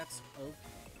 but that's okay.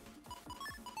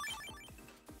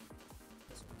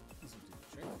 This will do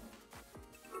the trick.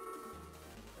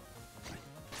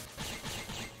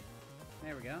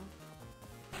 There we go.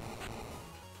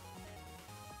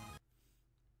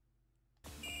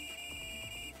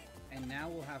 And now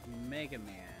we'll have Mega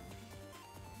Man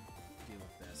deal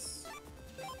with this.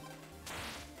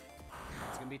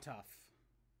 It's gonna be tough.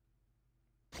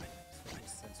 Especially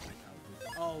since we have...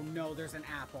 Oh no, there's an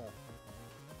apple.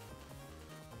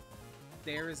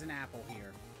 There is an apple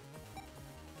here.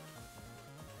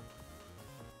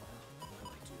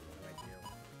 What do?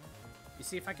 You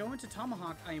see, if I go into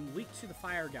Tomahawk, I am weak to the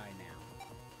fire guy now.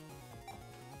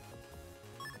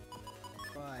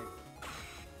 But...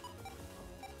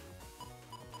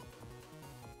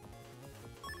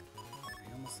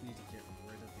 I almost need to get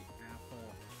rid of the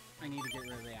apple. I need to get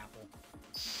rid of the apple.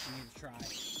 I need to try.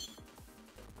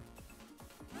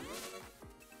 Yeah,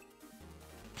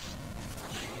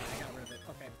 I got rid of it.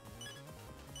 Okay.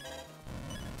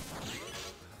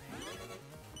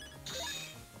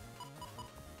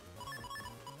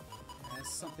 That is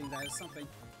something. That is something.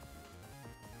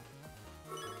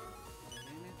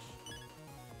 Damage.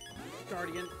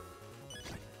 Guardian.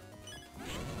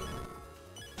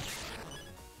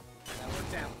 That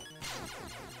worked out.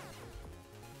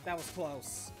 That was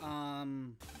close.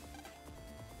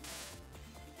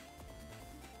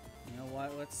 You know what?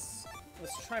 Let's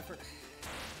try for...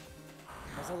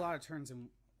 There's a lot of turns in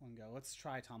one go. Let's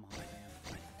try Tomahawk Man.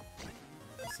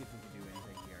 Let's see if we can do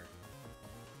anything here.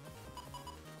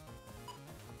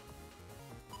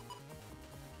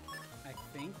 I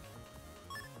think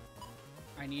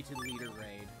I need to lead a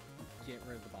raid. Get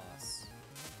rid of the boss.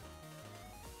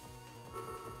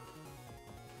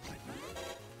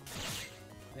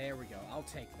 There we go. I'll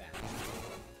take that.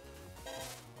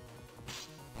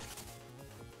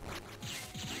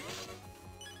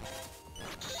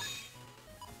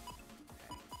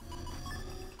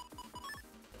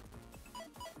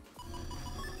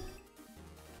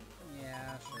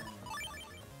 Yeah, sure.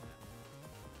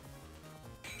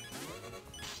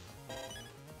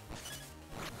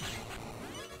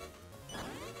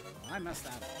 Oh, I messed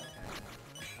that up.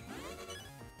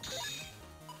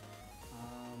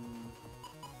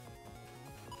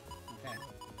 Okay.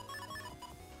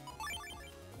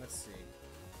 Let's see.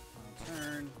 On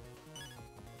turn.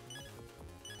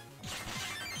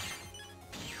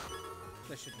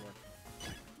 This should work.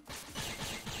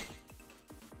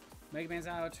 Mega Man's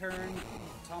out of turn.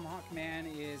 Tomahawk Man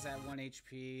is at 1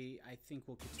 HP. I think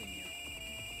we'll continue.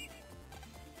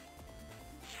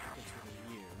 Get to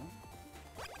review.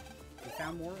 We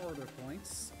found more order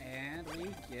points, and we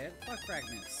get bug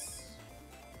fragments.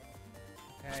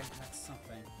 Okay, that's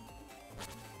something.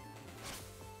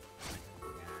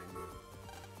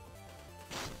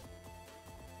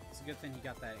 It's a good thing he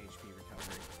got that HP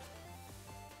recovery.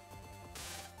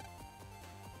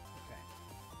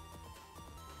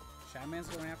 Shadow Man's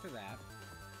going after that.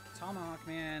 Tomahawk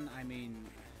Man, I mean...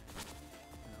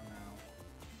 I don't know.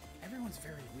 Everyone's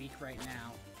very weak right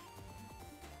now.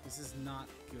 This is not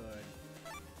good.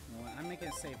 You know what? I'm making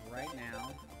a save right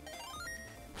now.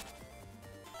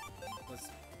 Let's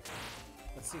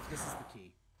see if this is the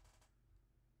key.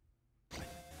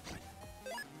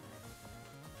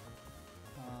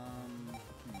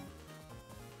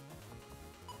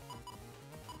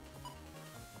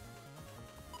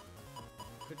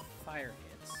 Good fire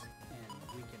hits and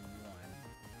weaken one.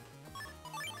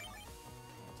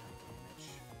 Anti-damage.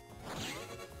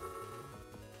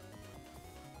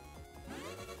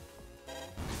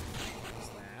 There's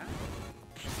that.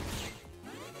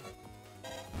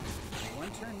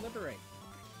 One turn liberate.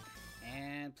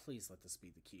 And please let this be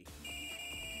the key.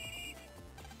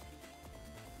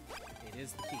 It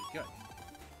is the key. Good.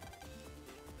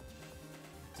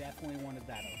 Definitely wanted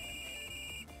that open.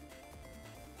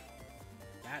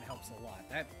 That helps a lot.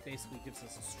 That basically gives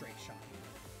us a straight shot here.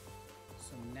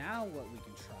 So now what we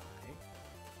can try...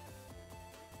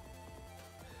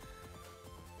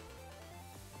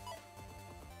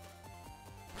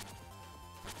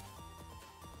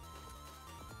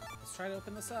 Let's try to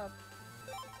open this up.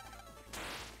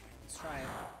 Let's try it.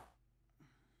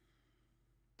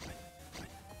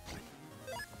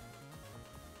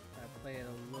 Gotta play it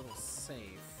a little safe.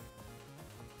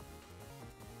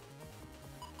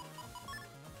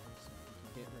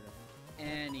 Get rid of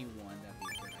anyone, that'd be a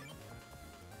good idea.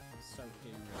 Start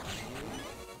getting rid of you.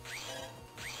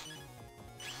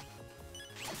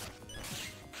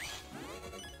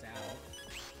 Doubt.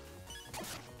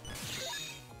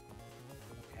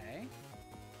 Okay.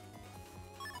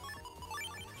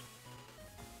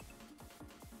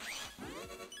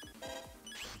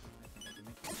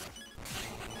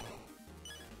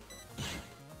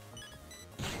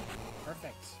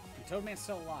 Perfect. And Toadman's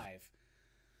still alive.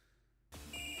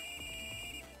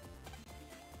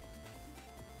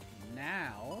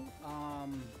 Now,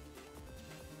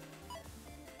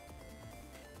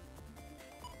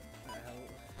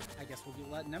 I guess we'll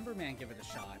let Numberman give it a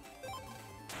shot.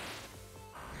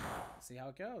 See how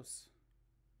it goes.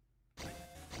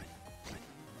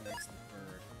 Next, the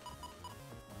bird.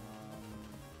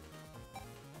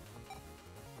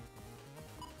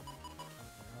 How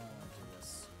do I want to do this?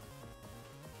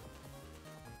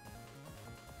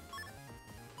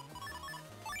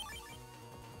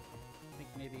 I think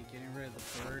maybe getting rid of the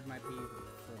bird might be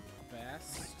for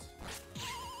best.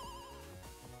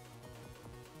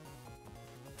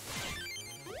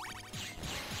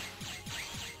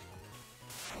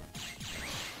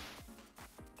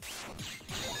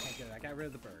 Okay, good. I got rid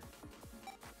of the bird.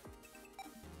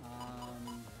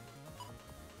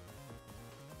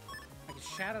 Like a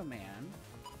Shadow Man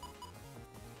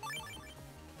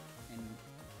and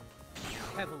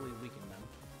heavily weaken them.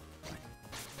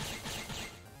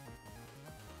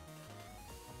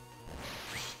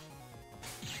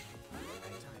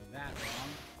 That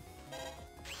wrong.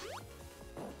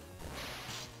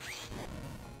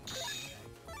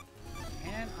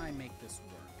 Can I make this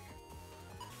work?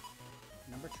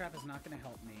 Number trap is not going to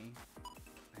help me.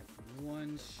 I have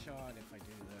one shot if I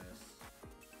do this.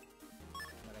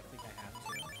 But I think I have to.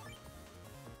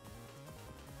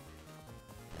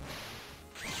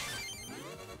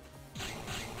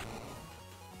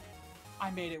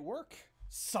 I made it work.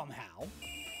 Somehow.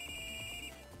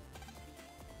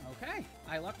 Okay,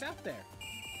 I lucked out there.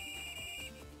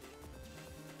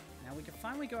 Now we can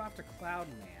finally go after Cloud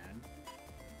Man.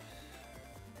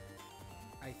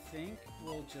 I think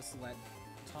we'll just let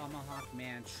Tomahawk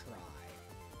Man try.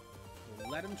 We'll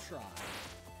let him try.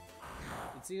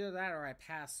 It's either that or I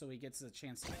pass so he gets a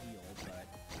chance to heal, but...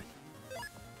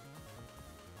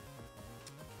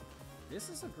 This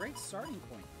is a great starting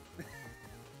point.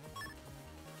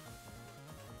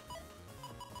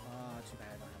 Too bad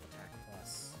I don't have attack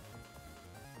plus.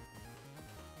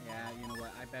 Yeah, you know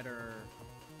what? I better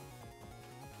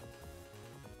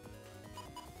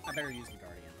use the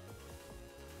Guardian.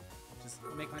 Just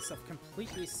make myself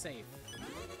completely safe.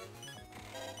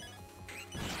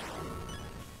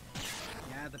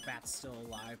 Yeah, the bat's still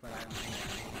alive, but I don't care.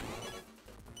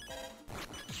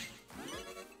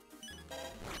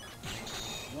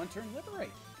 One turn liberate.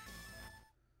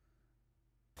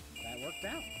 That worked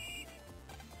out.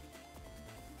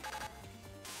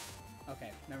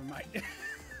 Okay, never mind.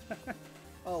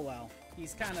 Oh well.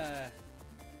 He's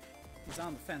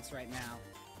on the fence right now.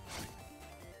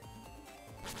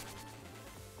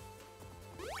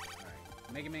 Alright.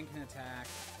 Megaman can attack.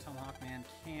 Tomahawk Man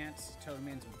can't.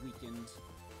 Toadman's weakened.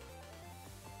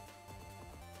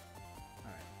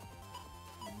 Alright.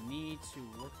 I need to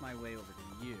work my way over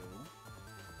to you.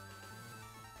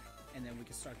 And then we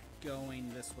can start going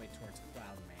this way towards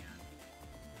Cloud Man.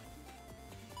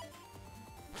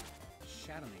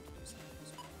 Shadow Man can do something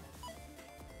as well.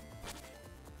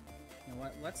 You know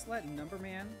what? Let's let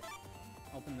Numberman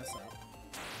open this up.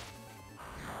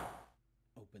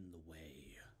 Open the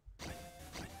way.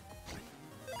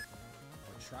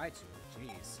 Or try to.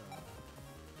 Jeez.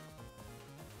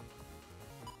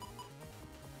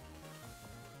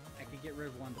 I could get rid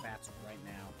of one of the bats right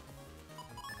now.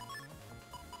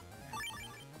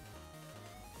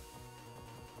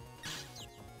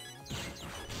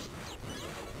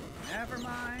 Never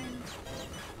mind.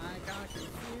 I got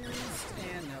confused.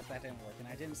 And nope, that didn't work. And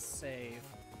I didn't save.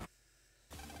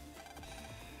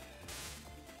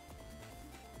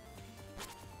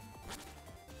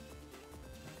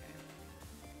 Okay.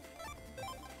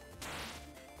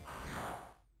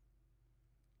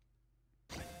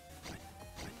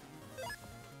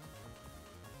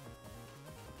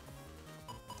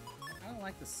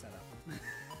 like this setup. I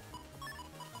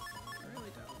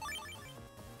really don't.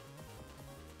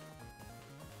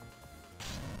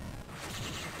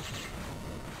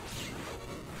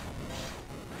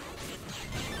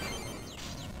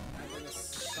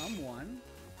 Someone.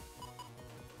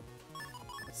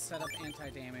 Let's set up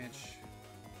anti-damage.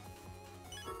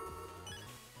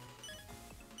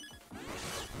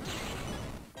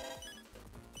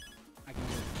 I can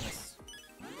do this.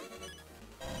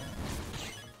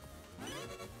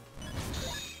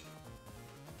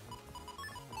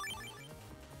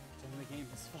 The game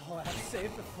is Fallout.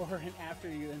 Save before and after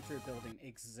you enter a building.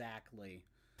 Exactly.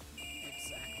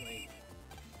 Exactly.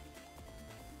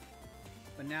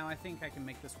 But now I think I can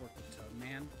make this work with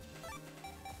Toadman.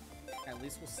 At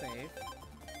least we'll save.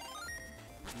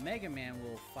 Megaman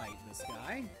will fight this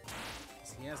guy,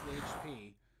 because he has the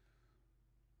HP.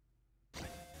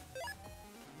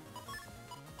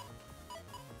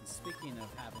 And speaking of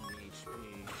having the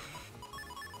HP...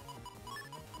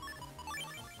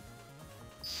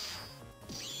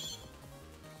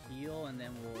 heal, and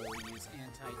then we'll use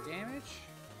anti-damage.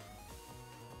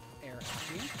 Air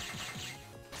HP.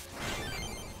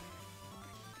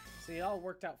 See, it all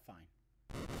worked out fine.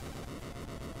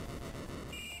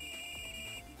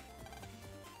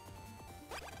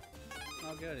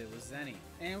 Oh good, it was Zenny.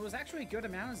 And it was actually a good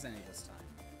amount of Zenny this time.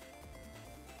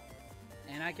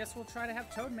 And I guess we'll try to have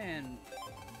Toadman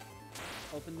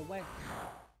open the way.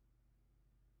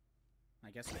 I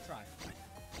guess we'll try.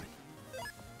 Okay.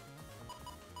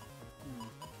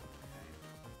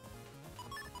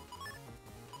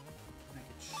 I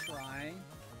could try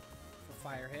for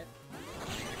fire hit.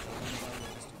 Actually,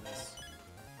 we'll just do this.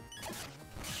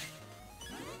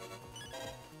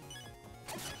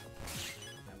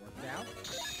 That worked out.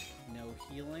 No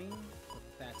healing.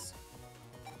 That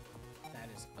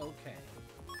is okay.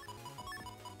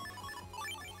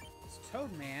 This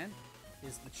Toadman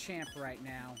is the champ right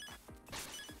now.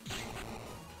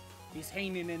 He's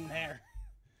hanging in there.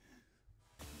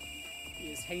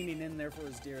 He is hanging in there for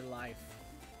his dear life.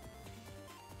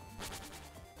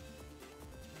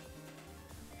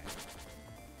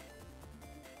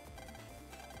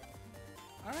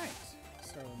 Alright,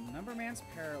 so Number Man's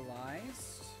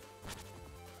paralyzed.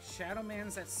 Shadow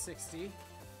Man's at 60.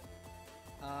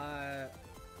 We are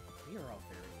all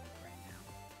very weak right now.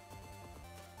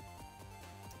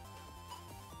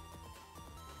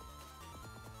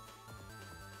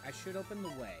 I should open the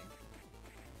way.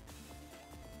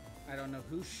 I don't know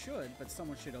who should, but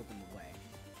someone should open the way.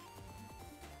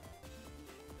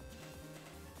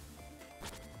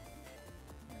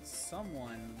 And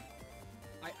someone...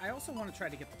 I also want to try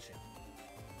to get the chip.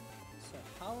 So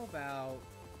how about...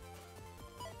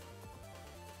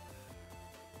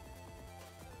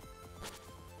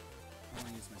 I want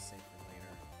to use my save for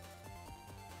later.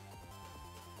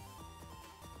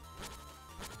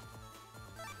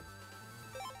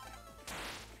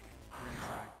 We're gonna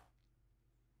try.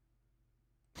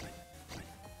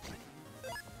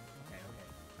 Okay,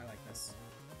 I like this.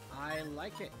 I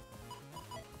like it.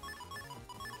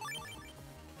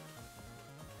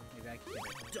 Maybe I can get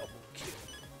a double kill.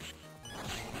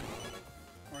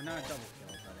 Or not a double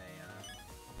kill, but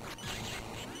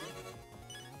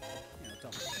a,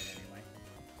 double kill anyway.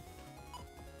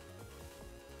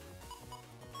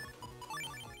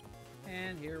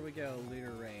 And here we go,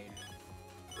 Leader Raid.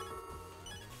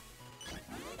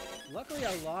 Luckily,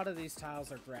 a lot of these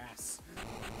tiles are grass.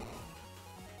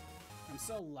 I'm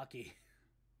so lucky.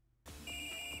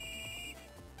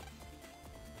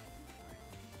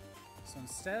 So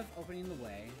instead of opening the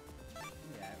way,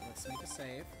 yeah, let's make a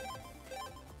save.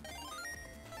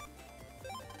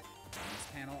 This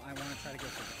panel, I want to try to go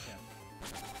for the chip.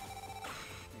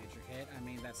 Major hit. I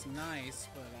mean, that's nice,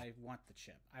 but I want the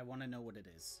chip. I want to know what it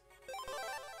is.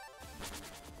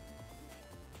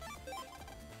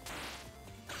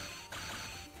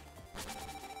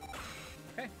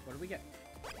 Okay, what do we get?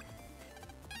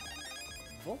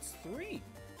 Volts 3.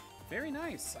 Very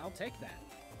nice. I'll take that.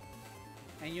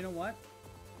 And you know what?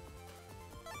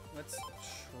 Let's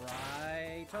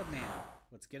try Toadman.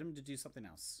 Let's get him to do something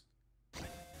else. Okay.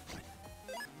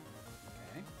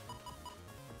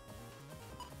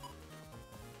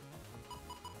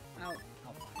 I'll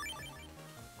fire hit.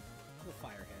 We'll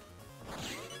fire hit.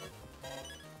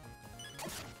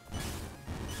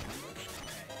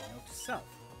 Okay, note to self.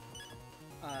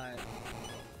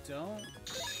 Don't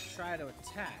try to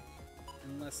attack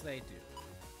unless they do.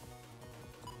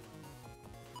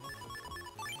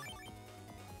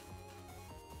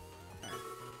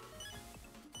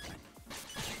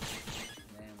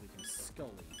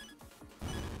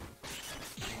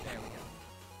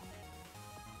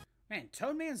 Man,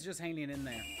 Toadman's just hanging in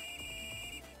there.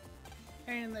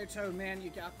 Hang in there, Toadman. You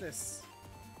got this.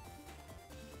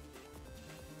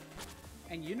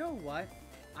 And you know what?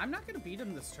 I'm not going to beat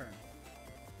him this turn.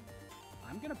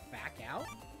 I'm going to back out.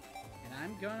 And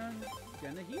I'm gonna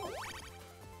heal.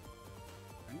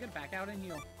 I'm going to back out and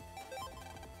heal.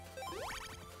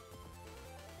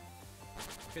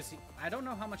 Because I don't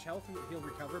know how much health he'll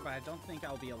recover, but I don't think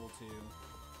I'll be able to.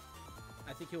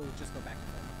 I think he'll just go back to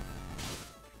full.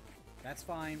 That's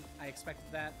fine. I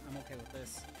expected that. I'm okay with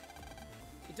this.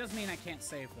 It does mean I can't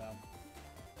save, though.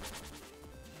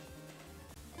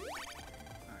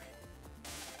 Alright.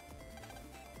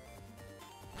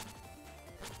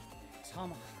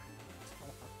 Tomahawk.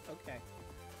 Okay.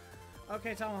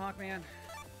 Okay, Tomahawk Man.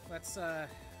 Let's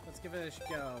give it a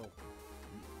go.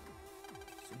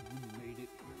 So you made it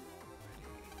here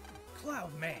already.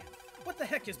 Cloud Man! What the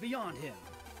heck is beyond him?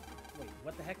 Wait,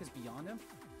 what the heck is beyond him?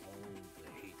 All the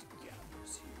hate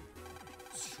gathers here.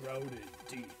 Shrouded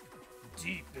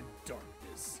deep in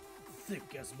darkness,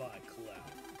 thick as my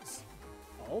clouds.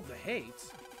 All the hate?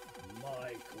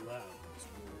 My clouds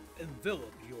will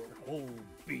envelop your whole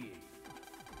being.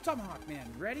 Tomahawk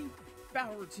Man, ready?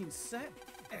 Battle routine set,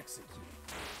 execute.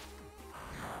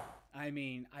 I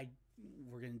mean,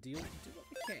 we're gonna do what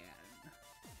we can.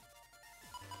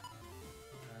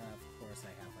 Of course,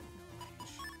 I have like no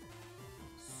range.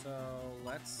 So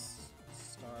let's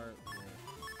start with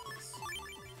this.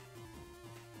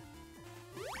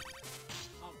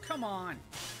 Oh, come on!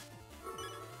 I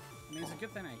mean, it's a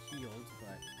good thing I healed,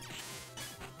 but.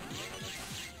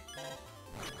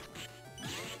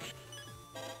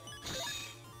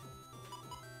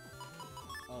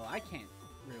 Oh, I can't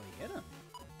really hit him.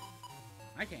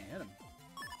 I can't hit him.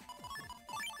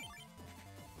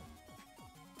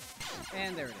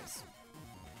 And there it is.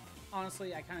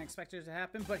 Honestly, I kind of expected it to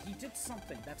happen, but he did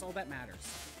something. That's all that matters.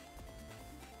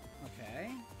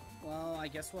 Okay. Well, I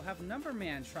guess we'll have Number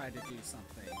Man try to do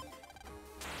something.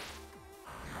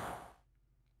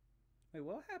 Wait,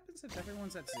 what happens if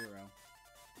everyone's at 0?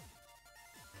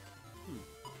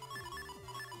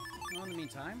 Well, in the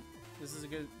meantime, this is a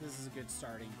good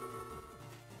starting.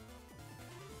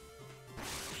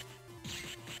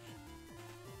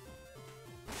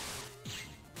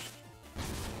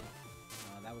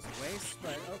 That was a waste,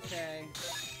 but okay.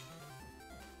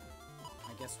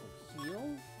 I guess we'll heal.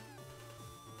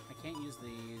 I can't use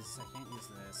these. I can't use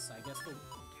this. I guess we'll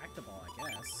Cactoball, I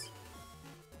guess.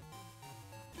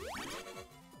 There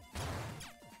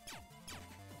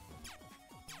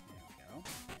we go.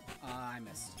 I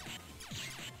missed.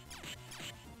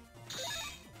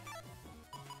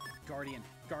 Guardian.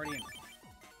 Guardian.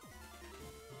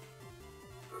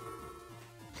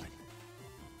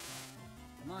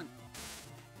 Come on.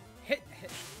 Hit.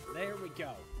 There we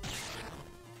go.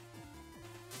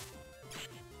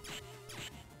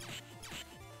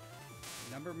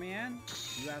 Number Man,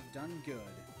 you have done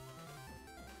good.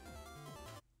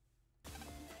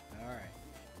 Alright.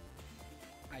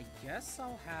 I guess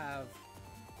I'll have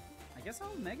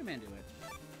Megaman do it.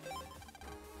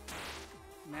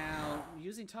 Now,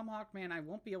 using Tomahawk Man, I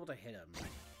won't be able to hit him.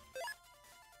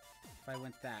 If I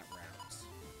went that route.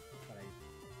 But I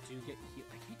do get healed.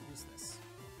 I can't use this.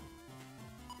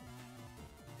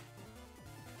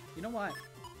 You know what?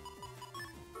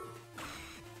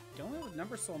 Going with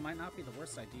Number Soul might not be the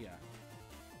worst idea.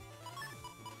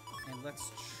 And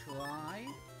let's try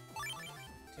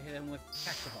to hit him with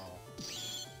Cactoball.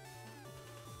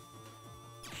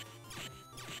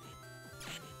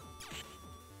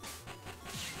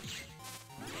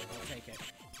 I'll take it.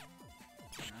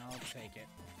 I'll take it.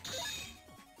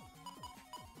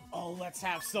 Oh, let's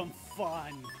have some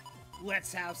fun!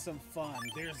 Let's have some fun.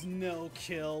 There's no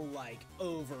kill like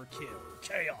overkill.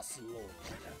 Chaos Lord.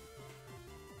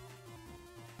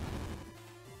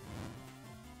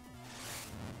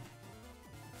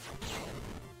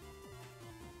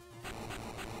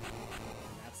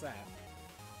 That's that.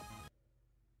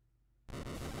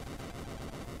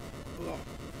 Ugh,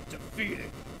 defeated.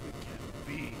 It can't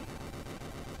be.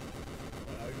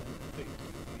 But I don't think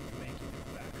you'll be making it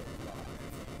back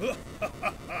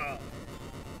alive.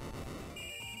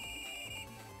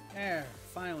 There,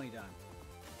 finally done.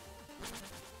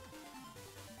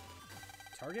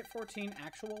 Target 14,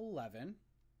 actual 11.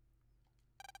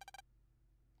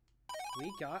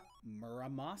 We got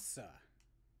Muramasa.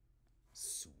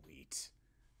 Sweet.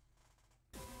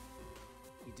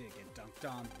 He did get dunked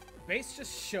on. Base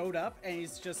just showed up and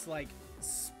he's just like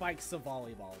spikes a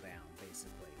volleyball down,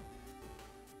 basically.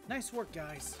 Nice work,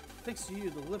 guys. Thanks to you,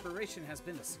 the liberation has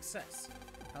been a success.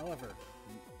 However,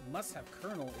 we must have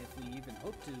Colonel if we even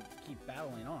hope to keep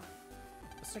battling on.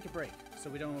 let's take a break so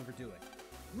we don't overdo it.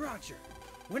 Roger!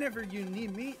 Whenever you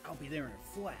need me, I'll be there in a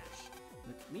flash.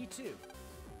 Me too.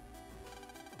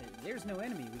 There's no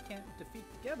enemy we can't defeat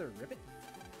together, Ribbit.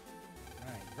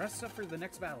 Alright, rest up for the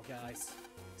next battle, guys.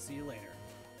 See you later.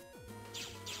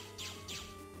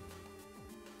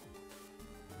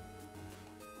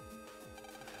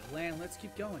 Lan, let's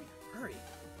keep going. Hurry.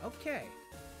 Okay.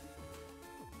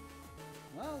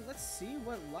 Well, let's see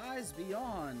what lies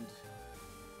beyond.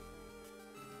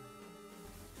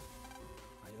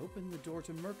 I open the door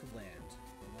to Merkland,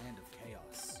 the land of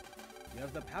chaos. You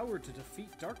have the power to defeat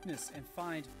darkness and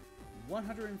find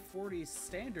 140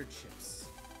 standard ships.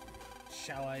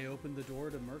 Shall I open the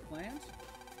door to Merkland?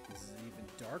 This is an even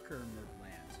darker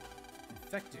Merkland,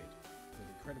 infected with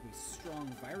incredibly strong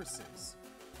viruses.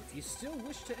 If you still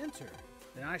wish to enter,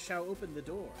 then I shall open the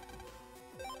door.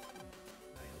 I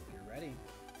hope you're ready.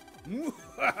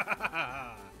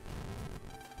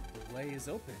 The way is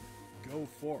open. Go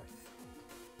forth.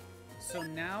 So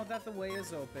now that the way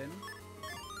is open,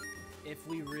 if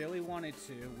we really wanted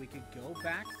to, we could go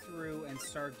back through and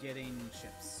start getting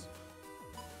ships.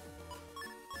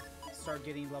 Start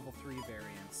getting level 3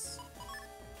 variants.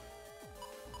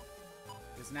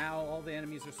 Because now all the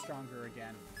enemies are stronger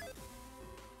again.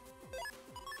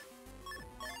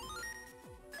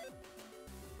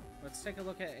 Let's take a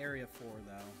look at Area 4,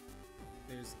 though.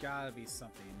 There's gotta be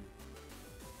something.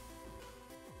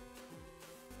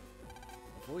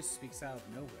 A voice speaks out of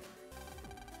nowhere.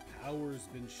 Power's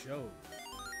been shown.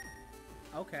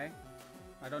 Okay.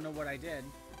 I don't know what I did.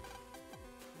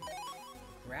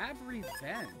 Grab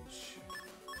revenge.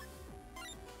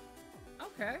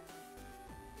 Okay.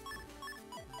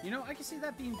 You know, I can see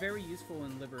that being very useful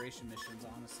in liberation missions,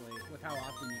 honestly, with how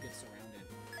often you get surrounded.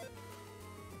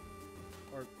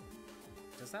 Or,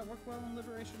 does that work well in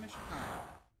liberation missions? Okay.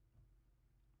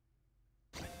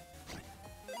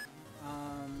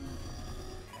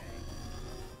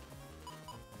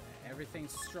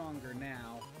 Everything's stronger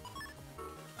now. I'm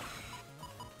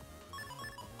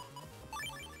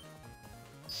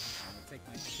gonna take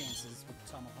my chances with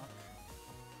Tomahawk.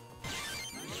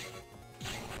 I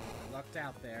lucked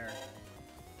out there,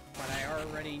 but I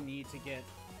already need to get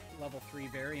level 3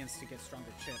 variants to get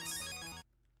stronger chips.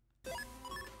 I'm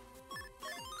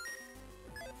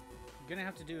gonna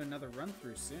have to do another run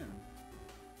through soon.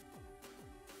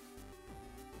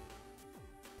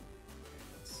 Okay,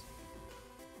 let's see.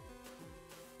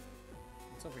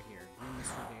 What's over here? Green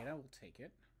Mr. Data, we'll take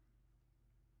it.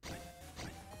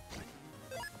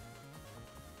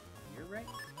 You're right.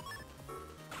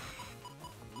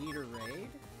 Leader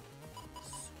raid.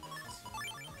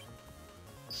 Sweet.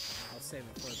 I'll save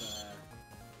it for the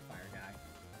fire guy.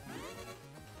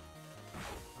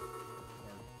 Or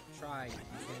try to.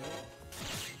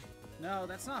 No,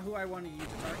 that's not who I wanted you to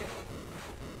target.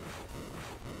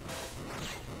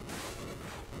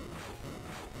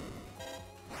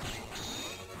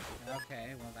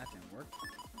 Okay, well that didn't work.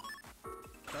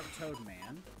 Dark Toad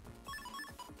Man.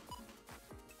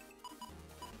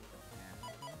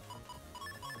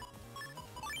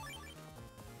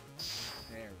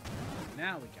 There we go.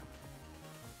 Now we got it.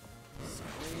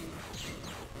 Sweet.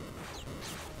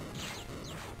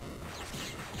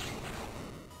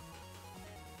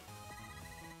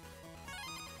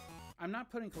 I'm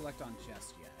not putting collect on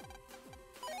just yet.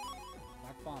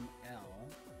 Black Bomb L.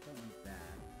 Don't need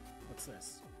that. What's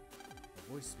this? A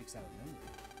voice speaks out of nowhere.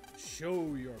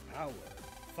 Show your power.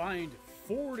 Find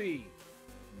 40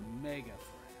 Mega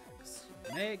Frags.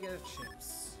 Mega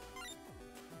Chips.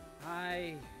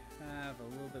 I have a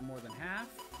little bit more than half.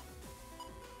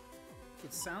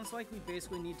 It sounds like we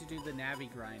basically need to do the Navi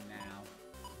grind now.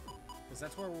 Because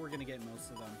that's where we're going to get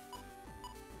most of them.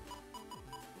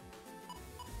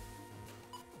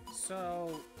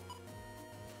 So,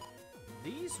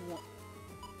 these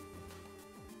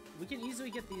we can easily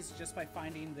get these just by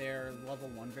finding their level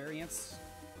 1 variants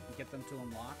and get them to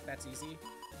unlock. That's easy.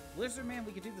 Blizzard Man,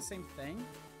 we could do the same thing,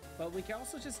 but we can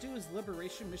also just do his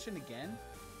liberation mission again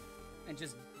and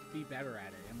just be better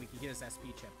at it, and we can get his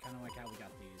SP chip, kind of like how we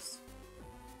got these.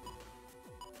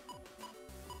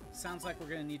 Sounds like we're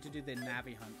going to need to do the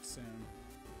Navi hunt soon.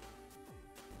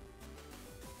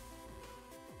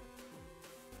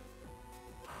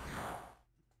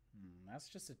 That's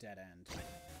just a dead end.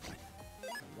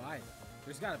 Why?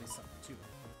 There's gotta be something to it.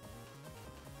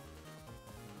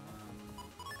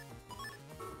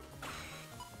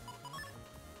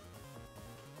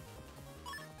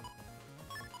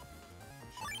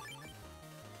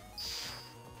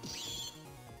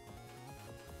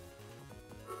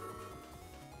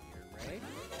 You're right.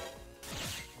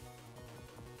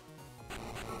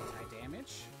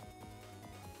 Anti-damage.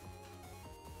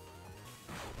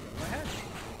 Go ahead.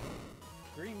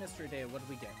 Green mystery data, what did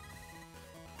we get?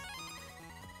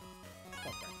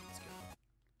 Oh, crap, that's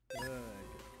good. Good.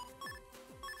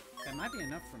 That might be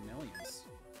enough for millions.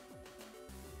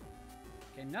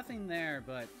 Okay, nothing there,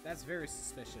 but that's very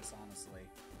suspicious, honestly.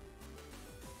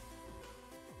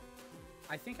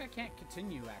 I think I can't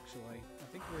continue, actually. I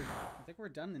think we're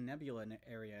done the Nebula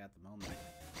area at the moment.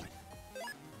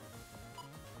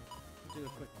 Do a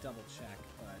quick double check,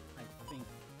 but I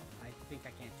think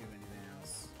I can't do anything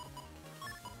else.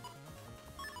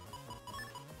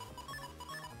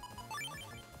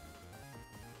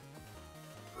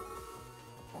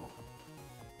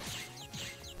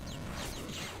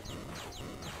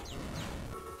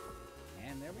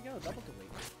 And there we go, double delete.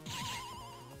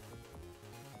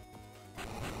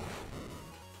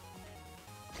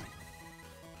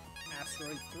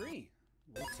 Asteroid 3.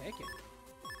 We'll take it.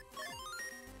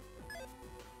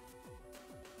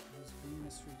 There's green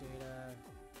mystery data.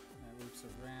 That loops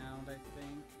around, I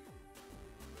think.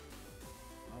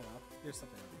 Oh well, there's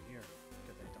something over here.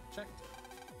 Good that I double checked.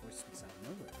 Voice speaks out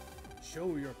of nowhere.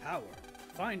 Show your power.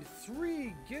 Find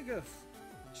 3 Giga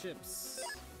chips.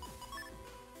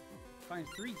 Find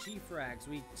 3 G-frags.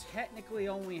 We technically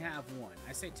only have 1.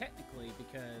 I say technically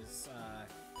because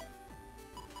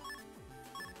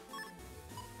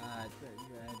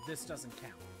this doesn't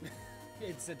count.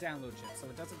 It's a download chip, so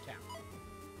it doesn't count.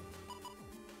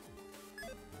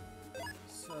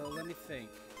 So let me think.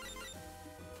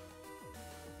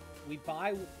 We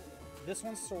buy... This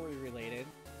one's story related.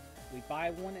 We buy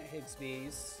one at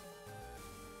Higsby's.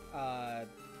 The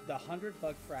 100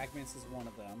 bug fragments is one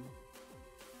of them.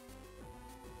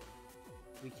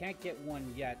 We can't get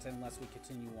one yet unless we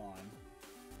continue on.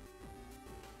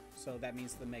 So that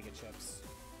means the mega chips.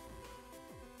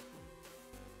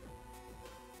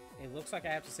 It looks like I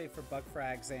have to save for bug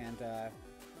frags and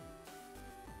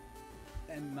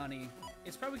money.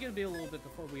 It's probably going to be a little bit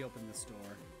before we open this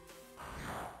door.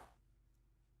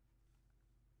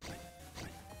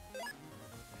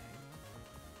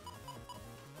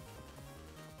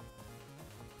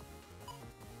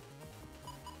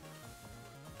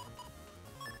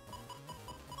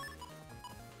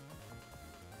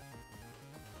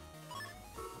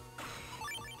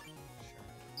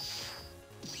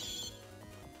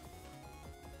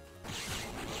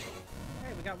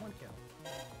 We got 1 kill.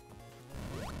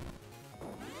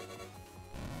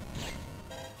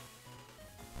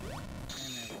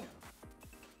 And there we go.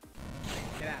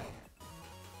 Get out of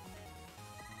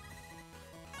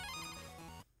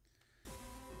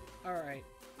here. Alright.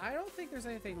 I don't think there's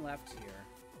anything left here.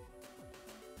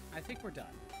 I think we're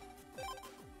done.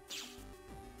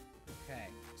 Okay.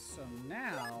 So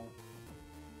now...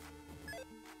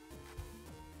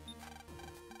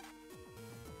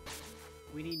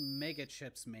 we need mega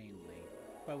chips mainly,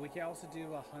 but we can also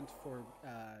do a hunt for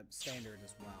standard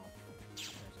as well.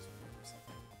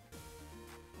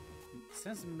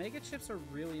 Since mega chips are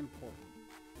really important,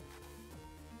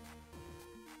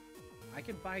 I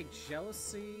could buy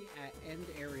jealousy at end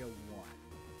area 1.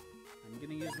 I'm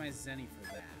gonna use my Zenny for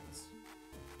that.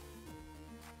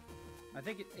 I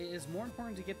think it is more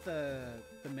important to get the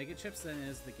mega chips than it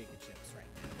is the giga chips right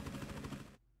now.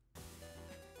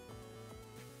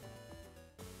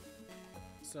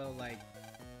 So, like...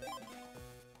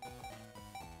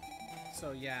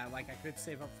 So, yeah, like, I could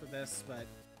save up for this, but...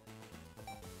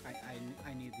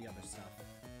 I need the other stuff.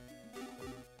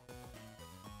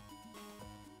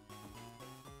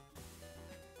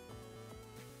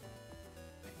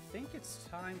 I think it's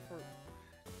time for...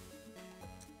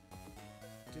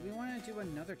 Do we want to do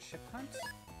another chip hunt?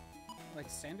 Like,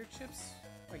 standard chips?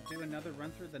 Like, do another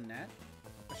run through the net?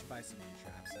 I should buy some new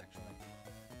traps, actually.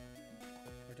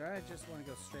 Or do I just want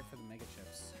to go straight for the mega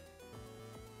chips?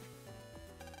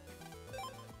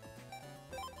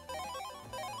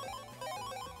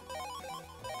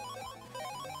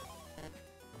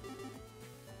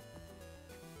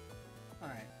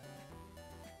 Alright.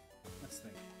 Let's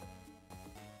think.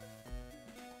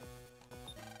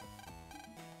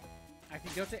 I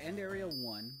could go to end area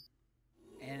 1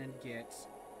 and get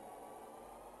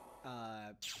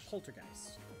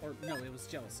Poltergeist. Or no, it was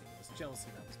Jealousy. It was Jealousy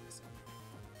that was missing.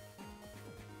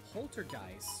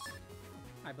 Poltergeist,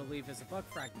 I believe, is a bug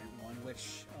fragment one,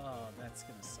 which, oh, that's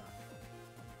gonna suck.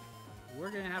 We're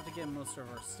gonna have to get most of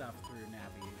our stuff through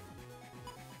Navi.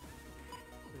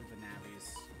 Through the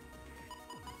Navis.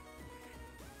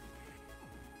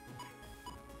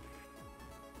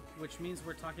 Which means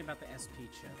we're talking about the SP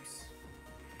chips.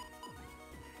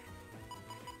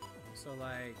 So,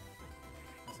 like,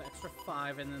 that's an extra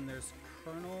 5, and then there's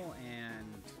Kernel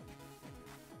and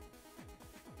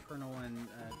Colonel and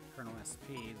Colonel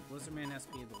SP. The Blizzardman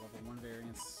SP, the level 1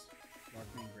 variants.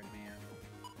 Larkman, Gridman.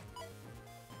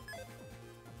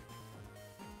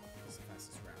 That's the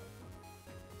fastest route.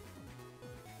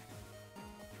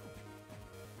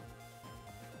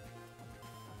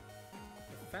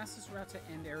 The fastest route to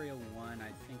end Area 1,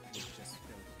 I think, would just go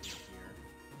through here.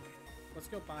 Let's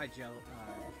go buy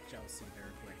Jealousy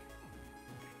very quick.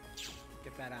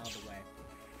 Get that out of the way.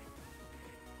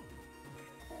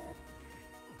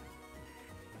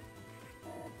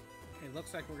 It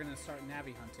looks like we're gonna start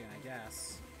Navi hunting, I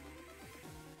guess.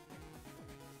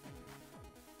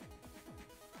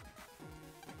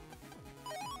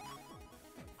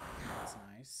 That's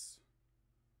nice.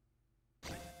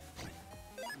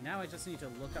 Now I just need to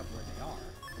look up where they are.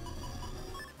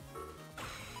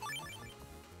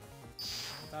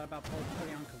 Thought about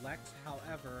putting on collect,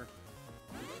 however,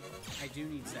 I do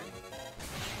need setting.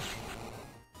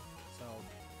 So,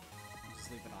 I'll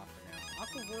just leave it off for now.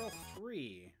 Aqua World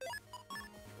 3.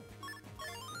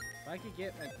 If I could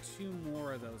get like 2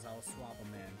 more of those, I'll swap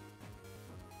them in.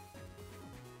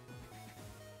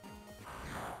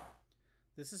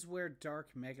 This is where Dark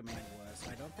Megaman was.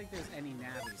 I don't think there's any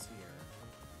Navis here.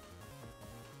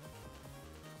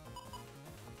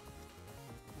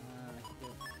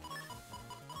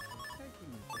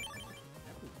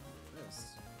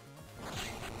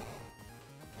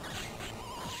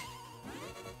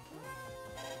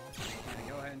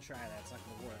 Go ahead and try that. It's not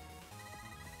gonna work.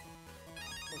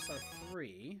 We'll start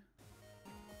 3.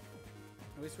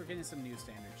 At least we're getting some new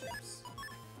standard chips.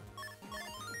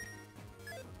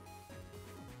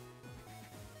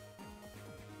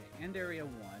 Okay, end area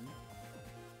 1.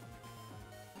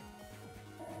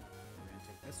 We're gonna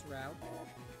take this route. Go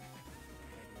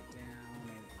down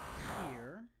over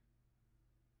here.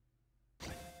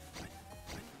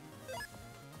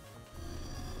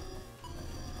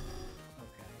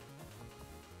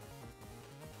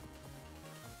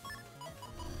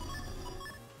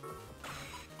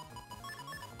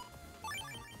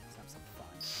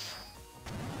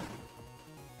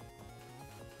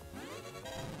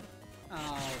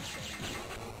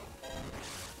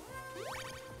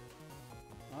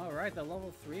 Alright, the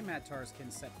level 3 Matars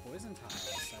can set poison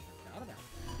tiles. I forgot about that.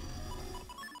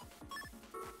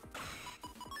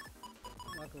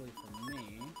 Luckily for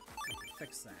me, I can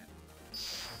fix that.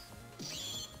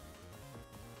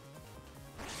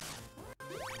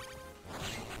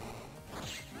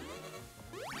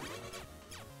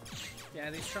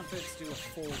 Yeah, these trumpets do a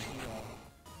full heal.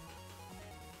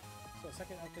 So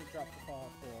second update dropped the fall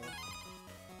for...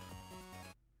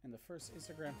 And the first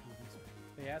Instagram comments,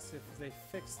 they asked if they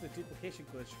fixed the duplication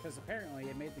glitch, because apparently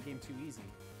it made the game too easy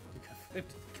to flip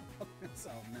to the comments.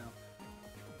 Oh no.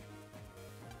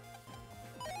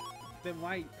 Then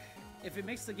why, if it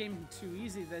makes the game too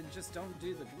easy, then just don't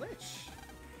do the glitch.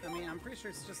 I mean, I'm pretty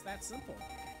sure it's just that simple.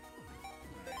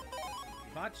 Right.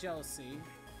 Bot Jealousy.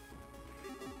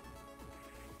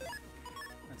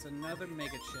 That's another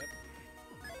mega chip.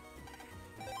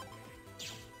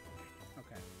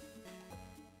 Okay.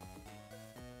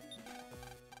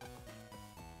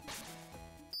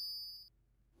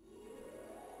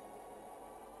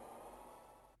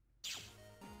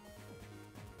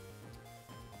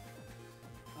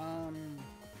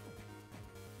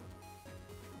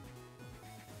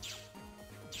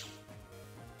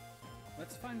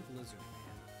 Let's find Blizzard Man.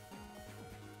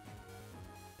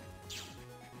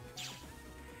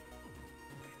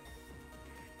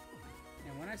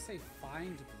 And when I say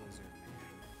find Blizzard Man,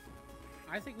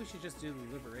 I think we should just do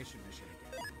the Liberation mission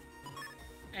again.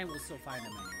 And we'll still find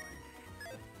him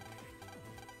anyway.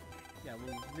 Yeah,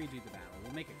 we'll redo the battle.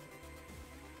 We'll make it quick.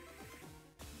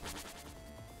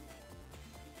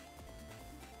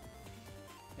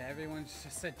 Yeah, everyone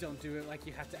just said don't do it, like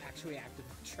you have to actually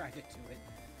actively try to do it.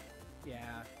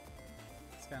 Yeah,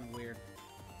 it's kind of weird.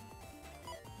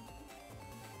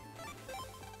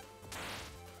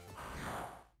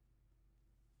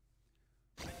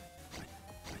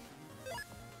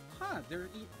 Huh,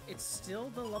 it's still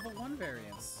the level 1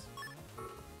 variants.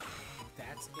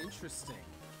 That's interesting.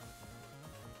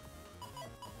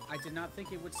 I did not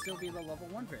think it would still be the level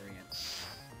 1 variant.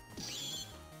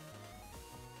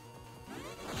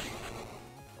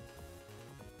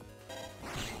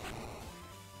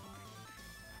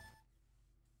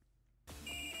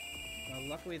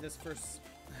 Luckily, this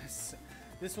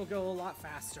will go a lot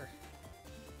faster.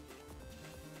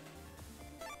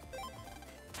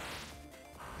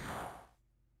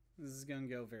 This is gonna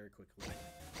go very quickly.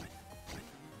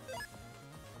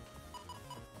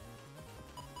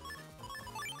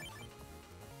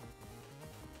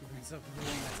 He brings up the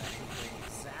one that's actually great.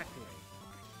 Exactly.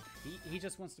 He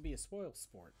just wants to be a spoil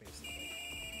sport, basically.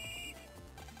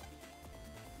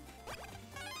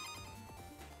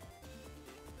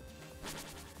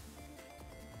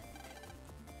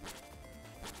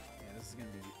 Yeah, this is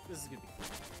gonna be cool.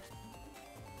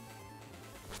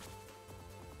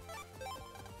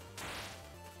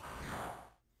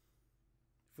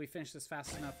 If we finish this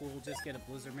fast enough, we'll just get a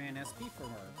Blizzard Man SP for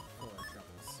our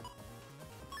troubles.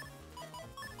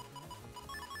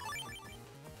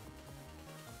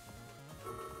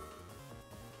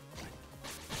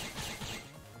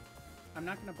 I'm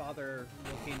not gonna bother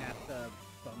looking at the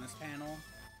bonus panel.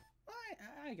 Well,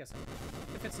 I guess I will.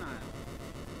 If it's not.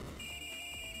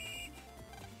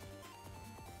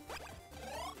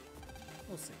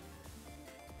 We'll see.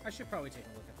 I should probably take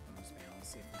a look at the bonus panel and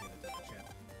see if we get a double chip.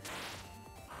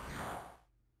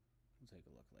 We'll take a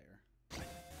look later.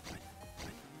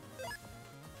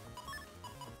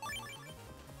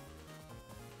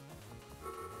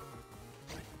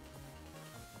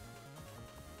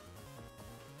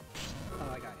 Oh,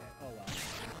 I got hit. Oh well.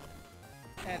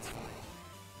 That's fine.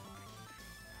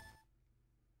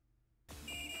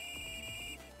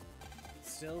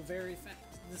 Still very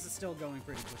fast. This is still going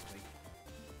pretty quickly.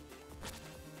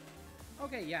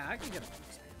 Okay, yeah, I can get a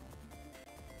bonus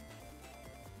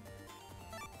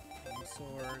panel.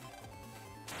 Sword.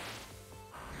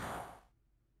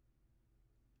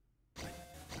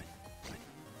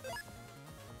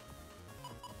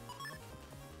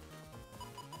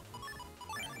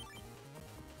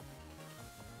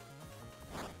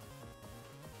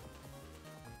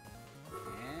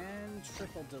 And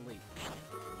triple delete.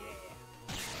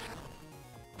 Yeah.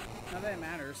 Not that it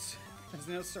matters. There's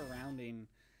no surrounding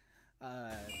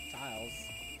tiles.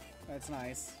 That's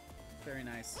nice. Very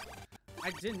nice.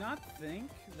 I did not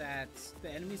think that the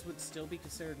enemies would still be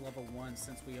considered level 1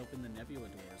 since we opened the Nebula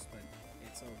doors, but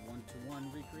it's a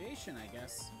 1-to-1 recreation, I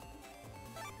guess.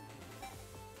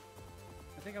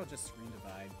 I think I'll just screen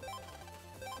divide.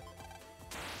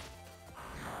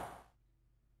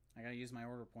 I gotta use my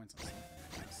order points on something,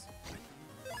 I guess.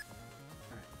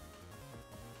 Alright.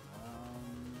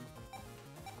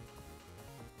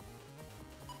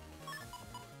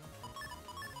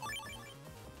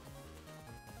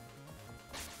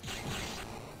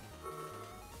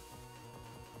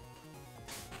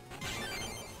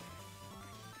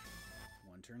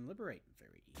 Turn liberate.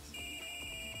 Very easy.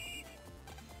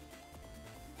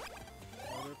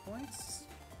 Order points.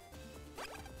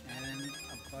 And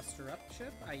a buster up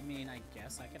chip. I mean, I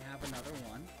guess I can have another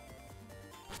one.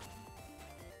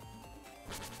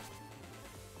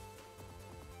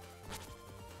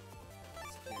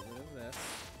 Let's get rid of this.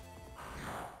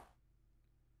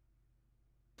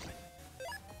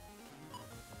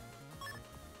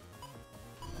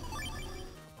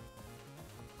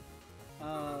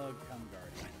 Oh, come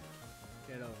Guardian.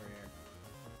 Get over here.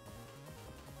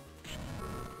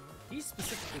 He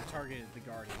specifically targeted the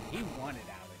Guardian. He wanted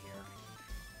out of here.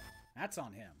 That's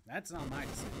on him. That's not my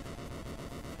decision.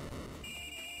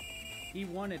 He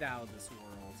wanted out of this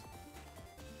world.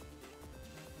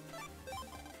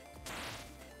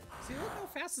 See, look how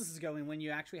fast this is going when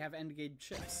you actually have endgame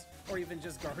chips. Or even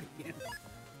just Guardian. Okay.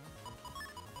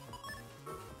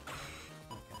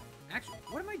 Actually,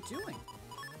 what am I doing?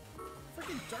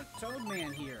 Freaking Dark Toad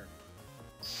Man here.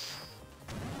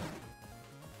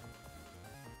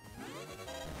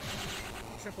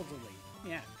 Triple delete.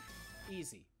 Yeah.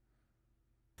 Easy.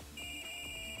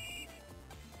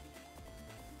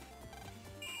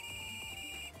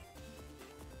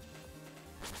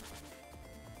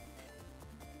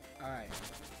 Alright.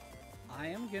 I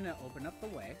am gonna open up the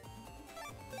way.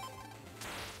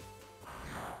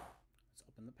 Let's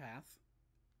open the path.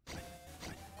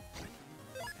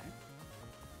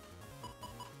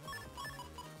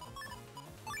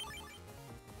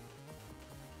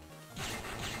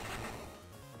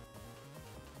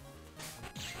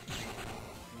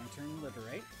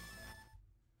 Liberate.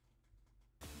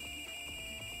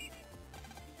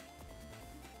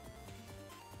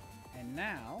 And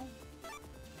now,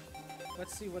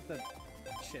 let's see what the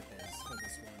chip is for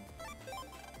this one.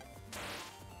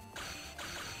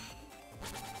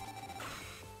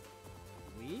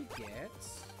 We get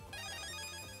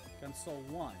Console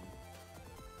 1.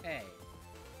 A.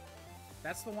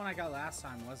 That's the one I got last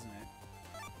time, wasn't it?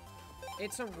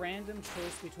 It's a random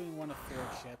choice between one of 4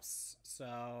 chips, so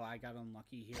I got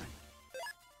unlucky here.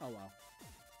 Oh well.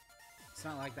 It's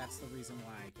not like that's the reason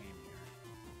why I came here.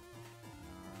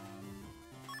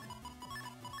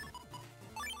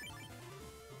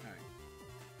 Alright.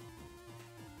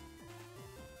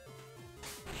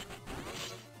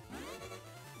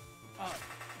 Oh,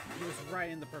 he was right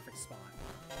in the perfect spot.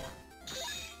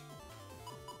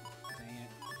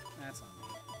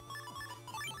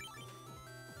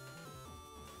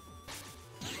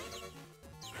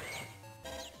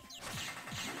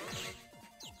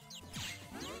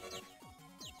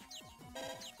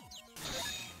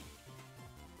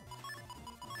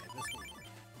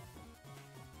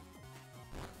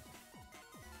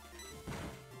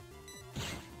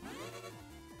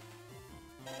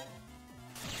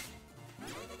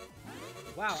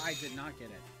 Wow, I did not get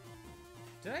it.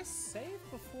 Did I save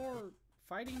before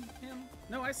fighting him?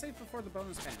 No, I saved before the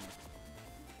bonus panel.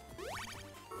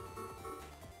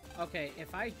 Okay,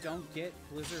 if I don't get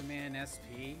Blizzard Man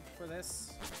SP for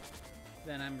this,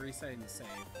 then I'm resetting the save.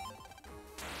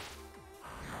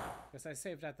 Because I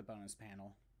saved at the bonus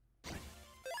panel.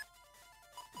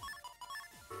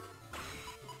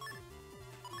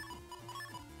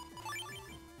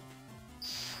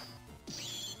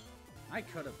 I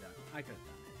could have done it.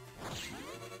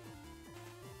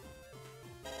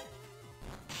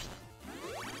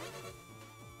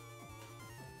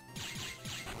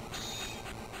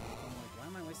 Why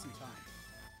am I wasting time?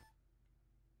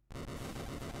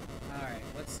 Alright,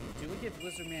 let's see. Do we get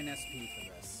Blizzard Man SP for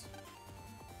this?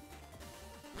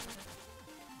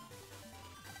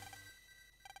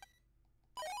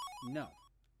 No.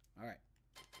 Alright.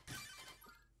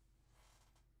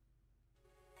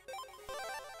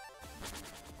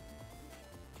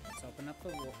 Let's open up the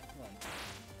wall.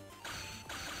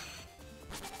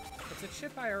 It's a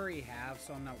chip I already have,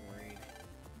 so I'm not worried.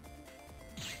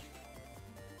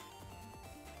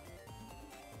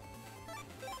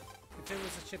 If it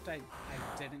was a chip I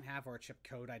didn't have, or a chip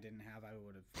code I didn't have, I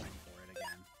would have went for it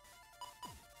again.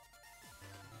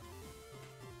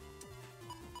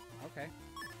 Okay.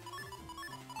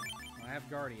 Well, I have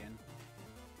Guardian.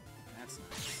 That's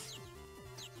nice.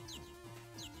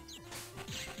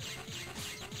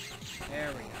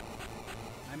 There we go.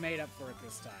 I made up for it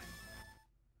this time.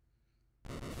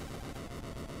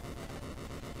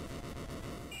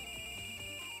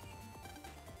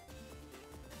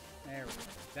 There we go.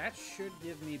 That should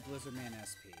give me Blizzard Man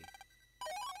SP.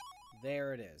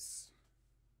 There it is.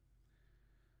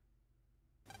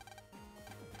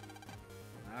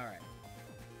 Alright.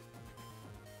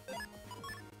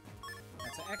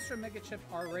 That's an extra Mega Chip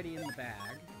already in the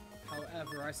bag.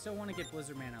 However, I still want to get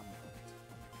Blizzard Man unlocked.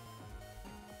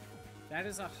 That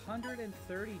is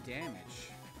 130 damage.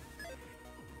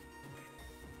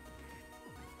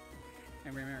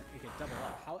 And remember, you can double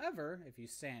up. However, if you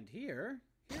stand here,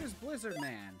 here's Blizzard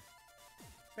Man.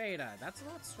 Beta, that's a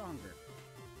lot stronger.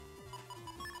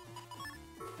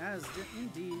 That is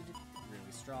indeed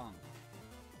really strong.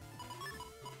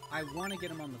 I want to get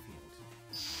him on the field.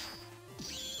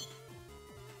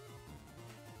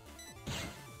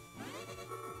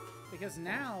 Because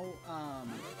now,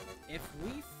 if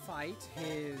we fight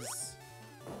his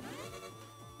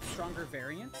stronger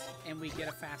variant and we get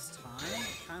a fast time,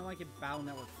 kind of like in Battle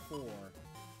Network 4,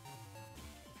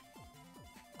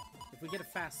 if we get a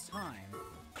fast time,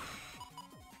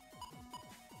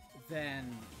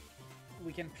 then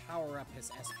we can power up his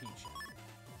SP chip.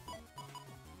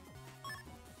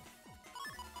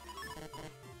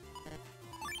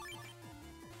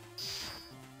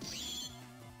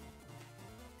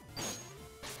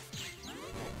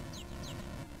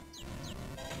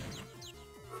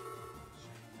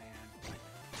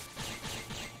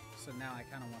 So now I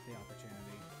kind of want the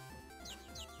opportunity.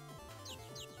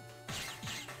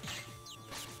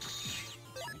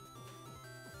 Okay.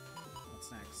 What's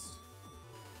next?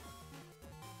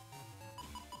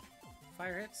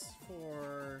 Fire hits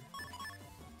for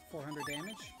 400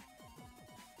 damage.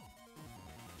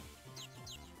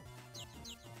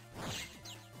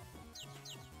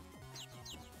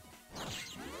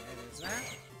 There's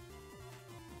that.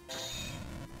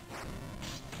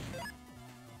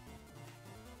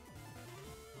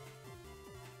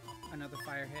 Another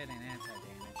fire hit and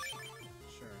anti-damage.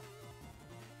 Sure.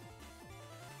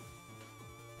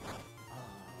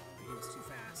 Oh, he was too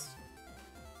fast.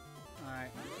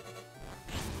 Alright.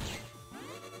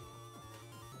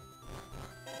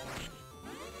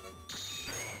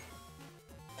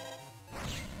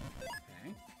 Okay.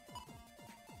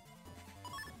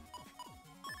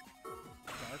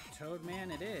 Dark Toad Man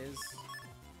it is.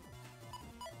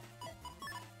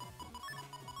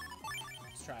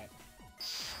 Let's try it.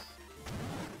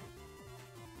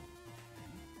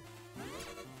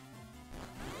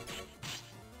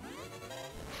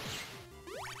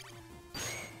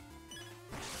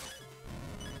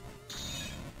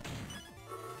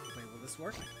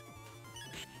 Work.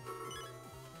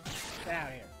 Get out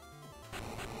of here.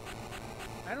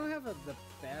 I don't have the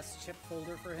best chip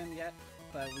folder for him yet,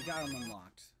 but we got him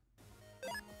unlocked.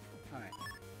 Alright.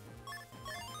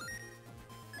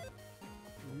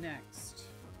 Next.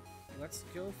 Let's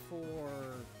go for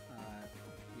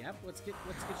yep, let's get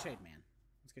Shade Man.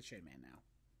 Let's get Shade Man now.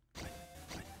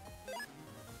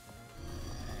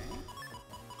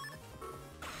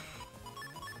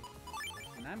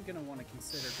 And I'm going to want to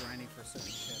consider grinding for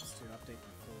certain chips to update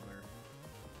my folder.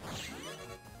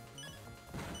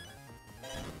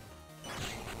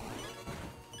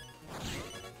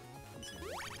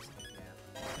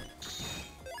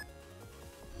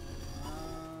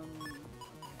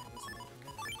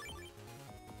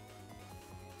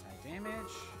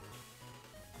 damage.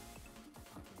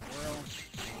 Whirl.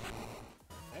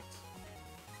 Perfect.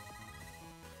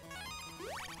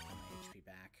 Got my HP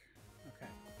back.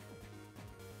 Okay.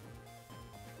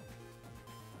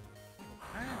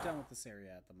 We're kind of done with this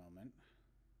area at the moment.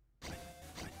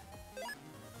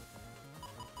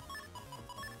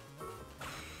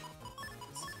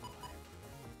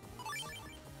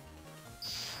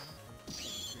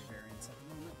 Three variants at the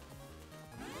moment.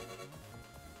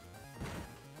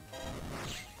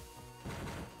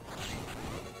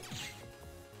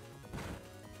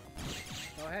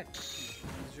 Go ahead.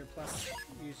 Use your plus.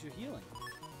 Use your healing.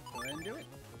 Go ahead and do it.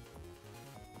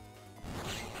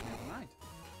 Never mind.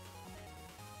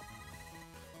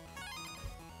 A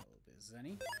little bit of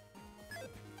Zenny.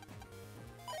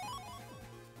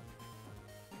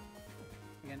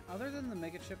 Again, other than the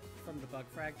Mega Chip from the Bug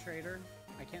Frag Trader,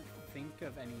 I can't think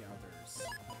of any others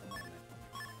at the moment.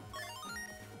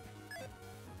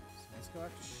 So let's go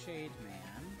after Shade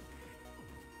Man.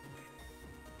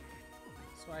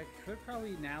 So I could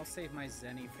probably now save my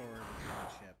Zenny for the Mega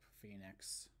Chip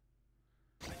Phoenix.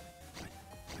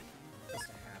 Just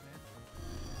to have it.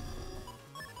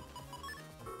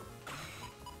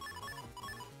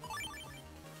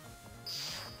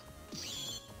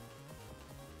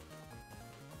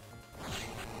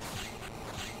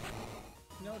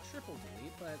 No triple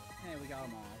delete, but hey, we got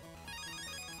them all.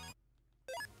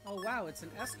 Oh wow, it's an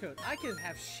S-code. I could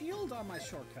have shield on my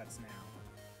shortcuts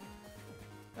now.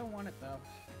 Don't want it though.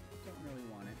 Don't really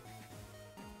want it.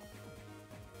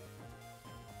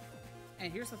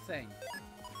 And here's the thing.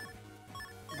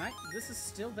 This is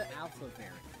still the alpha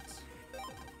variant.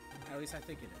 At least I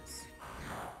think it is.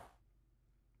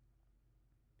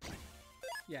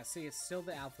 Yeah, see, it's still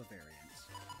the alpha variant.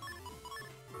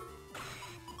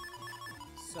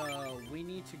 So we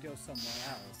need to go somewhere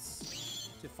else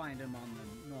to find him on the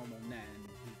normal net and,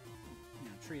 you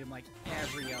know, treat him like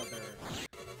every other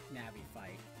Navi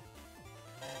fight.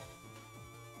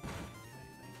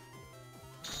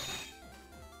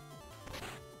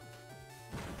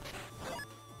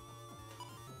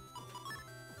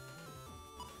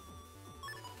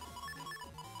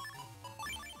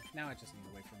 Now I just need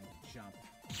to wait for him to jump.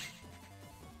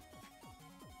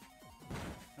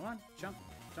 Come on, jump.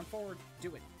 Jump forward.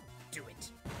 Do it. Do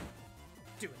it.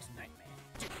 Do it, Nightman.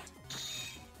 Do it.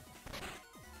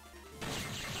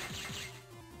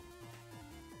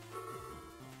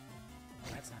 Oh,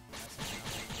 that's not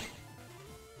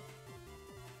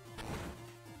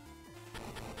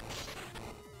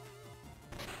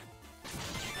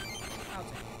I'll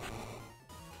take it.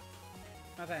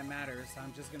 Not that it matters.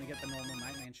 I'm just gonna get the normal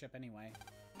Nightman ship anyway.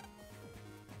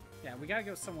 Yeah, we gotta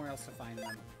go somewhere else to find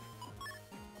them.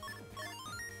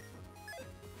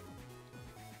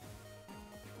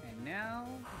 Now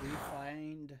we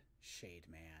find Shade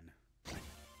Man.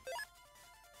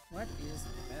 What is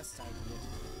the best idea to do?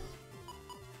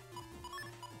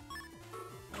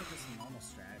 What is this normal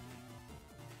strategy?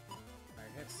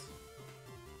 Fire hits.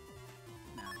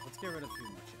 Now, let's get rid of a few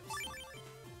more chips.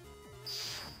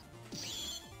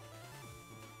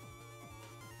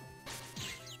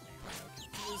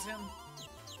 Confuse him.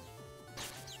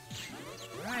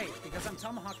 Right, because I'm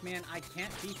Tomahawk Man, I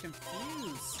can't be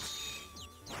confused.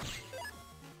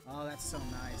 Oh, that's so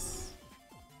nice.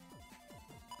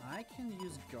 I can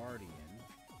use Guardian.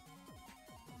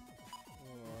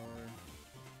 Or...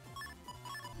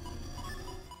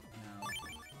 no.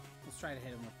 Let's try to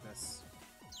hit him with this.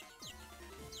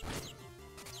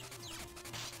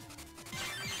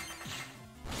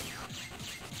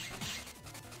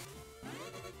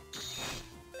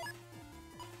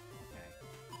 Okay.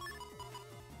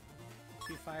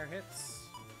 2 fire hits.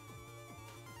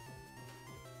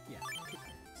 Yeah, 2 fire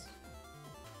hits.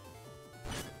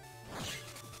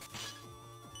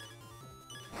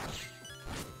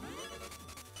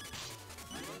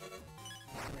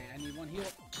 Great, I need 1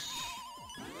 heal.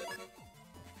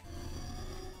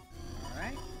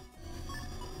 Alright.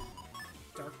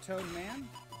 Dark Toad Man.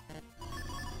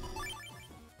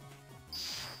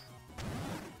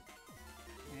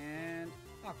 And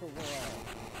Aqua Whirl.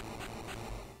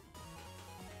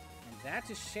 And that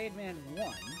is Shade Man 1.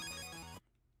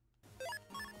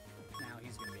 Now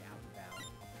he's gonna be out and about.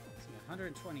 See,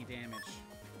 120 damage.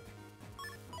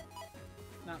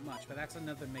 Not much, but that's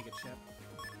another Mega Chip.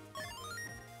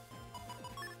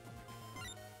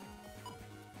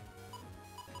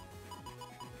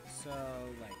 So,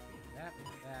 like, we have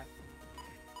that.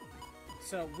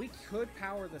 So, we could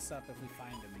power this up if we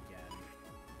find him again.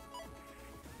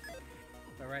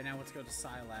 But right now, let's go to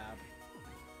Scilab.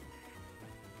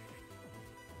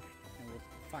 And we'll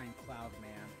find Cloud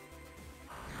Man.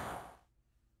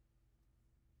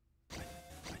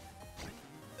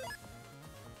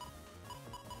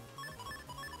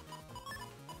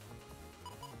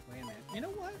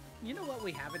 You know what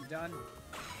we haven't done?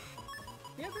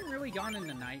 We haven't really gone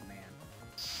into Nightman.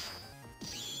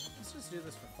 Let's just do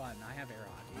this for fun. I have air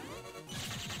hockey.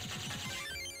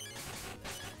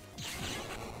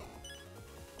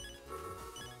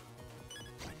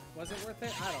 Was it worth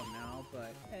it? I don't know,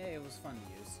 but hey, it was fun to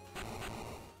use.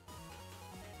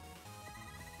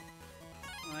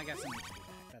 Well, I got some HP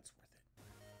back. That's worth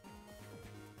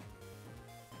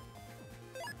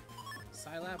it.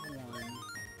 Scilab 1.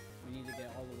 We need to get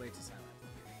all the way to Scilab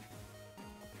 3.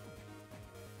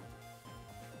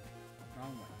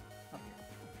 Wrong way. Up here.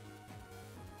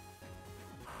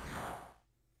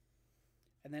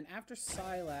 And then after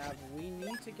Scilab, we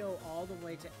need to go all the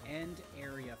way to End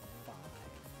Area 5.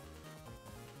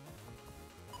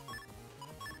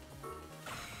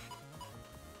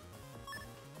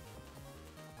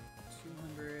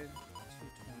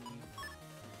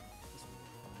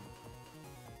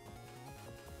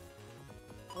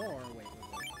 Or, wait.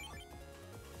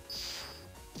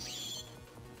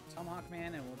 Tomahawk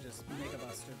Man, and we'll just Mega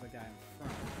Buster the guy in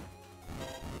front.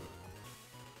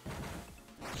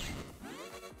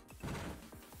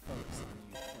 Focus on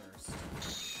you first.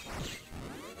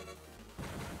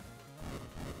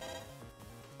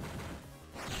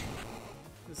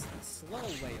 This is the slow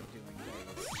way of doing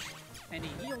things. And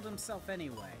he healed himself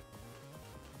anyway.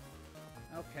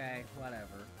 Okay,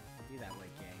 whatever. Be that way,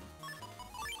 game.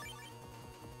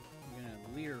 I'm gonna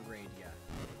Leer raid ya.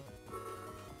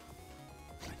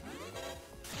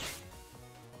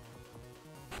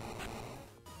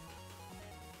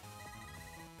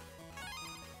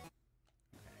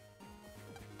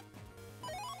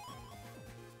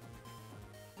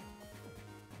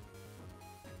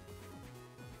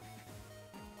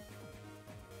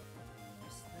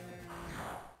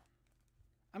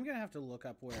 I'm gonna have to look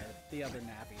up where the other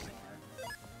nappies are.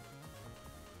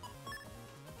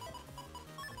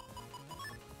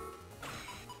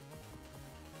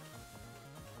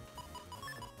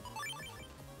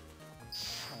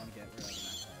 I want to get rid of that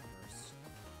car first.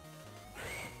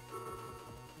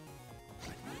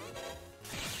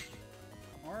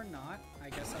 Or not. I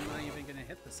guess I'm not even gonna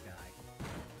hit this guy.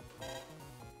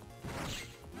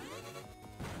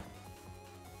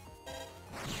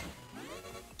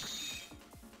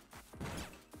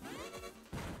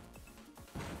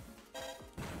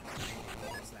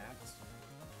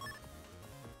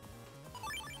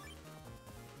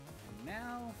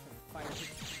 Now for fire.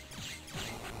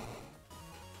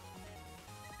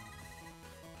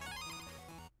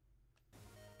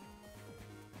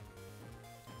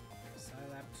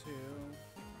 Scilab 2.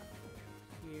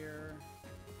 Here.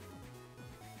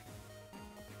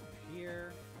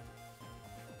 Here.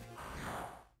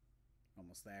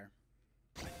 Almost there.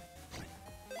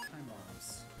 Time bombs.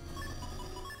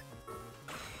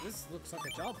 This looks like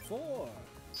a job for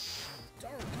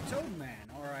Dark Toadman.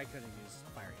 Or I could have used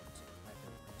Fire Hit.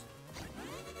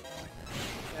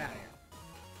 Get out of here.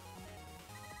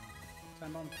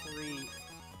 Time bomb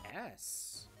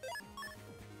 3S.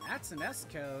 That's an S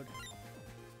code.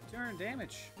 200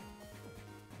 damage.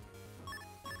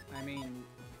 I mean,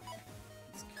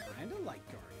 it's kind of like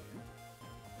Guardian,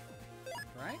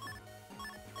 right? Right.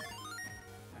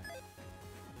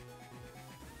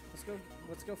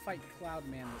 Let's go fight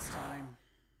Cloudman this time.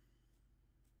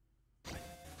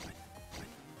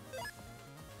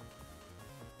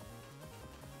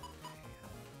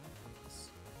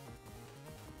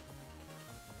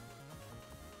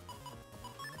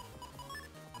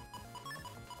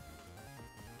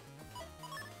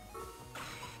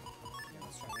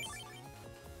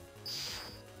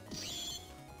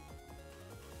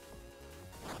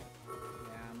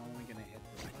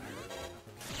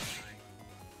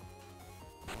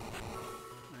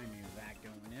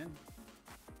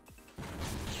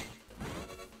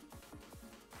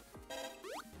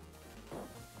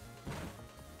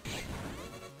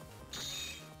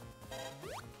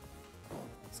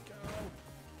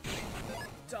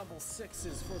 Double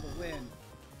sixes for the win.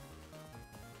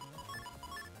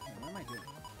 What am I doing?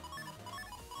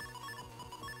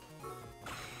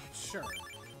 Sure.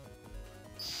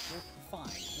 Well,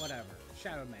 fine. Whatever.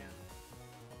 Shadow Man.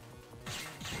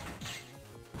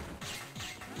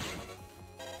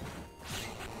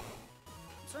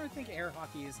 I'm starting to think air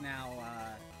hockey is now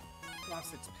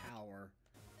lost its power.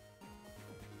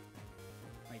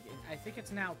 Like, I think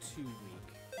it's now too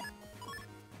weak.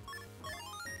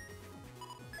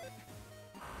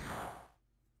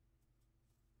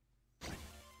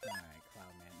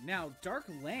 Now, Dark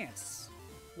Lance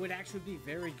would actually be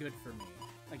very good for me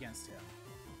against him.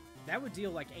 That would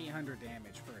deal like 800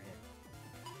 damage per hit.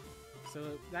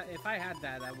 So that if I had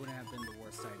that, that wouldn't have been the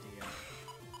worst idea.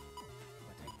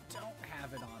 But I don't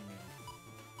have it on me.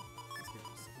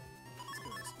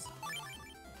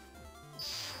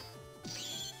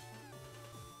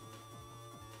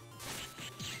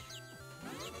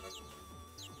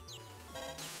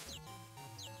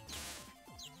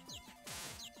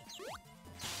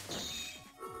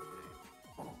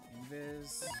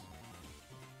 is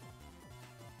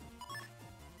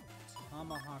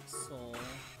Tomahawk Soul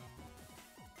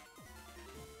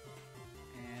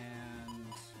and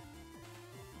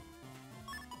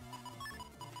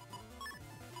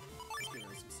let's get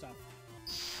rid of some stuff.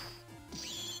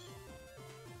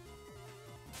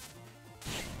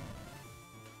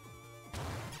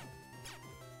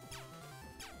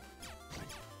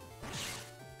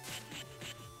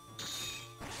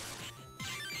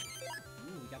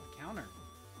 Counter.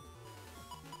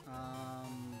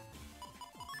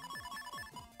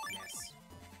 Yes.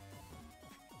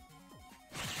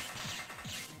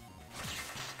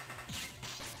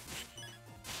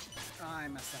 I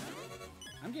messed up.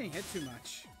 I'm getting hit too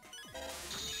much.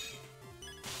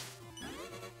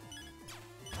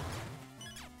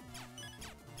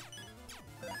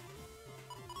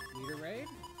 Leader raid?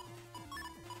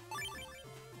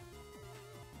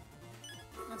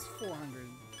 That's 400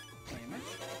 damage.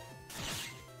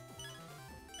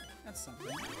 That's something.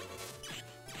 Get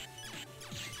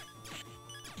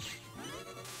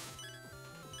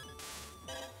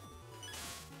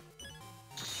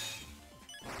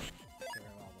rid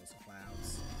of all those clouds.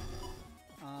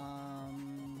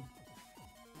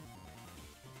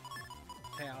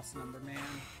 Chaos Number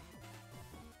Man.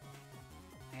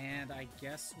 And I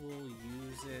guess we'll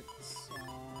use it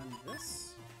on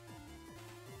this.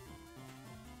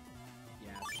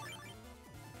 Yeah, sure.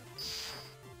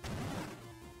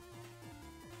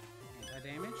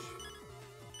 Anti-damage.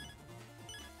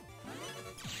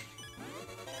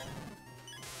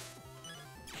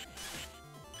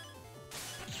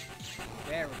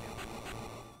 There we go.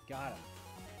 Got him.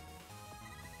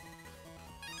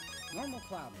 Normal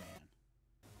Cloud Man.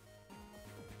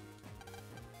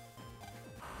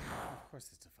 Of course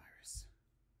it's a virus.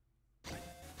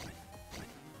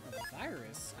 A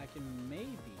virus, I can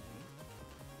maybe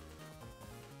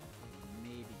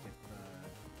get the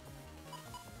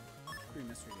free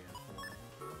mystery data for.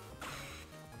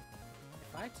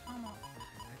 If I tomahawk,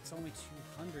 it's only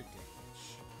 200 damage.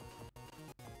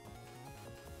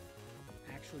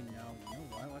 Actually, no. You know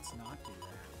what? Let's not do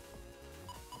that.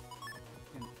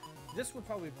 And this will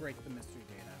probably break the mystery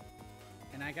data.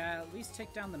 And I gotta at least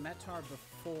take down the Metar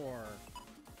before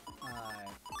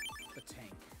the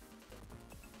tank.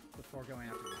 Before going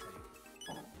after the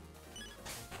tank.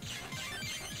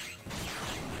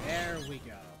 There we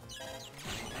go.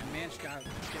 And managed to get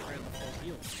rid of the full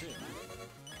heals too.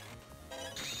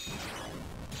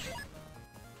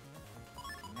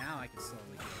 Now I can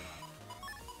slowly get it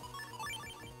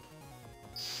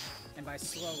up. And by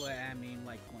slowly, I mean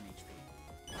like 1 HP.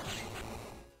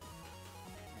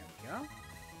 There we go.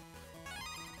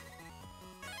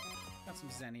 Got some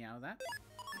Zenny out of that.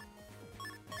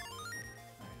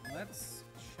 Alright, let's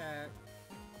check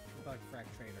Bug Frac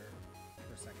Trader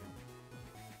for a second.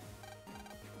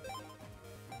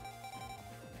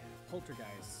 Yeah,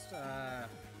 Poltergeist. I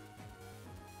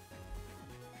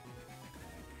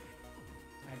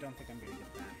don't think I'm gonna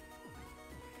get that.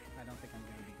 I don't think I'm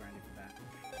gonna be grinding for that.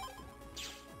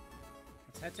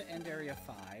 Let's head to End Area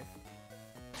 5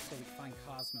 so we can find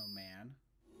Cosmo Man.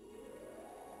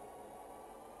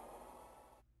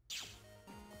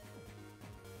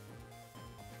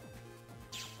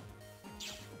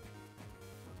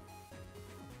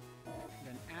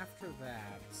 Then after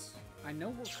that, I know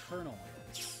where Colonel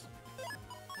is.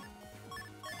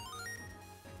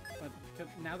 But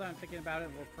now that I'm thinking about it,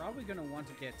 we're probably going to want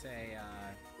to get a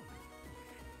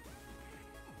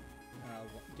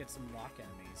get some lock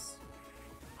enemies.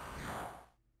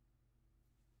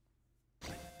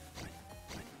 Wait,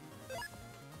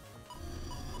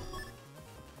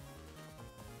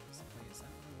 is that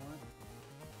what I want?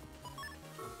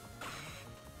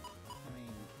 I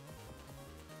mean,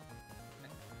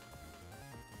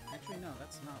 actually no,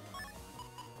 that's not what I want.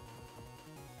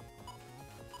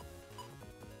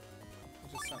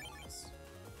 Just start with this.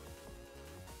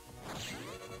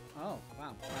 Oh,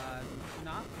 wow.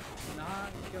 Not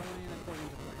going according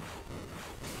to plan.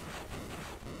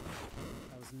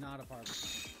 That was not a part of the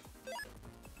plan.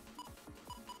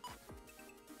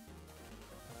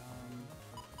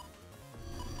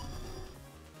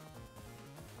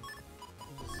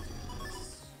 We'll just do this.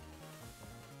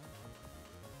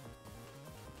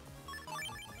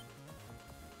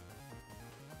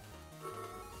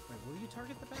 Wait, will you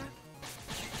target the bat?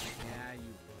 Yeah,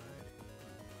 you would.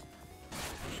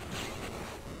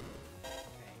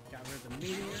 Okay, got rid of the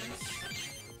meteors.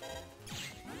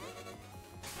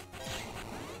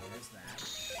 There's that.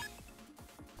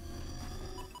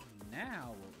 Now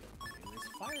what we'll do is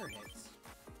fire hits.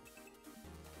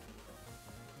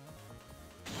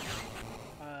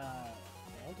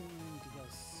 Elden Ring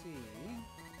DLC.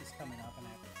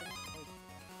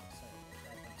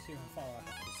 see if Fallout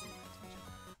has to see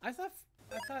my attention.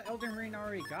 I thought Elden Ring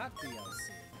already got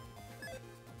DLC.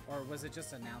 Or was it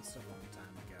just announced a long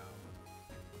time ago?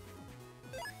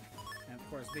 And of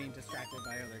course, being distracted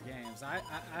by other games. I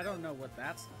don't know what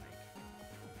that's like.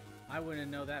 I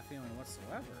wouldn't know that feeling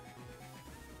whatsoever.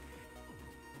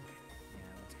 Yeah,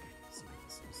 let's see what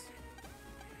this is.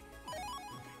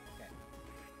 Okay.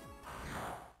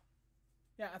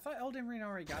 Yeah, I thought Elden Ring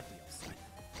already got DLC.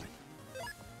 I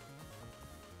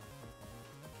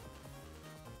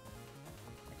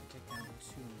can take down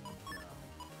 2 in a row.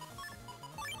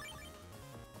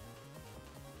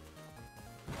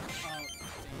 Oh,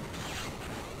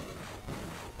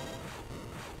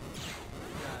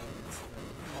 God, it's the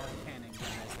Mark Cannon guys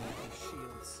that have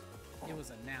shields. It was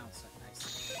announced. I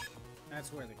see.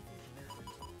 That's where the confusion happened.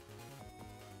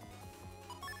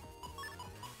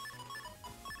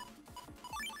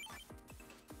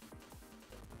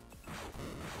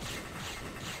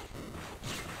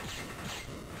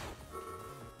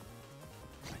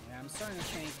 Yeah, I'm starting to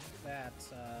think that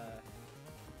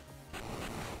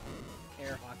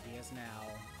air hockey is now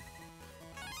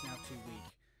too weak.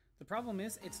 The problem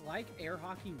is, it's like Air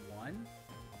Hockey 1,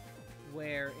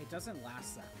 where it doesn't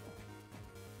last that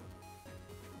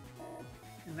long.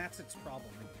 And that's its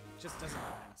problem. It just doesn't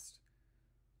last.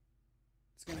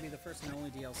 It's gonna be the first and only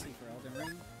DLC for Elden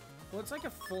Ring. Well, it's like a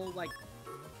full,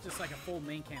 just like a full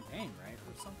main campaign, right?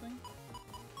 Or something?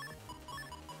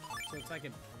 So it's like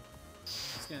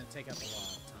it's gonna take up a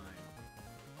lot of time.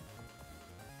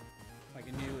 Like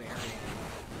a new area,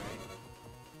 right?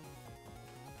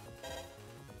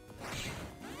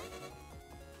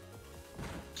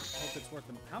 Hope it's worth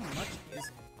the... How much is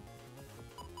it?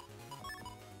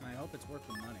 And I hope it's worth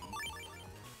the money.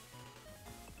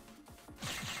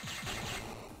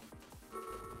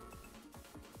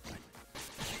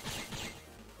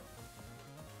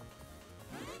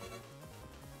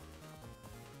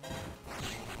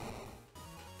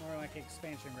 More like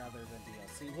expansion rather than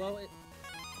DLC. Well,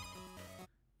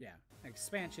 yeah,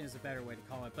 expansion is a better way to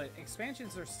call it, but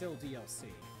expansions are still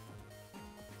DLC.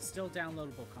 Still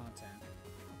downloadable content.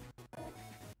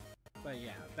 But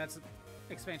yeah,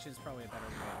 expansion is probably a better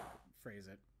way to phrase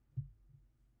it.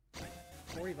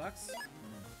 $40?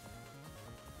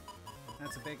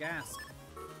 That's a big ask.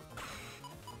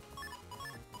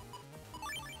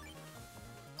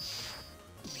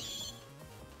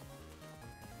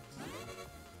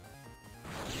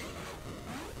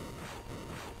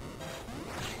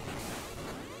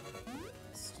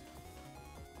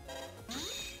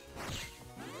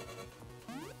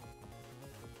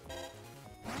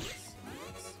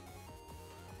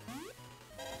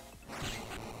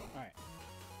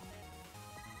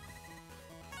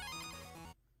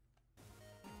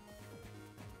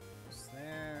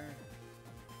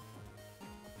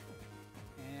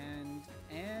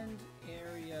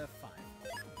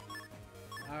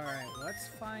 Let's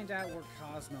find out where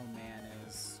Cosmo Man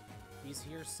is. He's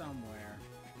here somewhere.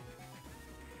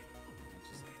 I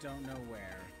just don't know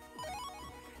where.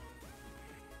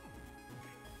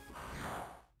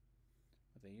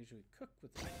 But they usually cook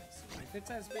with the DLC. If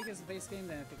it's as big as the base game,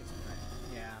 then I think it's okay.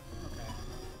 Yeah, okay.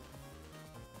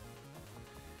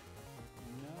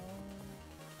 No.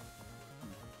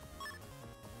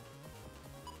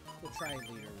 We'll try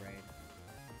leader raid.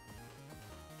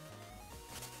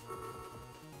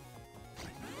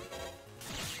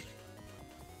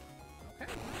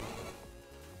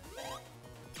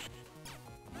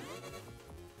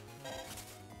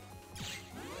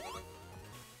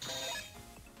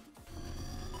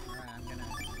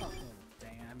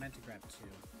 To grab 2.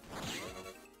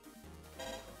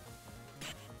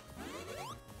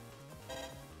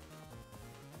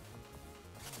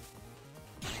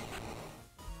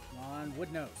 Come on,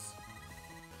 wood nose.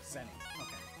 Setting.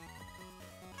 Okay.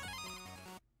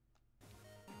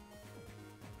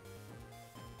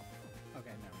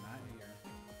 Okay, no, not here.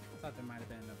 I thought there might have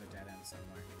been another dead end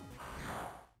somewhere.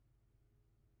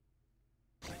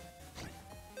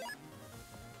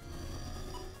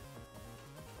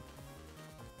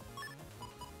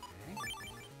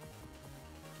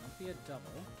 A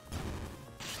double.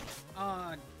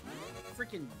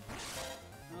 Freaking.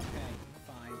 Okay,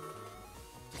 fine.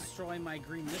 Destroy my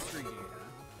green mystery data.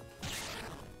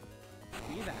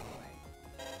 Be that way.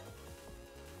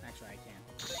 Actually, I can't.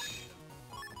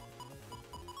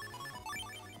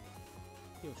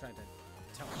 He'll try to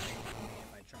teleport me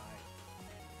if I try.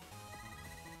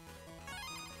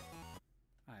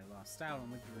 I lost out on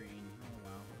the green. Oh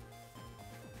well.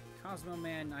 Cosmo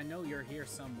Man, I know you're here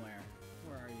somewhere.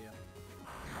 Where are you?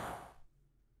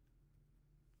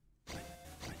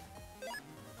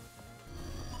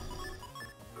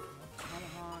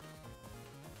 Tomahawk.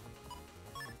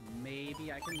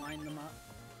 can line them up.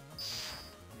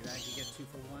 Maybe I can get 2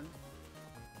 for 1.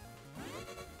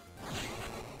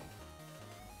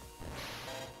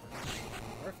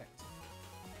 Perfect.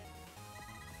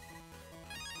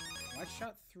 Well, I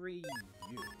shot 3 you.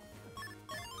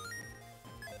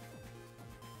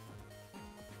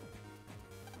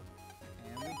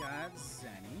 And we got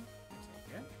Zenny. Take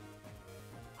it.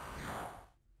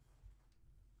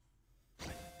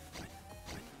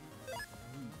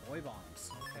 Boy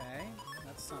bombs. Okay.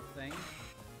 That's something.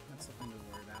 That's something to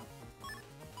worry about.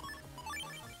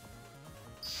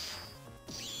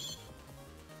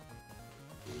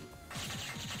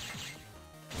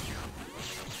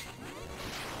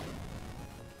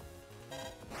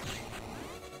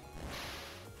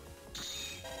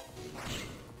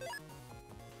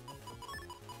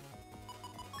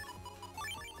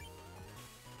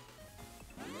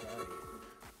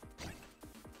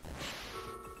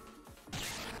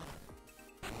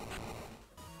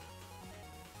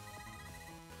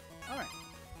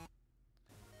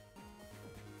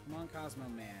 Cosmo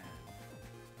Man,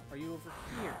 are you over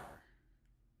here?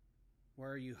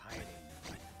 Where are you hiding?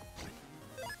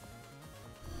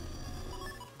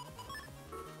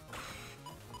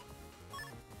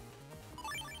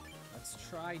 Let's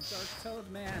try Dark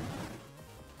Toad Man.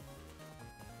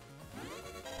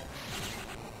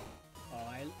 Oh,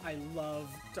 I love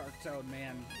Dark Toad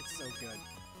Man. It's so good.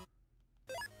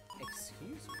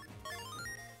 Excuse me.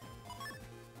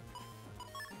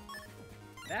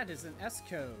 That is an S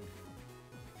code.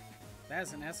 That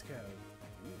is an S code.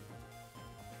 Ooh.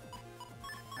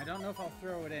 I don't know if I'll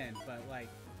throw it in, but like,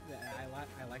 I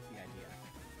like the idea.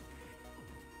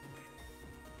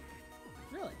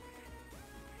 Really?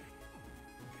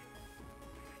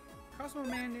 Cosmo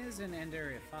Man is in End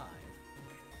Area 5.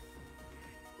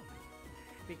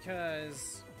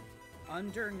 Because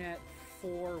Undernet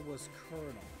 4 was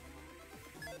Colonel.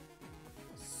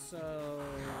 So,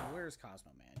 where's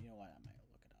Cosmo Man? You know what?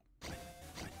 I'm gonna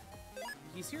look it up.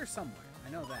 He's here somewhere. I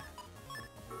know that.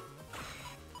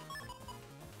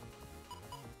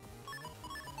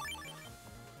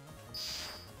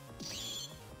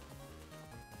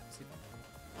 See if I can...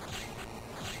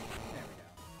 There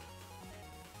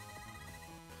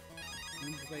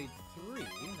we go. Moonblade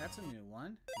 3. That's a new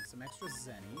one. And some extra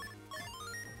Zenny.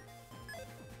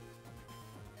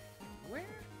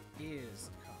 Where is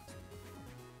Cosmo?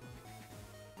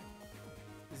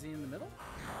 Is he in the middle?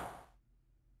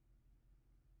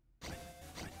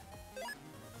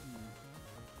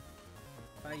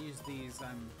 If I use these,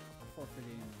 I'm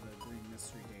forfeiting the green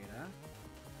mystery data.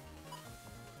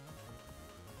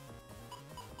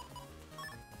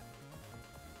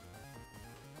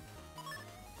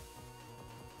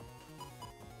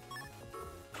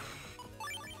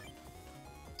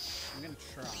 I'm gonna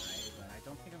try, but I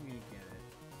don't think I'm gonna get it.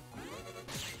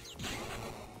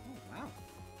 Oh, wow.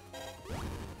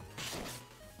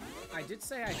 I did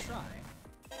say I'd try.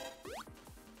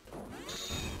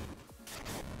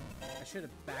 I should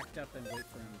have backed up and wait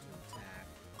for him to attack.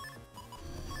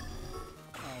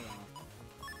 Oh well.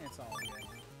 It's all good.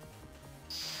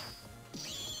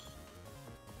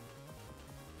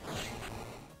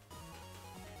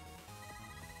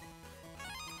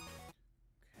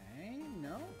 Okay,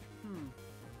 no?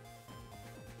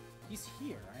 He's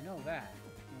here, I know that.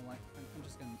 You know what? I'm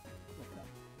just gonna look it up.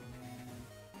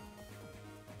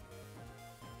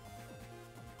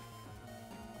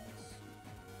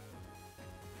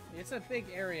 It's a big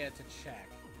area to check.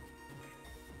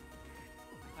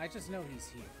 I just know he's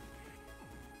here.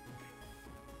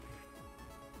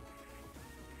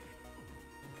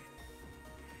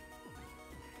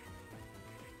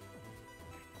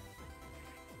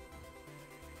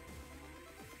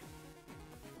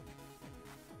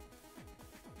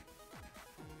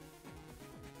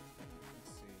 Let's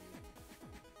see.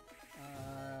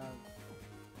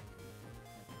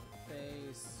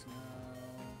 Base, no.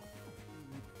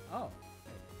 Oh.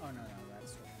 Oh, no,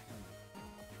 that's what.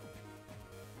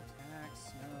 Attacks,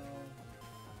 no.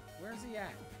 Where's he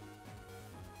at?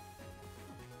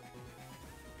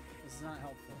 This is not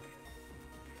helpful.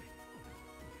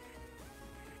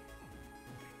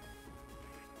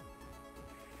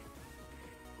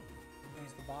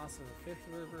 There's the boss of the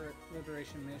 5th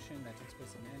Liberation mission that takes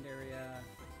place in the end area.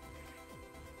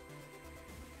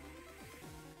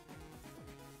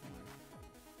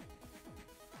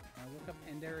 Look up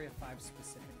End Area 5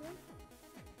 specifically?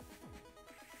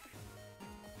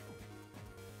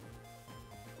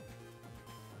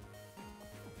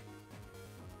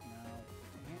 No.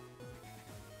 Dang it.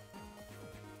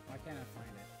 Why can't I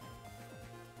find it?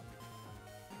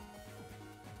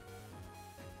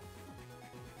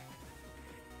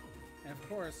 And of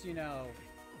course, you know,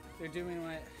 They're doing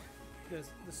what the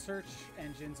search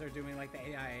engines are doing, like the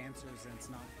AI answers, and it's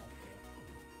not helpful.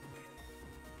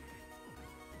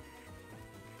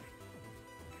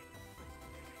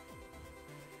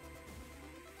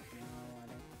 No, I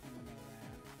don't know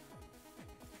that.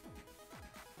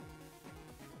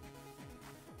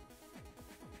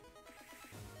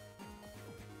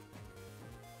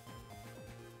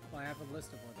 Well, I have a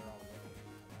list of where they're all located.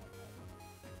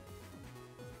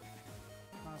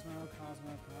 Cosmo,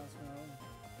 Cosmo, Cosmo.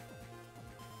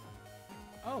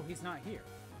 Oh, he's not here.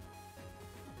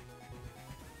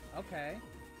 Okay.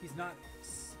 He's not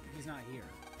here.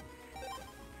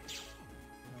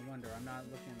 No wonder, I'm not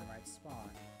looking in the right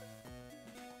spot.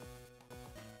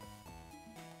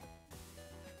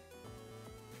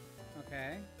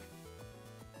 Okay.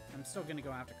 I'm still gonna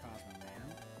go after Cosmo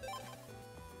Man.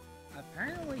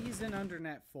 Apparently he's in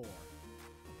Undernet 4.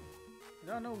 I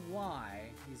don't know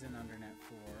why he's in Undernet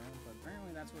 4, but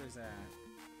apparently that's where he's at.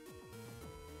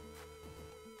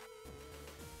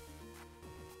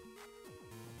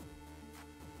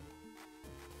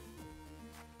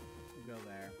 We'll go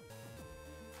there.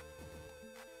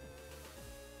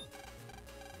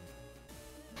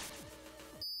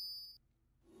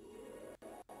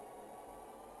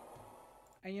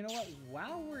 And you know what?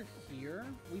 While we're here,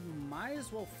 we might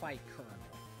as well fight Colonel.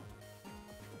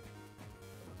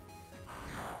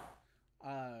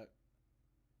 I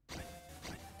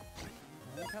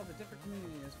like how the different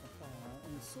community is for Fallout.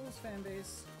 In the Souls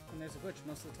fanbase, when there's a glitch,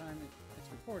 most of the time it's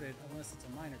reported, unless it's a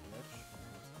minor glitch.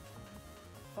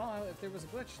 Fallout, if there was a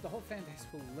glitch, the whole fanbase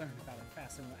will learn about it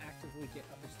fast and will actively get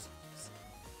others to use it.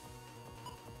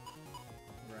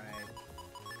 Right.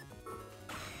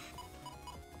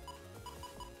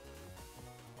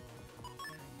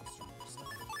 Stronger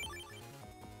stuff.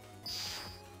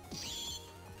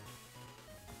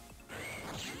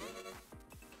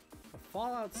 But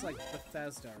Fallout's like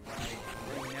Bethesda, right?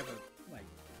 They never, like,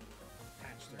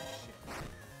 patch their shit.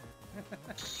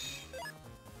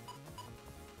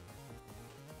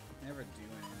 Never do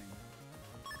anything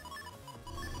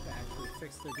to actually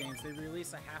fix their games. They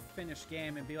release a half-finished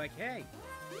game and be like, hey,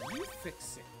 you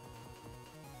fix it.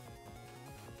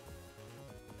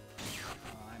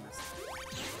 Oh, I messed up.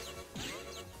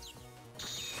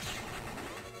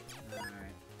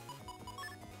 Alright.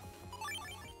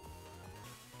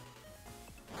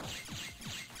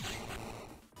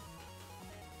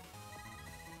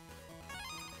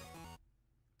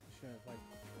 Should have, like...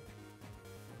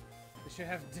 They should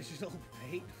have digital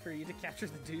bait for you to capture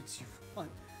the dudes you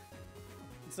want.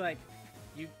 It's like,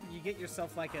 you get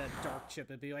yourself like a dark chip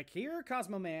and be like, here,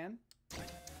 Cosmo Man.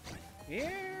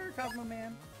 Here, Cosmo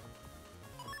Man.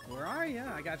 Where are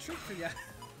ya? I got a trick for ya.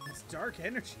 It's dark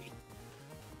energy.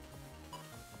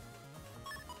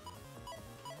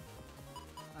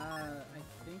 I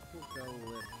think we'll go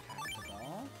with Hack the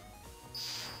Ball.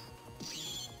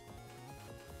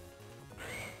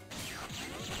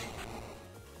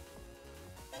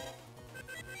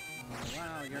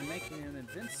 Wow, you're making him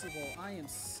invincible. I am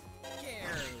scared.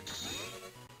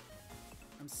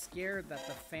 I'm scared that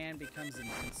the fan becomes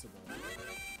invincible.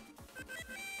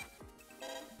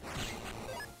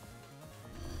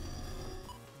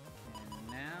 And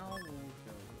now we'll go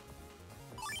with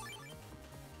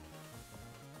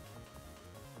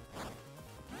this.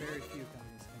 Very few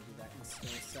companies can do that and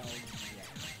still sell.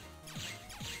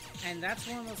 Yeah. And that's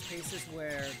one of those cases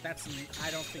where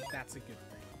I don't think that's a good thing.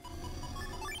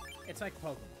 It's like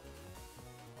Pokemon.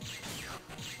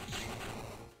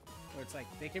 Where it's like,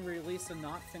 they can release a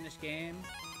not finished game,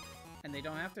 and they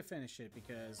don't have to finish it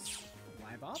because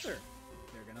why bother?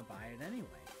 They're gonna buy it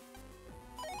anyway.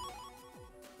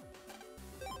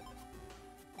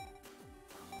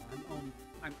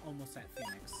 I'm almost at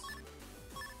Phoenix.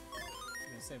 I'm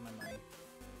gonna save my money.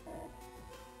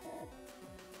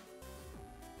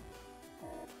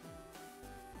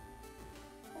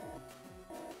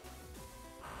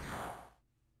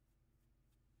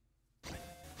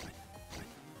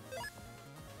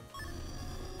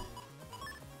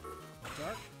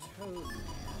 Dark Toad Man.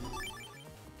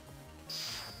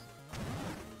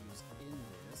 Use in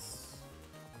this.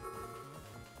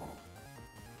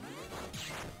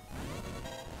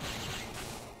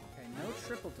 Okay, no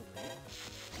triple delete.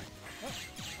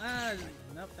 Oh,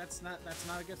 nope, that's not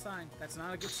a good sign. That's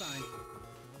not a good sign.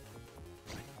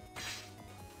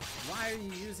 Why are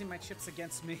you using my chips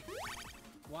against me?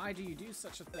 Why do you do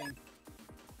such a thing?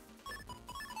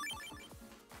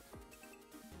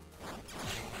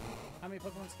 How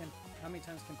many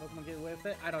times can Pokemon get away with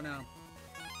it? I don't know.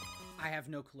 I have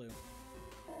no clue.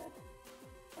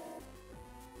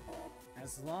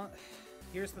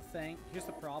 Here's the thing. Here's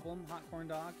the problem, Hot Corn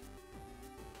Dog.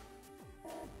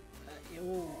 it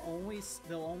will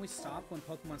they'll only stop when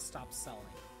Pokemon stop selling.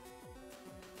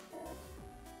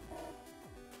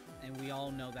 And we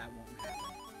all know that won't happen.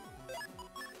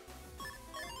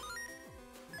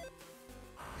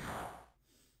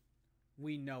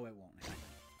 We know it won't happen.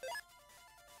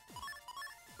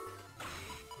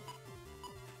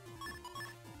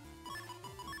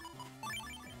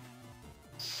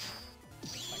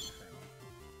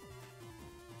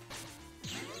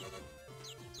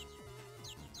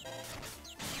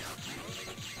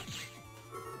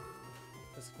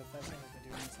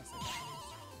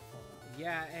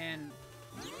 Yeah, and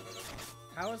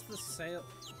how is the sale?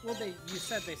 Well, you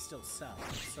said they still sell,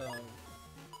 so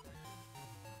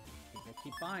people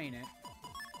keep buying it.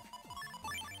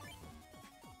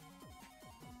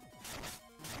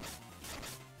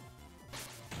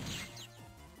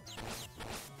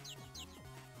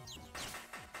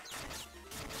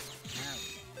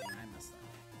 I messed that up.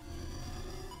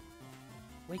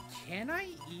 Wait, can I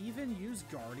even use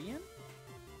Guardian?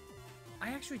 I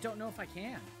actually don't know if I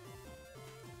can.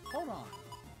 Hold on.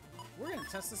 We're gonna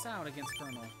test this out against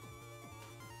Colonel.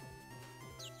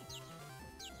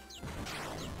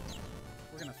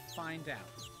 We're gonna find out.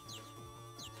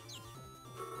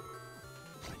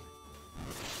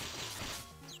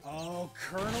 Oh,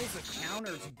 Colonel's a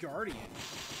counter to Guardian.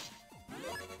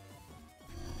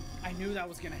 I knew that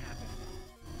was gonna happen.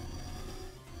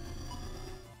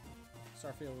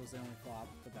 Starfield was the only flop,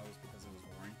 but that was because it was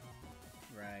boring.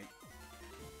 Right.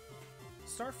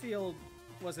 Starfield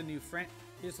was a new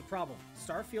Here's the problem.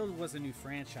 Starfield was a new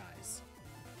franchise.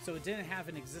 So it didn't have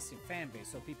an existing fan base,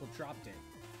 so people dropped it.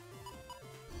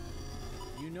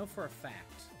 You know for a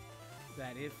fact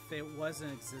that if it was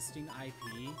an existing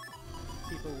IP,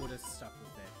 people would have stuck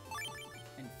with it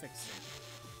and fixed it.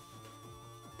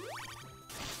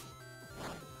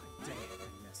 Dang it,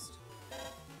 I missed.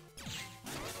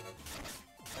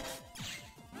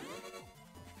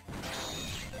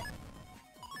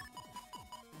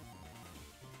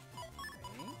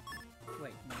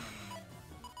 Wait, no.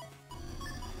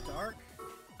 Dark?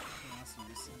 Awesome.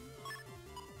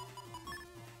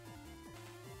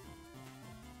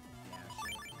 Yeah,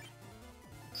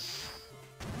 sure.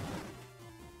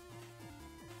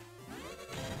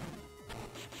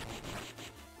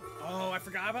 Oh, I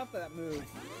forgot about that move.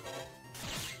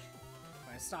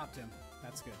 I stopped him.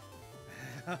 That's good.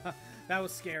 That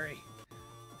was scary.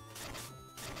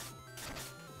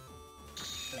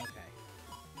 Okay.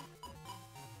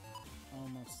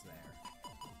 Almost there.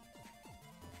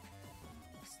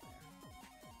 Almost there.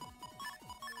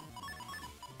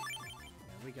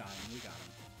 Yeah, we got him.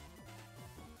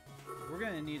 We're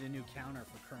gonna need a new counter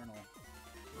for Colonel.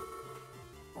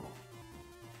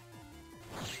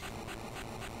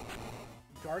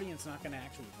 Guardian's not gonna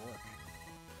actually work.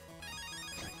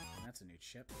 That's a new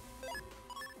chip.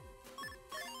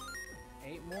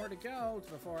 8 more to go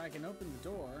before I can open the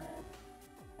door.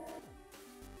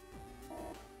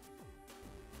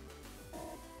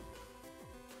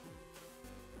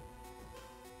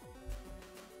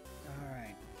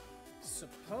 Alright.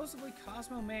 Supposedly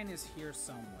Cosmo Man is here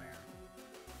somewhere.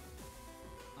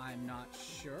 I'm not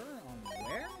sure on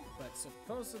where, but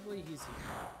supposedly he's here.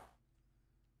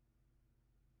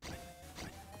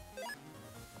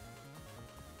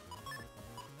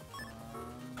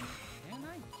 Can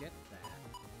I get that?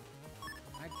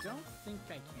 I don't think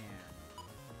I can.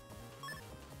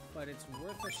 But it's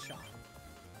worth a shot.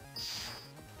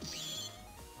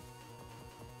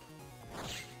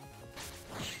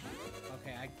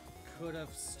 Okay, I could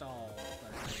have stalled,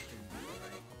 but I didn't,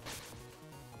 right?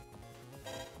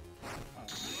 Oh,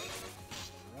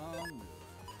 wrong move.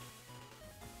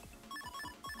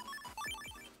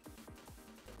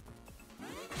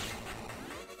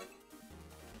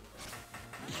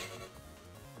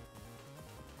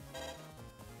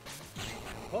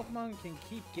 Pokemon can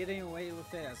keep getting away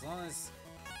with it as long as...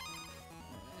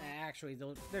 Actually,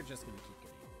 they're just going to keep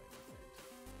getting away with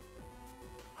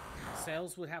it.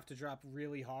 Sales would have to drop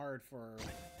really hard for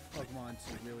Pokemon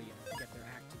to really get their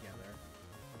act together.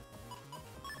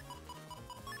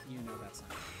 You know that's not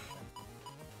going to happen.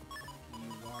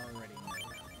 You already know that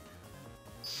won't happen.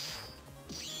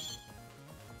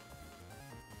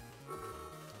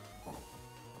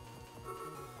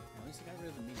 At least I got rid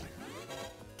of the meteor.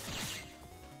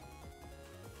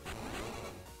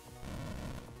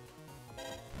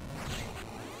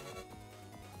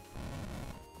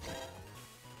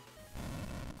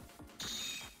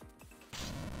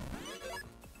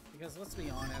 Because let's be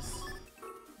honest,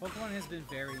 Pokemon has been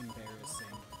very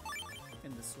embarrassing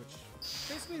in the Switch.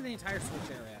 Basically the entire Switch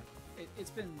area.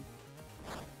 It's been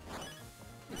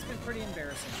pretty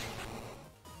embarrassing.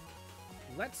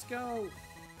 Let's Go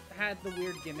had the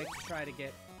weird gimmick to try to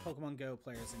get Pokemon Go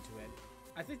players into it.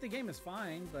 I think the game is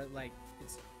fine, but like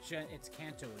it's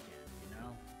Kanto again, you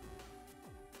know?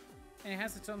 And it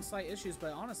has its own slight issues,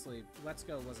 but honestly, Let's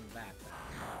Go wasn't that bad.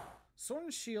 Sword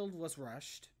and Shield was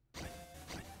rushed.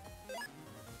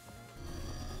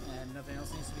 And nothing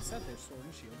else needs to be said there. Sword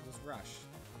and Shield was rushed.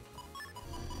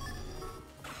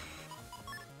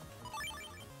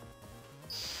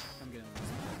 I'm gonna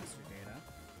lose my master data.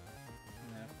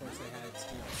 And then of course they had its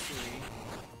DLC.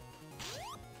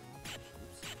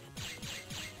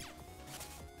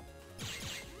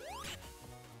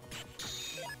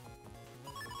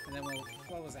 And then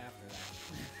what was after that?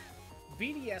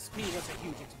 BDSP was a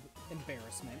huge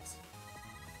embarrassment.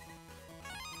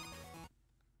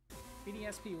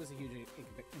 BDSP was a huge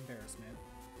embarrassment.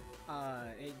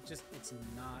 It's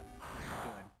not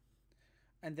good.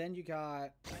 And then you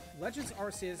got Legends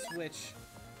Arceus, which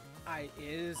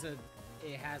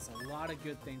it has a lot of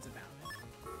good things about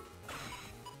it.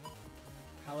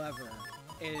 However,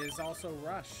 it is also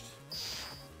rushed.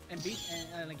 And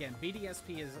again,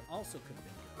 BDSP is also could have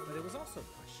been good, but it was also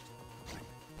rushed.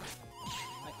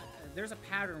 There's a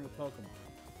pattern with Pokemon.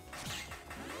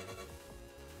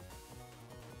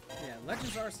 Yeah,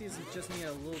 Legends Arceus just need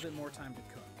a little bit more time to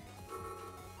cook.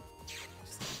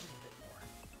 Just a little bit more.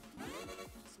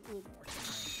 Just a little more time.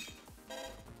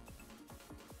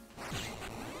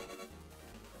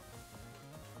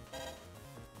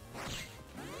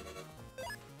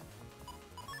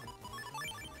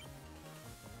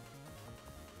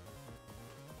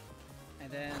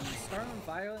 And then Scarlet and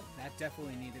Violet, that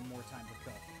definitely needed more time to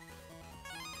cook.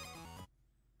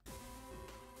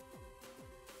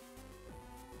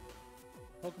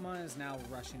 Pokemon is now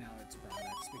rushing out its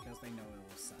products because they know it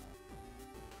will sell.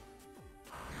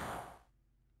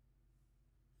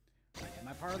 Am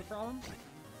I part of the problem?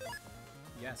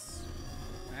 Yes.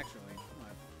 Actually.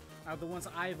 Out of the ones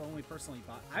I've only personally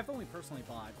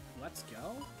bought Let's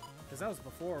Go? Because that was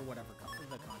before whatever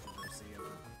the controversy of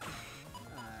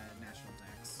National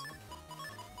Dex.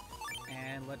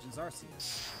 And Legends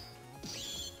Arceus.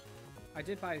 I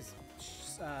did buy Sword.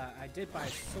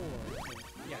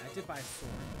 Yeah, I did buy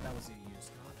Sword, but that was a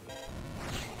used copy.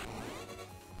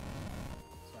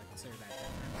 So I consider that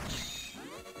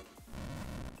different.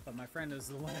 But my friend is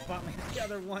the one that bought me the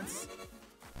other ones.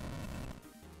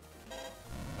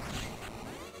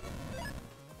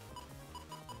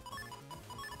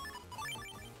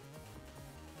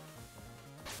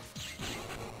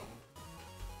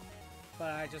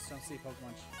 But I just don't see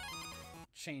Pokemon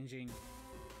changing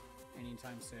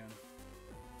anytime soon.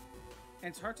 And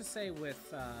it's hard to say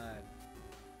with, I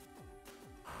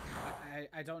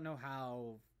don't know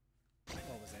how,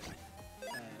 what was it?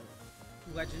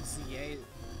 Legends ZA,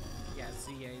 yeah,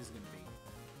 ZA is going to be.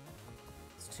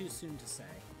 It's too soon to say.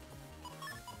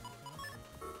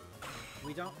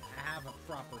 We don't have a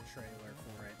proper trailer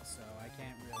for it, so I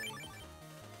can't really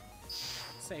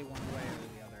say one way or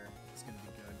the other it's going to be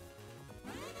good.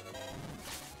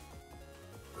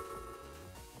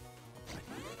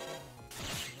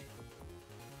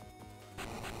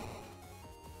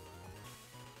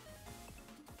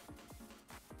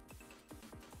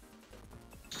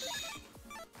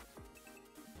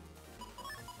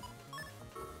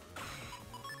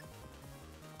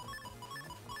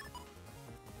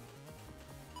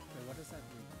 What does that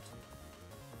lead to?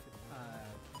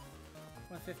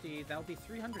 150, that would be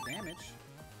 300 damage.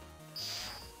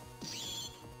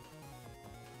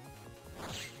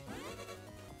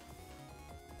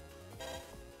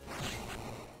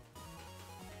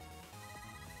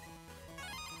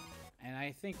 And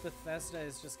I think Bethesda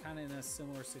is just kind of in a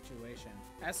similar situation.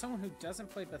 As someone who doesn't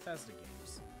play Bethesda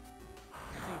games,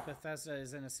 I think Bethesda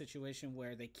is in a situation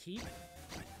where they keep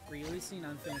releasing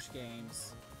unfinished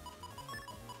games,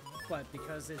 but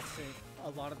because a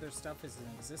lot of their stuff is an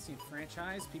existing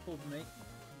franchise, people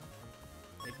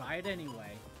they buy it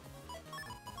anyway,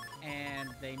 and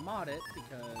they mod it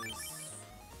because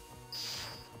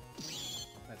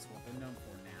that's what they're known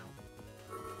for now.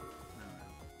 I don't know.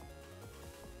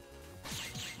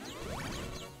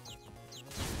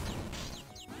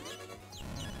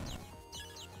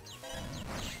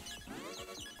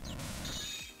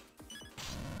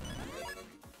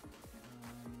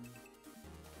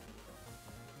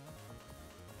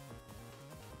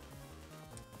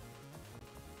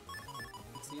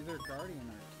 It's either Guardian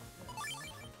or Arceus.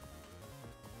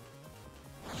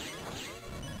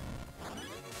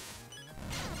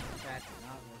 That did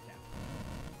not work out.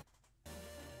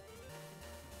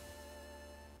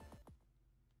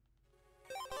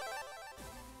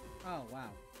 Oh,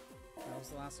 wow. That was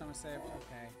the last time I saved?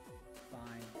 Okay.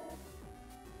 Fine.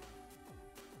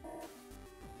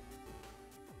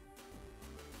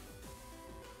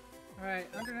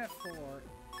 Alright, Undernet 4.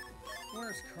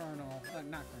 Where's Colonel?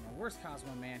 Not Colonel. Where's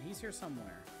Cosmo Man? He's here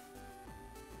somewhere.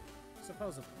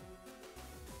 Supposedly.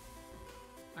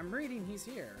 I'm reading he's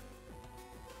here.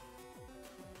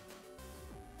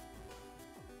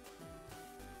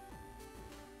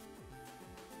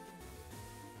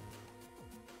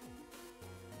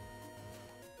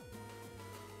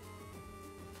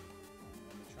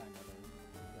 Let me try another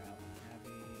route.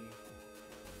 Abby.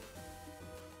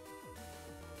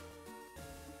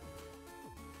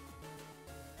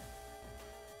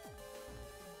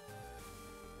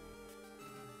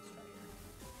 Let's try here.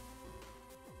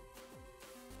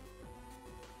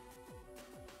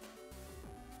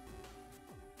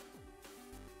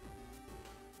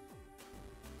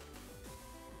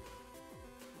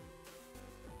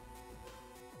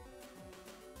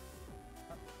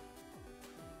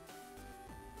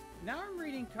 Now I'm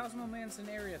reading Cosmo Man's in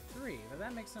Area 3, but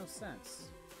that makes no sense.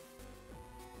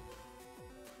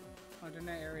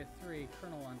 Undernet Area 3,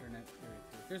 Colonel Undernet Area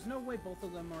 3. There's no way both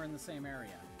of them are in the same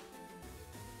area.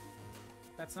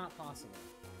 That's not possible.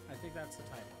 I think that's a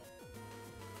typo.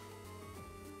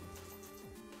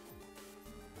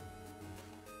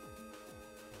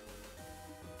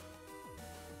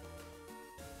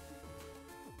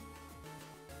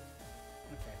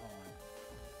 Okay, hold on.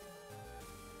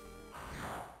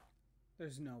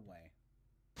 There's no way.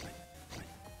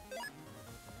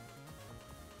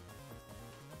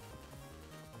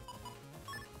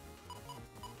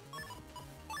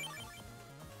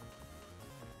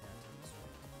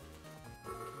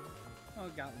 Oh,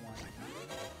 got one.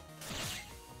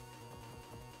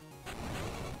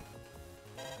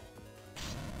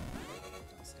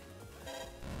 Don't stay with that.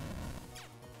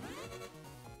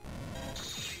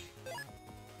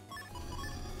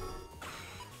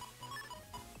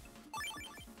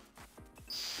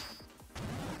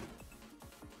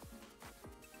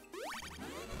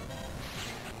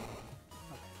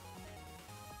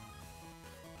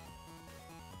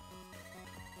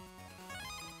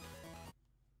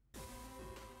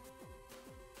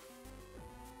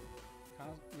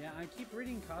 Yeah, I keep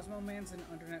reading Cosmo Man's in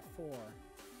Undernet 4.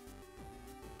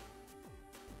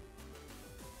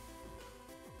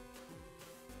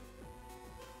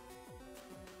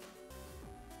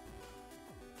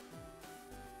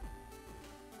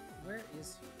 Where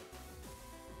is he?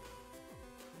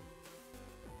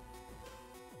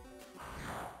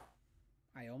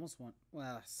 I almost want...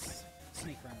 Well,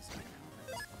 Snake Run is not gonna help at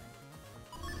this point.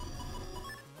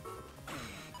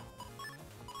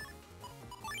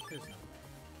 There's no way.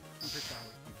 I'm pretty sure I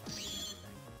would be finding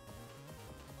everything.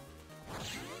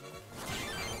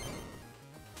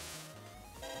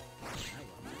 I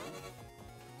won't know.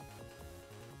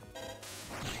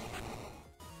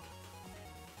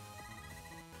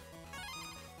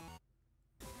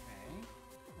 Okay.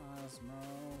 Cosmo.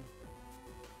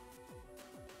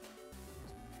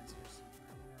 Cosmo Man's here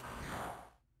somewhere.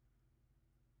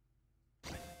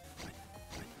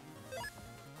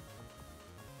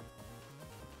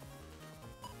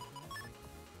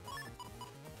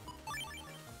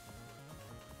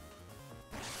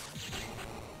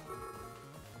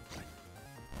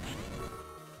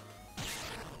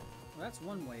 Well, that's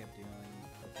one way of dealing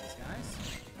with these guys.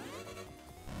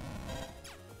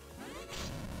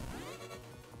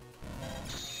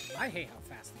 I hate how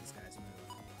fast these guys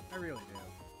move. I really do.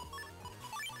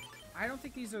 I don't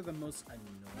think these are the most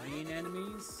annoying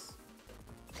enemies.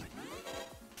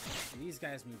 These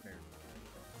guys move very well.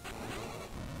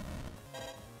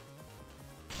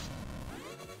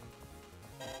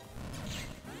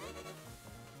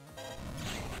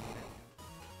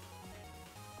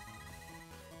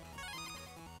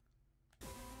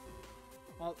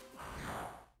 Well,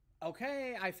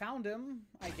 okay, I found him,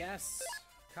 I guess.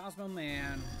 Cosmo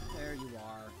Man, there you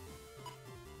are.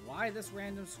 Why this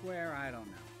random square, I don't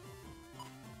know.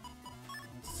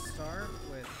 Let's start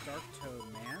with Dark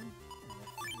Toad Man, and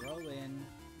we'll throw in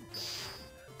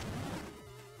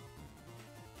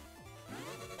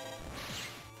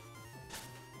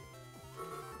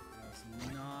that was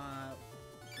not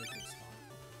a good spot.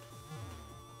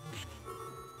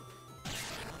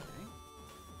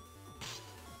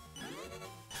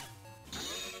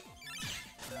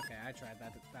 Okay, I tried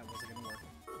that. That wasn't gonna work.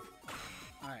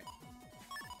 Alright.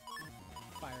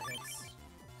 Fire hits.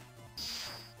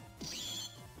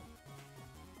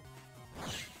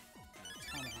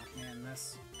 Tomahawk Man this.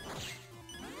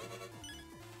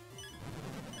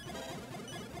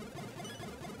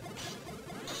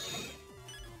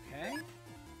 Okay.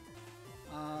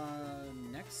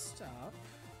 Next up.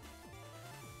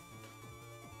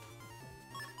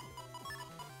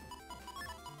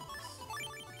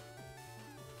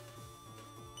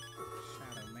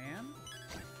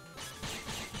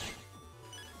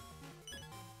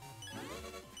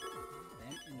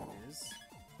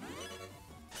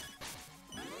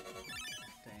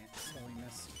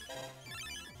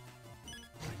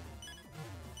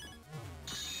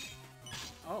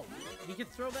 He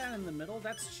could throw that in the middle.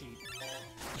 That's cheap.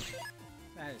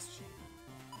 That is cheap.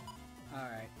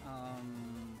 Alright,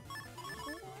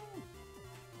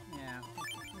 yeah,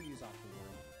 we'll use off the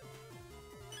world.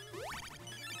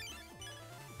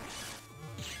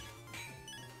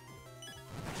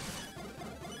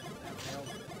 That failed.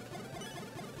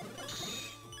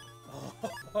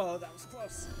 Oh, that was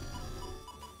close.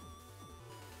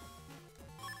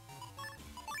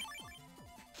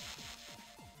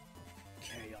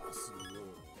 Chaos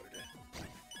Lord.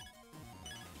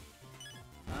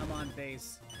 I'm on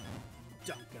base.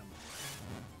 Dunk him.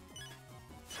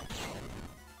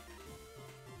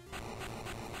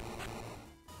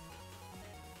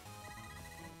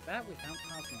 That we found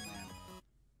Cosmo Man.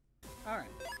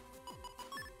 Alright.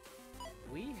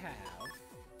 We have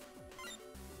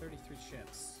 33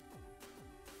 ships.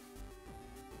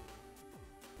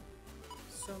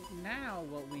 So now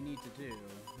what we need to do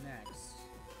next...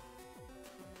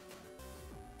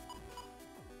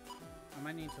 I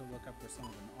might need to look up where some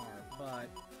of them are, but...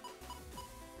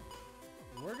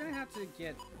 we're gonna have to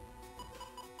get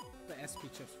the SP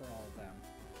chips for all of them.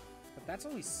 But that's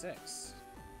only 6.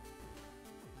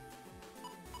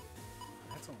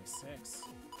 That's only 6.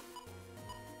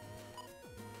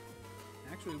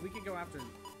 Actually, we could go after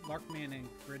Larkman and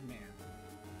Gridman.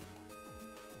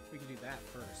 We could do that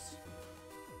first.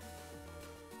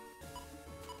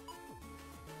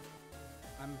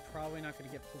 I'm probably not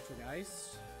gonna get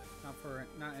Poltergeist.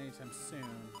 Not anytime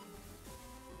soon.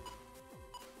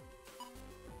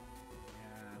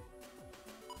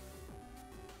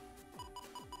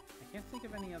 I can't think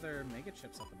of any other Mega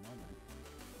Chips at the moment.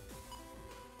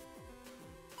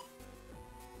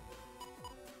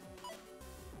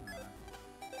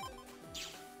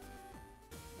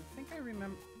 I think I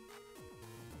remember...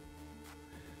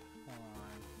 Hold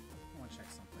on. I want to check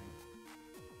something.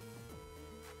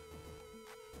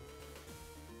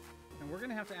 And we're going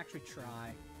to have to actually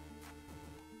try.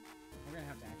 We're going to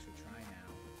have to actually try now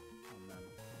on them.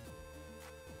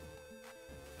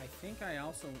 I think I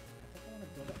also... I want to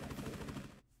build up my folder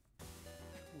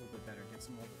a little bit better, get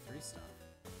some level 3 stuff.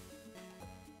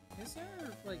 Is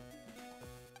there, like...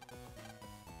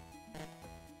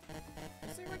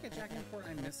 Is there, like, a Jack and Port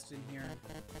I missed in here?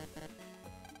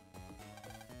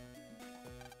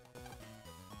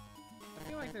 I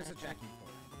feel like there's a Jack and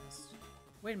Port I missed.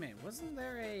 Wait a minute, wasn't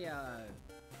there a,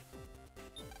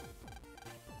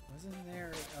 Wasn't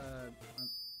there a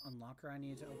unlocker I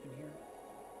needed to open here?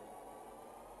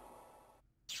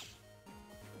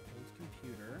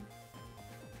 Computer.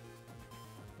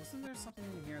 Wasn't there something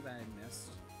in here that I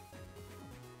missed?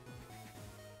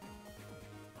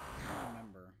 I don't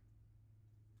remember.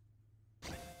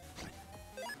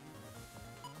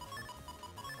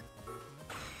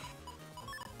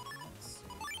 Let's see.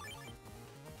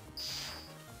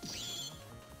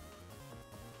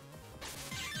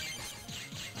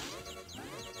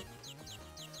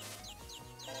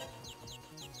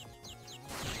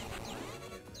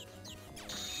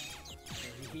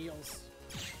 Heals.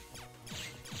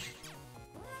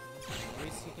 At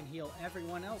least he can heal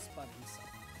everyone else but himself.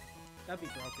 That'd be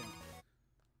broken.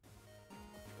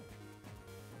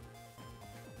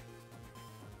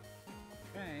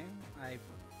 Okay, I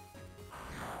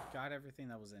got everything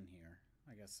that was in here.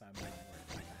 I guess I'm not worried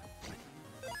about that.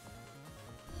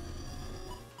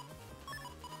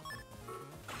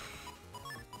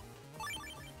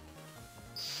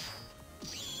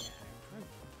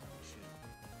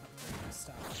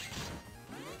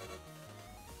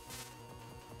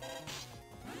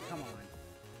 Come on.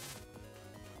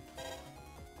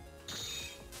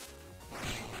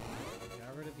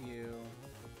 Got rid of you.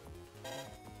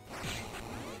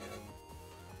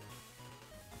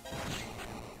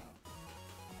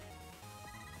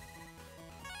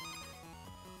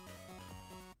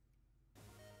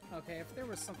 Okay, if there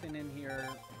was something in here,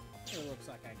 it looks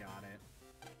like I got it.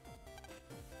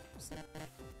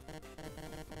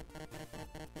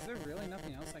 Is there really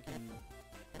nothing else I can...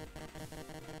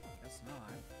 Guess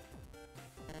not.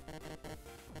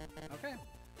 Okay.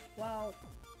 Well,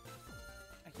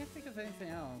 I can't think of anything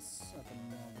else at the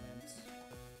moment.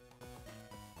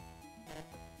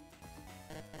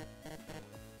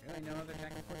 Really, no other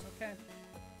Jack and Force? Okay.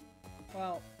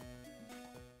 Well,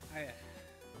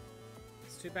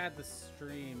 it's too bad the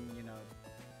stream, you know,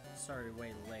 started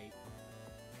way late.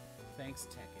 Thanks,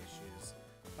 tech issues.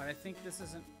 But I think this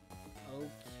is an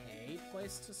okay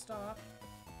place to stop.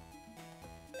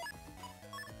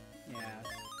 Yeah.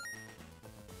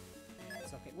 Yeah,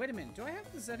 it's okay. Wait a minute, do I have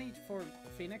the Zenny for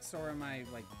Phoenix, or am I,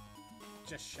 like,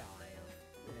 just shy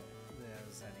of the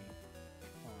Zenny?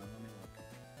 Hold on, let me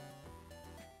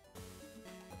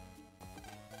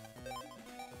look.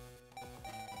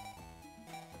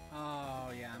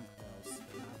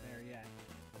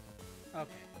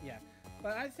 Okay, yeah.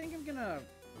 But I think I'm gonna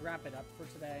wrap it up for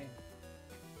today.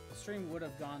 The stream would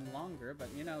have gone longer, but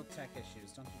you know, tech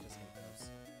issues. Don't you just hate those?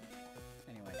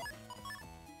 Anyway,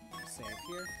 save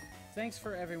here. Thanks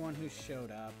for everyone who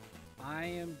showed up. I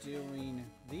am doing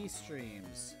these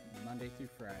streams Monday through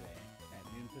Friday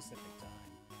at noon Pacific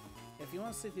time. If you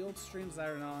want to see the old streams that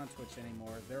are not on Twitch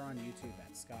anymore, they're on YouTube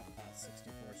at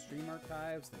ScottPod64 Stream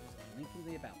Archives. There's a link in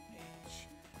the About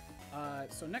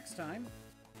page. So next time,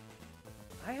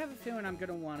 I have a feeling I'm going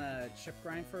to want to chip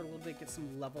grind for a little bit, get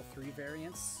some level 3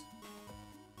 variants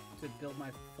to build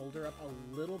my folder up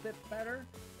a little bit better.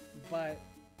 But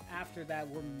after that,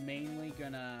 we're mainly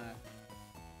gonna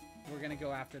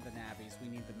go after the nabbies. We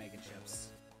need the mega chips.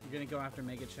 We're gonna go after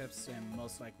mega chips and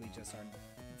most likely just our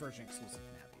version exclusive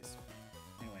nabbies.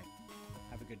 Anyway,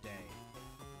 have a good day.